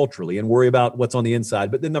cases culturally and worry about what's on the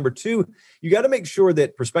inside. But then number 2, you got to make sure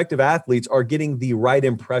that prospective athletes are getting the right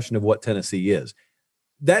impression of what Tennessee is.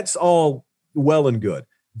 That's all well and good.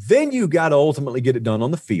 Then you got to ultimately get it done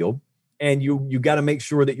on the field. And you got to make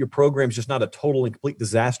sure that your program's just not a total and complete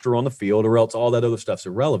disaster on the field, or else all that other stuff's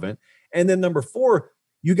irrelevant. And then number 4,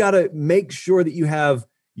 you got to make sure that you have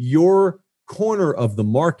your corner of the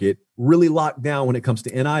market really locked down when it comes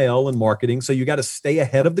to NIL and marketing. So you got to stay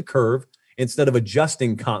ahead of the curve instead of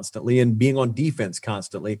adjusting constantly and being on defense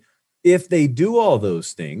constantly. If they do all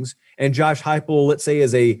those things, and Josh Heupel, let's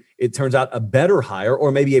say, it turns out a better hire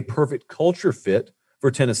or maybe a perfect culture fit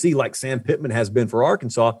for Tennessee, like Sam Pittman has been for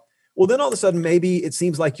Arkansas, well, then all of a sudden, maybe it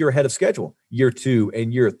seems like you're ahead of schedule year 2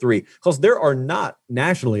 and year 3, because there are not,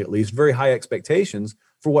 nationally at least, very high expectations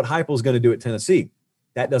for what Heupel is going to do at Tennessee.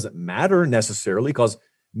 That doesn't matter necessarily, because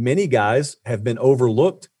many guys have been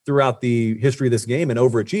overlooked throughout the history of this game and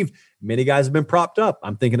overachieved. Many guys have been propped up.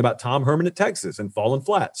 I'm thinking about Tom Herman at Texas and fallen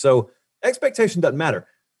flat. So expectation doesn't matter.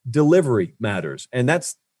 Delivery matters. And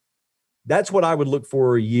that's what I would look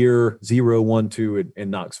for year 0, 1, 2 in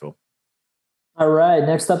Knoxville. All right.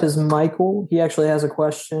 Next up is Michael. He actually has a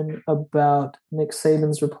question about Nick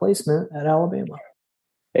Saban's replacement at Alabama.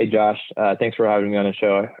 Hey, Josh. Thanks for having me on the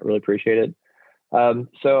show. I really appreciate it.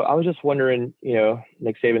 So I was just wondering,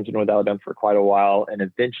 Nick Saban's been with Alabama for quite a while, and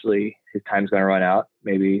eventually his time's going to run out,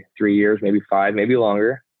 maybe 3 years, maybe 5, maybe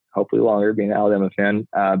longer, hopefully longer, being an Alabama fan.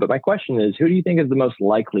 But my question is, who do you think is the most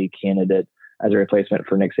likely candidate as a replacement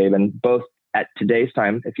for Nick Saban, both at today's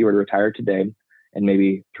time, if you were to retire today, and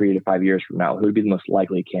maybe 3 to 5 years from now? Who would be the most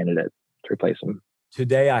likely candidate to replace him?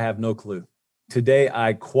 Today, I have no clue. Today,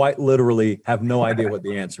 I quite literally have no idea what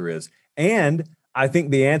the answer is. And I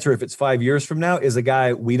think the answer, if it's 5 years from now, is a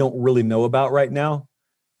guy we don't really know about right now.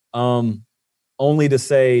 Only to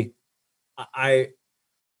say, I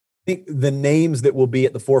think the names that will be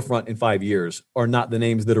at the forefront in 5 years are not the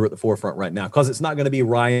names that are at the forefront right now, because it's not going to be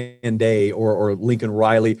Ryan Day or Lincoln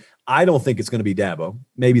Riley. I don't think it's going to be Dabo.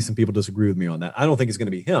 Maybe some people disagree with me on that. I don't think it's going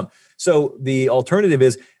to be him. So the alternative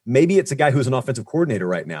is maybe it's a guy who's an offensive coordinator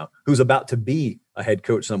right now, who's about to be a head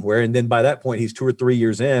coach somewhere. And then by that point, he's 2 or 3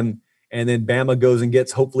 years in. And then Bama goes and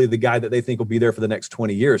gets hopefully the guy that they think will be there for the next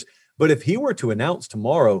 20 years. But if he were to announce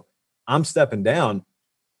tomorrow, I'm stepping down,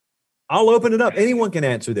 I'll open it up. Anyone can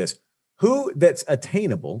answer this. Who that's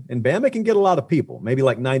attainable, and Bama can get a lot of people, maybe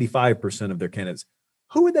like 95% of their candidates.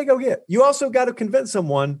 Who would they go get? You also got to convince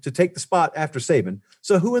someone to take the spot after Saban.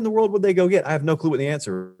 So who in the world would they go get? I have no clue what the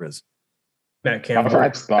answer is. Matt Campbell. My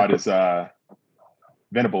first thought is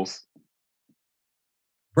Venables.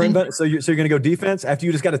 So you're going to go defense after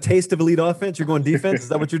you just got a taste of elite offense? You're going defense? Is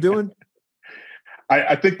that what you're doing?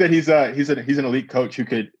 I think that he's an elite coach who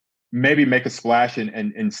could maybe make a splash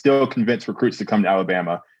and still convince recruits to come to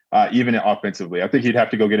Alabama, even offensively. I think he'd have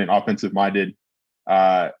to go get an offensive-minded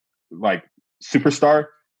like superstar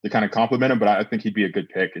to kind of complement him, but I think he'd be a good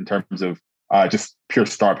pick in terms of just pure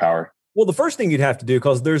star power. Well, the first thing you'd have to do,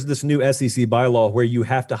 because there's this new SEC bylaw where you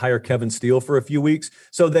have to hire Kevin Steele for a few weeks.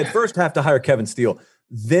 So they'd first have to hire Kevin Steele.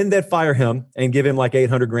 Then they'd fire him and give him like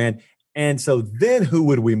 $800,000. And so then who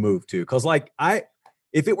would we move to? Because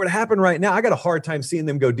if it were to happen right now, I got a hard time seeing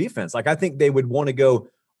them go defense. Like I think they would want to go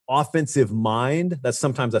offensive mind.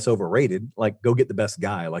 Sometimes that's overrated. Like go get the best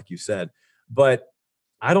guy, like you said. But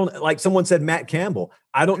I don't, like someone said Matt Campbell.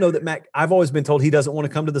 I don't know that I've always been told he doesn't want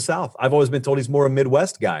to come to the South. I've always been told he's more a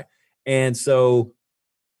Midwest guy. And so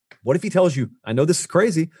what if he tells you, I know this is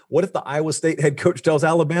crazy, what if the Iowa State head coach tells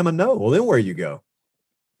Alabama no? Well, then where you go?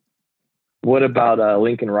 What about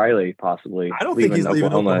Lincoln Riley possibly? I don't think he's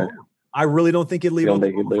leaving Oklahoma. I really don't think he'd leave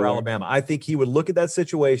Oklahoma for Alabama. I think he would look at that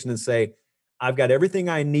situation and say, I've got everything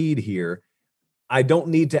I need here. I don't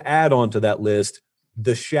need to add on to that list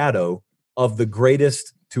the shadow of the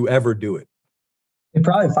greatest to ever do it. You'd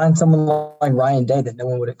probably find someone like Ryan Day that no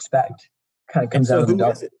one would expect. Kind of comes out of the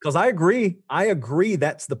dark. Because I agree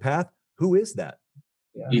that's the path. Who is that?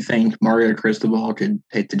 Yeah. You think Mario Cristobal could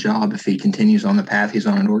take the job if he continues on the path he's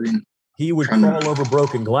on in Oregon? He would crawl over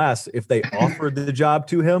broken glass. If they offered the job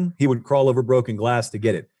to him, he would crawl over broken glass to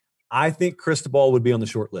get it. I think Cristobal would be on the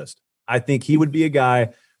short list. I think he would be a guy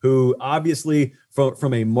who obviously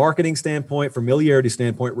from a marketing standpoint, familiarity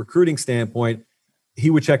standpoint, recruiting standpoint, he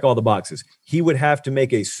would check all the boxes. He would have to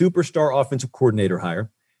make a superstar offensive coordinator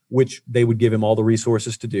hire, which they would give him all the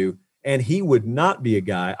resources to do. And he would not be a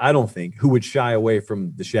guy, I don't think, who would shy away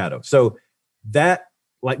from the shadow. So that,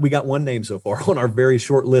 like, we got one name so far on our very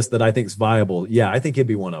short list that I think is viable. Yeah, I think he'd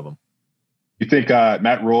be one of them. You think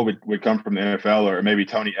Matt Rule would come from the NFL, or maybe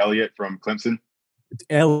Tony Elliott from Clemson?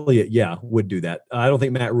 Elliott, yeah, would do that. I don't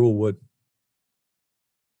think Matt Rule would.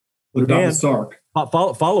 What about Sark?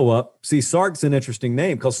 Follow up. See, Sark's an interesting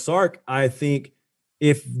name because Sark, I think,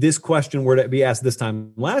 if this question were to be asked this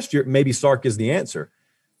time last year, maybe Sark is the answer.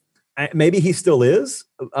 maybe he still is,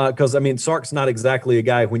 because Sark's not exactly a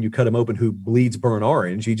guy when you cut him open who bleeds burnt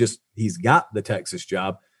orange. He's got the Texas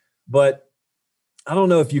job, but I don't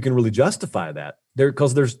know if you can really justify that there,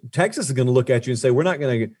 because Texas is going to look at you and say, they're not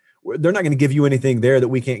going to give you anything there that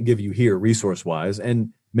we can't give you here resource wise.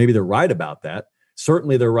 And maybe they're right about that.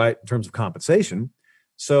 Certainly they're right in terms of compensation.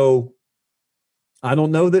 So I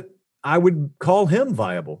don't know that I would call him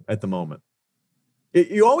viable at the moment.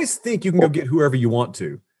 You always think you can go get whoever you want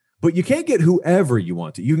to, but you can't get whoever you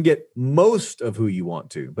want to. You can get most of who you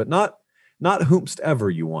want to, but not whomst ever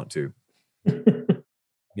you want to.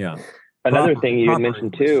 Yeah. Another thing you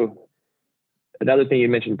mentioned too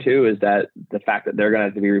is that the fact that they're going to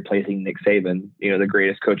have to be replacing Nick Saban, the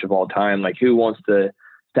greatest coach of all time. Like, who wants to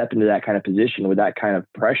step into that kind of position with that kind of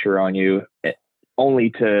pressure on you,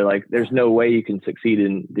 only to there's no way you can succeed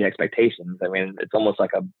in the expectations. I mean, it's almost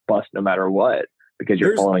like a bust no matter what, because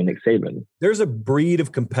you're following Nick Saban. There's a breed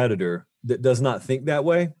of competitor that does not think that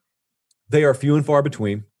way. They are few and far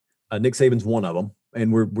between. Nick Saban's one of them.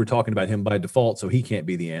 And we're talking about him by default, so he can't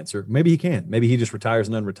be the answer. Maybe he can. Maybe he just retires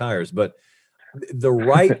and unretires. But the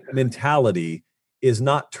right mentality is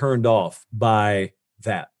not turned off by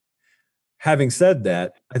that. Having said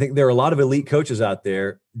that, I think there are a lot of elite coaches out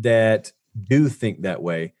there that do think that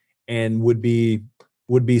way and would be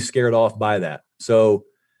scared off by that. So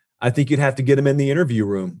I think you'd have to get him in the interview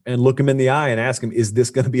room and look him in the eye and ask him, is this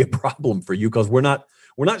going to be a problem for you? Because we're not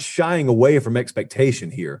shying away from expectation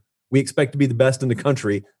here. We expect to be the best in the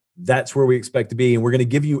country. That's where we expect to be. And we're going to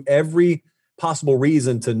give you every possible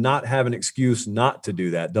reason to not have an excuse not to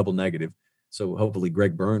do that, double negative. So hopefully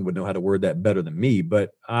Greg Byrne would know how to word that better than me.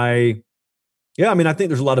 But I think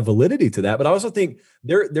there's a lot of validity to that. But I also think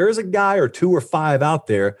there is a guy or two or five out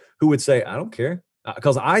there who would say, I don't care.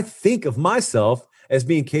 Because I think of myself as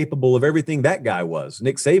being capable of everything that guy was,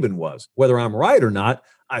 Nick Saban was. Whether I'm right or not,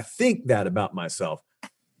 I think that about myself.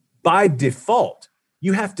 By default,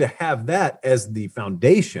 you have to have that as the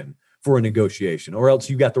foundation for a negotiation, or else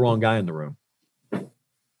you got the wrong guy in the room.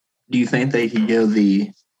 Do you think they could go the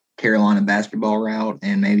Carolina basketball route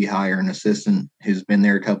and maybe hire an assistant who's been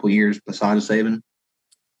there a couple of years besides Saban?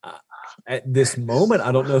 At this moment,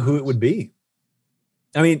 I don't know who it would be.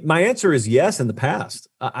 I mean, my answer is yes in the past.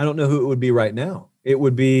 I don't know who it would be right now. It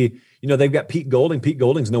would be, they've got Pete Golding. Pete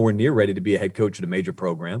Golding's nowhere near ready to be a head coach at a major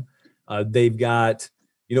program. They've got,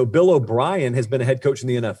 Bill O'Brien has been a head coach in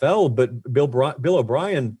the NFL, but Bill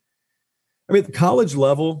O'Brien, at the college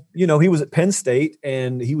level, he was at Penn State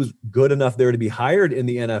and he was good enough there to be hired in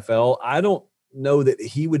the NFL. I don't know that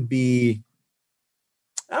he would be,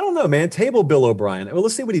 I don't know, man. Table Bill O'Brien. Well,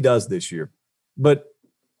 let's see what he does this year. But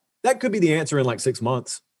that could be the answer in 6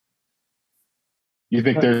 months. You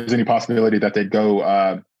think there's any possibility that they'd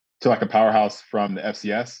go to a powerhouse from the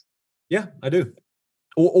FCS? Yeah, I do.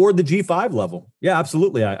 Or the G5 level. Yeah,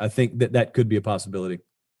 absolutely. I think that could be a possibility.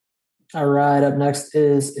 All right. Up next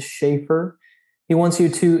is Schaefer. He wants you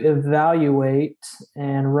to evaluate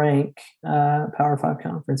and rank Power 5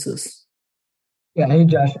 conferences. Yeah. Hey,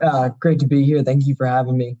 Josh. Great to be here. Thank you for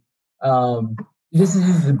having me. This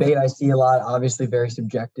is a debate I see a lot, obviously very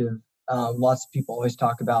subjective. Lots of people always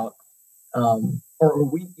talk about, or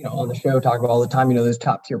we, on the show talk about all the time, those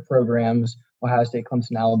top tier programs, Ohio State,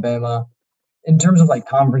 Clemson, Alabama. In terms of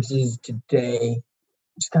conferences today,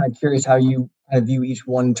 just kind of curious how you kind of view each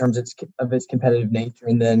one in terms of its competitive nature,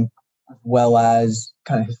 and then as well as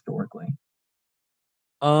kind of historically.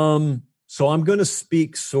 So I'm going to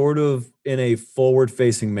speak sort of in a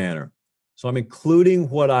forward-facing manner. So I'm including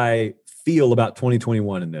what I feel about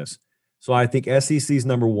 2021 in this. So I think SEC's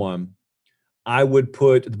number one. I would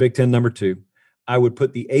put the Big Ten number two. I would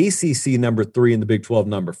put the ACC number three and the Big 12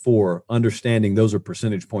 number four, understanding those are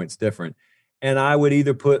percentage points different. And I would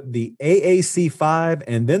either put the AAC 5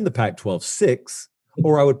 and then the Pac-12 6,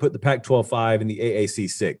 or I would put the Pac-12 5 and the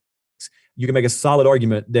AAC 6. You can make a solid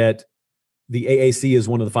argument that the AAC is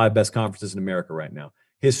one of the 5 best conferences in America right now.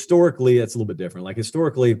 Historically, that's a little bit different.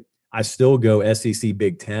 Historically, I still go SEC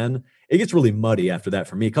Big 10. It gets really muddy after that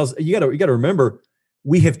for me, because you got to remember,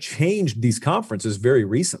 we have changed these conferences very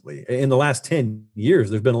recently. In the last 10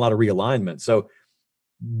 years, there's been a lot of realignment. So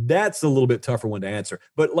that's a little bit tougher one to answer.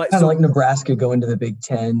 But like Nebraska going to the Big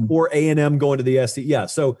 10 or A&M going to the SEC. Yeah.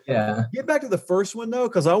 So get back to the first one though,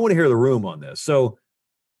 because I want to hear the room on this. So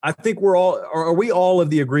I think are we all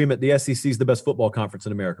of the agreement the SEC is the best football conference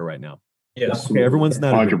in America right now? Yes. Okay, everyone's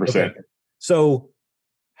not 100%. Okay. So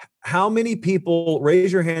how many people,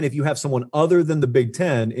 raise your hand if you have someone other than the Big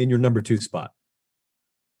 10 in your number 2 spot?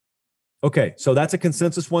 Okay, so that's a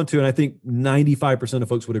consensus one too, and I think 95% of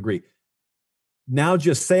folks would agree. Now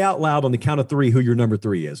just say out loud on the count of 3 who your number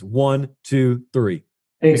 3 is. 1, 2, 3.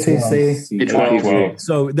 ACC. Big 12.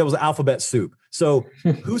 So that was alphabet soup. So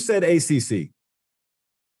who said ACC?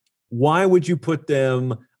 Why would you put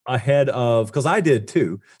them ahead of, because I did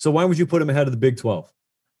too. So why would you put them ahead of the Big 12?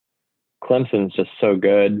 Clemson's just so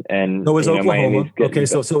good, and So is Oklahoma. Okay,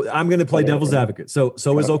 so I'm going to play devil's Yeah. advocate. So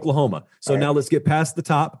is Oklahoma. So now let's get past the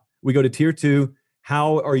top. We go to tier 2.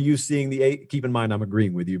 How are you seeing the eight? Keep in mind, I'm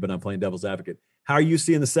agreeing with you, but I'm playing devil's advocate. How are you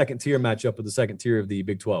seeing the second tier matchup with the second tier of the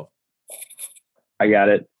Big 12? I got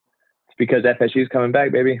it. It's because FSU's coming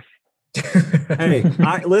back, baby. Hey,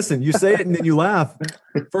 listen, you say it and then you laugh.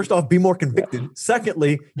 First off, be more convicted.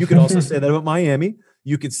 Secondly, you could also say that about Miami.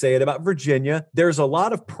 You could say it about Virginia. There's a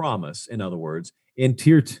lot of promise, in other words, in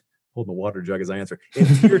tier hold the water jug as I answer, in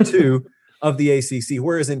tier 2 of the ACC,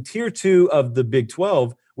 whereas in tier 2 of the Big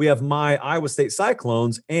 12, we have my Iowa State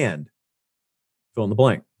Cyclones and fill in the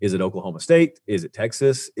blank. Is it Oklahoma State? Is it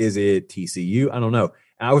Texas? Is it TCU? I don't know.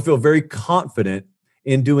 I would feel very confident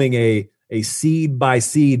in doing a seed by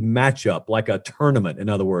seed matchup, like a tournament. In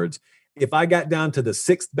other words, if I got down to the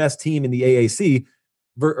 6th best team in the AAC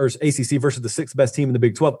or ACC versus the 6th best team in the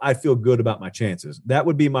Big 12, I feel good about my chances. That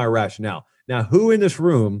would be my rationale. Now, who in this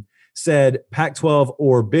room said Pac-12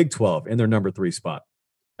 or Big 12 in their number 3 spot?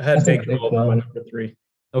 I had Big 12 my number 3.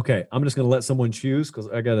 Okay, I'm just going to let someone choose because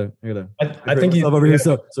I gotta. I think you over here.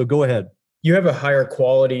 So go ahead. You have a higher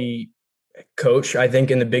quality coach, I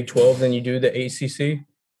think, in the Big 12 than you do the ACC.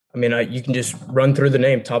 I mean, you can just run through the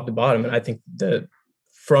name top to bottom, and I think that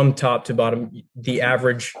from top to bottom, the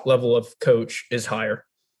average level of coach is higher.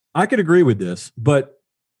 I could agree with this, but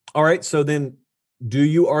all right. So then, do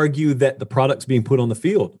you argue that the products being put on the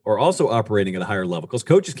field are also operating at a higher level because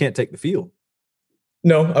coaches can't take the field?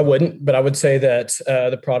 No, I wouldn't, but I would say that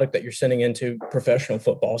the product that you're sending into professional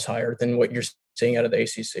football is higher than what you're seeing out of the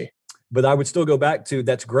ACC. But I would still go back to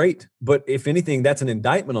that's great. But if anything, that's an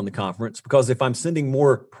indictment on the conference because if I'm sending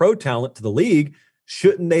more pro talent to the league,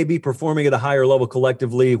 shouldn't they be performing at a higher level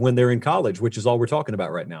collectively when they're in college, which is all we're talking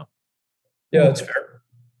about right now? Yeah, that's fair.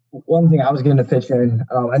 One thing I was going to pitch in,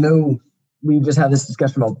 I know we just had this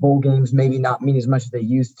discussion about bowl games, maybe not mean as much as they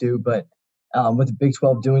used to, but with the Big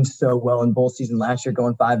 12 doing so well in bowl season last year,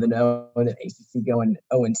 going 5-0, and then ACC going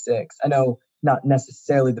 0-6. I know not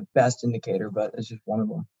necessarily the best indicator, but it's just one of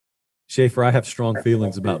them. Schaefer, I have strong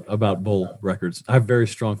feelings about bowl records. I have very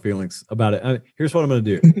strong feelings about it. Here's what I'm going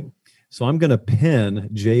to do. So I'm going to pin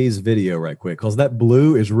Jay's video right quick because that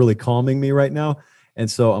blue is really calming me right now.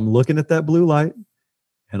 And so I'm looking at that blue light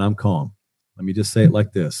and I'm calm. Let me just say it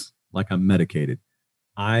like this, like I'm medicated.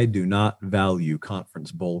 I do not value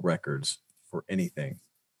conference bowl records for anything.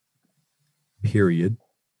 Period.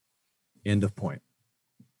 End of point.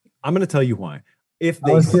 I'm going to tell you why. If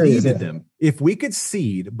they seeded them, if we could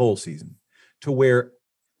seed bowl season to where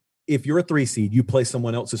if you're a 3 seed, you play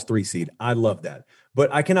someone else's 3 seed, I love that.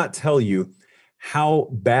 But I cannot tell you how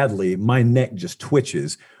badly my neck just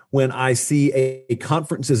twitches when I see a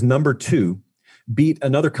conference's number 2 beat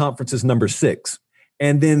another conference's number 6.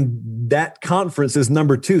 And then that conference's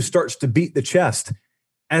number 2 starts to beat the chest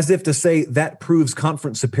as if to say that proves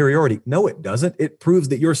conference superiority. No, it doesn't. It proves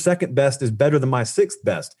that your second best is better than my 6th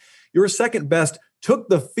best. Your second best took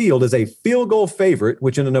the field as a field goal favorite,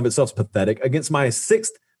 which in and of itself is pathetic, against my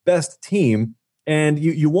 6th best team, and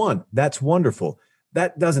you won. That's wonderful.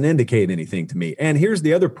 That doesn't indicate anything to me. And here's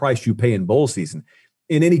the other price you pay in bowl season,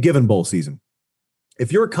 in any given bowl season.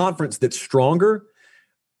 If you're a conference that's stronger,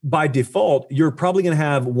 by default, you're probably going to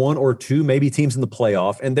have 1 or 2 maybe teams in the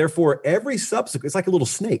playoff, and therefore every subsequent, it's like a little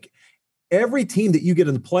snake. Every team that you get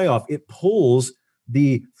in the playoff, it pulls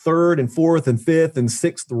the 3rd and 4th and 5th and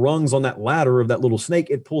 6th rungs on that ladder of that little snake,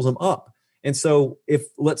 it pulls them up. And so if,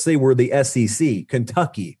 let's say we're the SEC,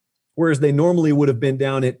 Kentucky, whereas they normally would have been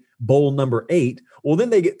down at bowl number 8, well,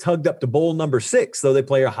 then they get tugged up to bowl number 6, so they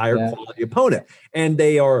play a higher quality opponent. And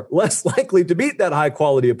they are less likely to beat that high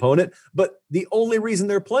quality opponent. But the only reason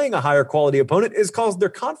they're playing a higher quality opponent is because their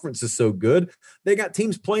conference is so good. They got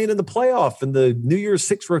teams playing in the playoff and the New Year's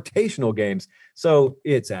 6 rotational games. So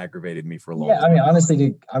it's aggravated me for a long time. I mean,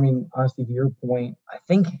 honestly, to your point, I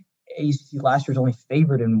think ACC last year was only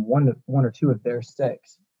favored in one or two of their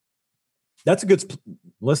 6. That's a good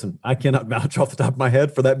listen. I cannot vouch off the top of my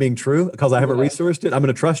head for that being true because I haven't researched it. I'm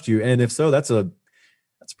going to trust you, and if so, that's a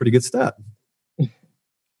pretty good stat.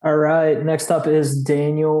 All right. Next up is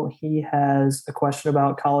Daniel. He has a question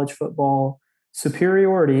about college football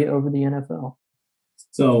superiority over the NFL.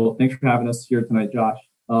 So, thanks for having us here tonight, Josh.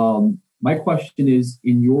 My question is,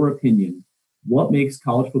 in your opinion, what makes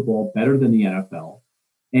college football better than the NFL,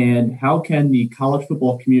 and how can the college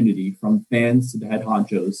football community, from fans to the head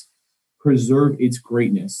honchos, preserve its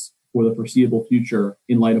greatness for the foreseeable future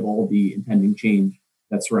in light of all the impending change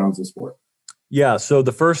that surrounds the sport? Yeah. So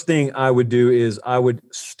the first thing I would do is I would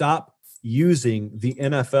stop using the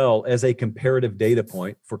NFL as a comparative data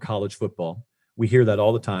point for college football. We hear that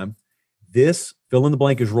all the time. This fill in the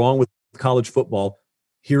blank is wrong with college football.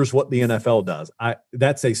 Here's what the NFL does.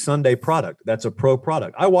 That's a Sunday product. That's a pro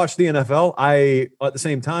product. I watch the NFL. I, at the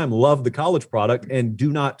same time, love the college product and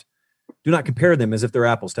do not compare them as if they're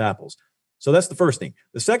apples to apples. So that's the first thing.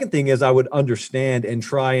 The second thing is I would understand and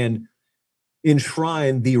try and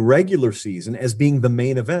enshrine the regular season as being the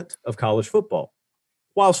main event of college football,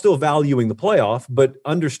 while still valuing the playoff, but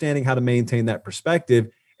understanding how to maintain that perspective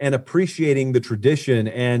and appreciating the tradition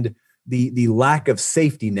and the lack of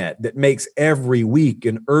safety net that makes every week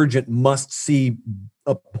an urgent must-see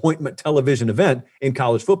appointment television event in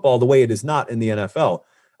college football the way it is not in the NFL.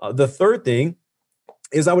 The third thing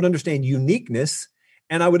is I would understand uniqueness,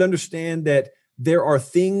 and I would understand that there are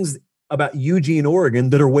things about Eugene, Oregon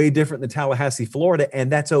that are way different than Tallahassee, Florida,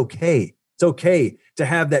 and that's okay. It's okay to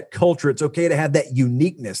have that culture. It's okay to have that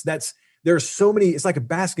uniqueness. There's so many, it's like a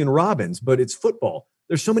Baskin Robbins, but it's football.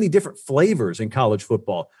 There's so many different flavors in college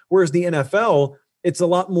football. Whereas the NFL, it's a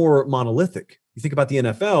lot more monolithic. You think about the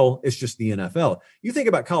NFL, it's just the NFL. You think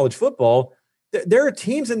about college football, there are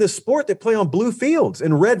teams in this sport that play on blue fields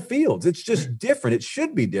and red fields. It's just different. It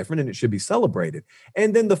should be different and it should be celebrated.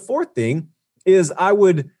 And then the fourth thing is I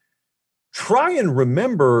would try and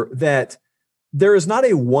remember that there is not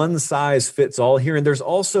a one size fits all here. And there's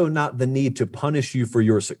also not the need to punish you for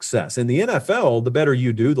your success. In the NFL, the better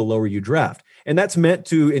you do, the lower you draft. And that's meant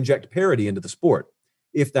to inject parity into the sport.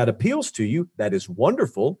 If that appeals to you, that is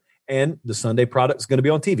wonderful. And the Sunday product is going to be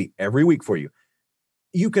on TV every week for you.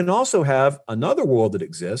 You can also have another world that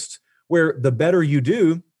exists where the better you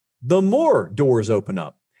do, the more doors open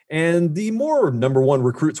up. And the more number one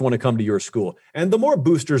recruits want to come to your school. And the more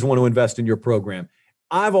boosters want to invest in your program.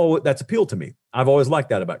 That's appealed to me. I've always liked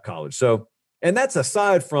that about college. So, and that's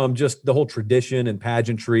aside from just the whole tradition and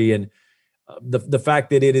pageantry and the fact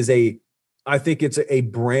that I think it's a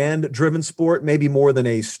brand-driven sport, maybe more than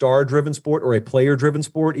a star-driven sport or a player-driven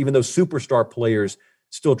sport, even though superstar players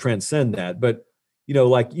still transcend that. But,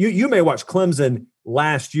 like you may watch Clemson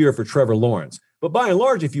last year for Trevor Lawrence, but by and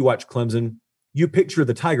large, if you watch Clemson, you picture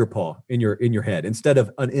the tiger paw in your head instead of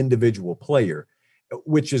an individual player,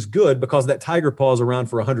 which is good because that tiger paw is around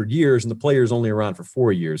for 100 years and the player is only around for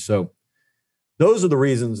 4 years. So those are the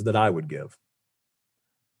reasons that I would give.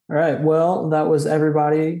 All right. Well, that was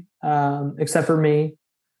everybody except for me.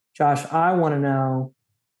 Josh, I want to know,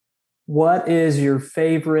 what is your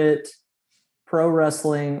favorite pro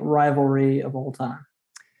wrestling rivalry of all time?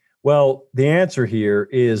 Well, the answer here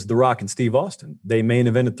is The Rock and Steve Austin. They main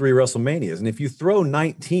evented 3 WrestleManias. And if you throw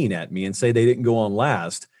 19 at me and say they didn't go on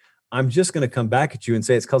last, I'm just going to come back at you and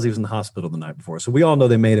say it's because he was in the hospital the night before. So we all know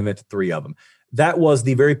they main evented 3 of them. That was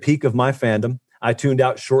the very peak of my fandom. I tuned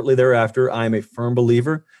out shortly thereafter. I am a firm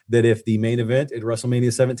believer that if the main event at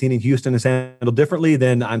WrestleMania 17 in Houston is handled differently,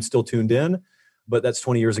 then I'm still tuned in. But that's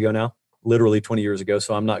 20 years ago now, literally 20 years ago.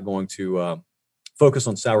 So I'm not going to focus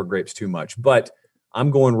on sour grapes too much. But I'm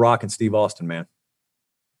going Rock and Steve Austin, man.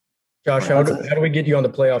 Josh, how do we get you on the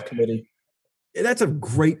playoff committee? That's a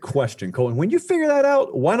great question, Colin. When you figure that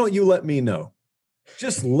out, why don't you let me know?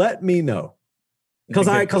 Just let me know. Because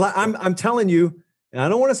I'm telling you, and I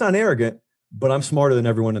don't want to sound arrogant, but I'm smarter than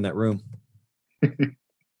everyone in that room.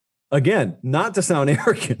 Again, not to sound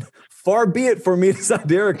arrogant. Far be it for me to sound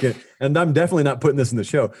arrogant, and I'm definitely not putting this in the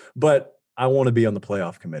show, but I want to be on the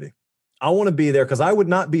playoff committee. I want to be there because I would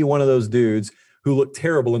not be one of those dudes who look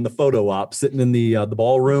terrible in the photo op sitting in the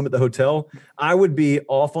ballroom at the hotel. I would be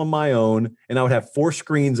off on my own, and I would have 4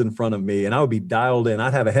 screens in front of me, and I would be dialed in.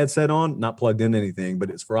 I'd have a headset on, not plugged in anything, but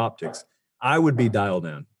it's for optics. I would be dialed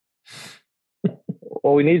in.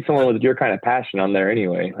 Well, we need someone with your kind of passion on there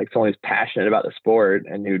anyway, like someone who's passionate about the sport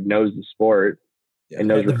and who knows the sport and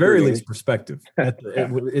knows at the very least perspective.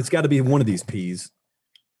 It's got to be one of these P's.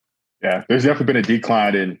 Yeah, there's definitely been a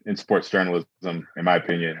decline in sports journalism, in my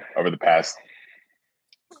opinion, over the past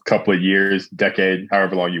couple of years, decade,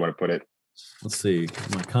 however long you want to put it. Let's see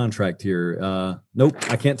my contract here. Nope,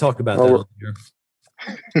 I can't talk about that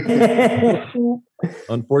here.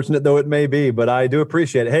 Unfortunate though it may be, but I do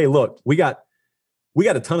appreciate it. Hey, look, we got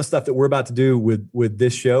a ton of stuff that we're about to do with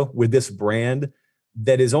this show, with this brand,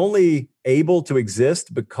 that is only able to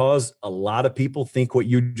exist because a lot of people think what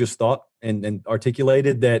you just thought and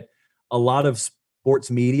articulated, that a lot of sports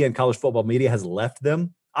media and college football media has left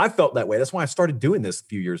them. I felt that way. That's why I started doing this a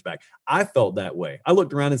few years back. I felt that way. I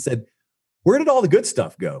looked around and said, where did all the good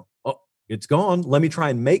stuff go? Oh, it's gone. Let me try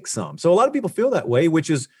and make some. So a lot of people feel that way, which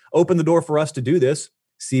is open the door for us to do this.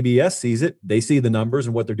 CBS sees it. They see the numbers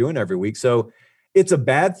and what they're doing every week. So it's a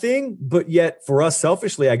bad thing, but yet for us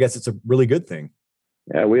selfishly, I guess it's a really good thing.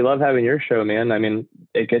 Yeah, we love having your show, man. I mean,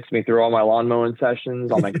 it gets me through all my lawn mowing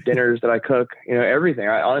sessions, all my dinners that I cook, everything.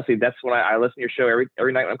 Honestly, that's when I listen to your show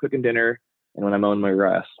every night when I'm cooking dinner and when I'm mowing my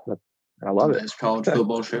grass. I love it. It's college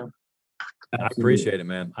football show. I appreciate it,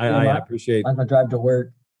 man. I appreciate I drive to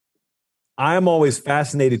work. I'm always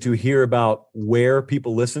fascinated to hear about where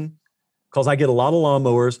people listen because I get a lot of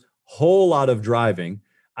lawnmowers, whole lot of driving.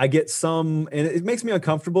 I get some, and it makes me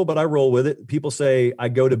uncomfortable, but I roll with it. People say, I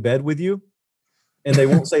go to bed with you, and they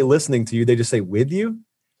won't say listening to you. They just say with you.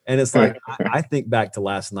 And it's like, I think back to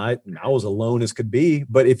last night and I was alone as could be,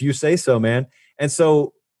 but if you say so, man. And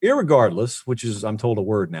so irregardless, which is, I'm told a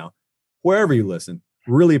word now, wherever you listen,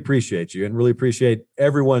 really appreciate you and really appreciate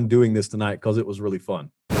everyone doing this tonight because it was really fun.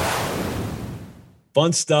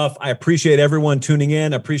 Fun stuff. I appreciate everyone tuning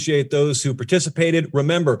in. I appreciate those who participated.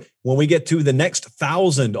 Remember, when we get to the next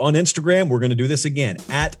 1,000 on Instagram, we're going to do this again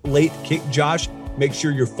at LateKickJosh. Make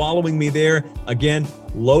sure you're following me there. Again,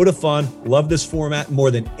 load of fun. Love this format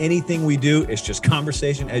more than anything we do. It's just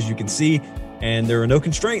conversation, as you can see. And there are no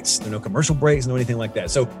constraints. There are no commercial breaks, no anything like that.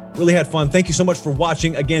 So really had fun. Thank you so much for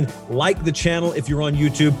watching. Again, like the channel if you're on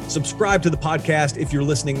YouTube. Subscribe to the podcast if you're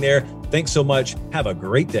listening there. Thanks so much. Have a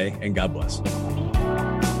great day and God bless.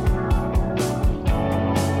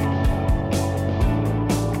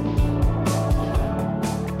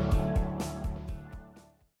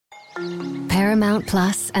 Paramount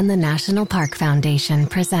Plus and the National Park Foundation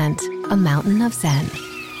present A Mountain of Zen.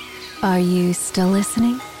 Are you still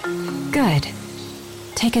listening? Good.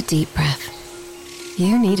 Take a deep breath.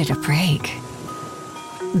 You needed a break.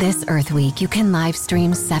 This Earth Week, you can live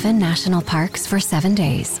stream 7 national parks for 7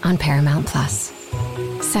 days on Paramount Plus.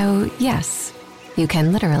 So, yes, you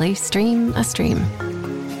can literally stream a stream.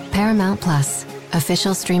 Paramount Plus,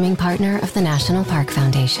 official streaming partner of the National Park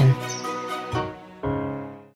Foundation.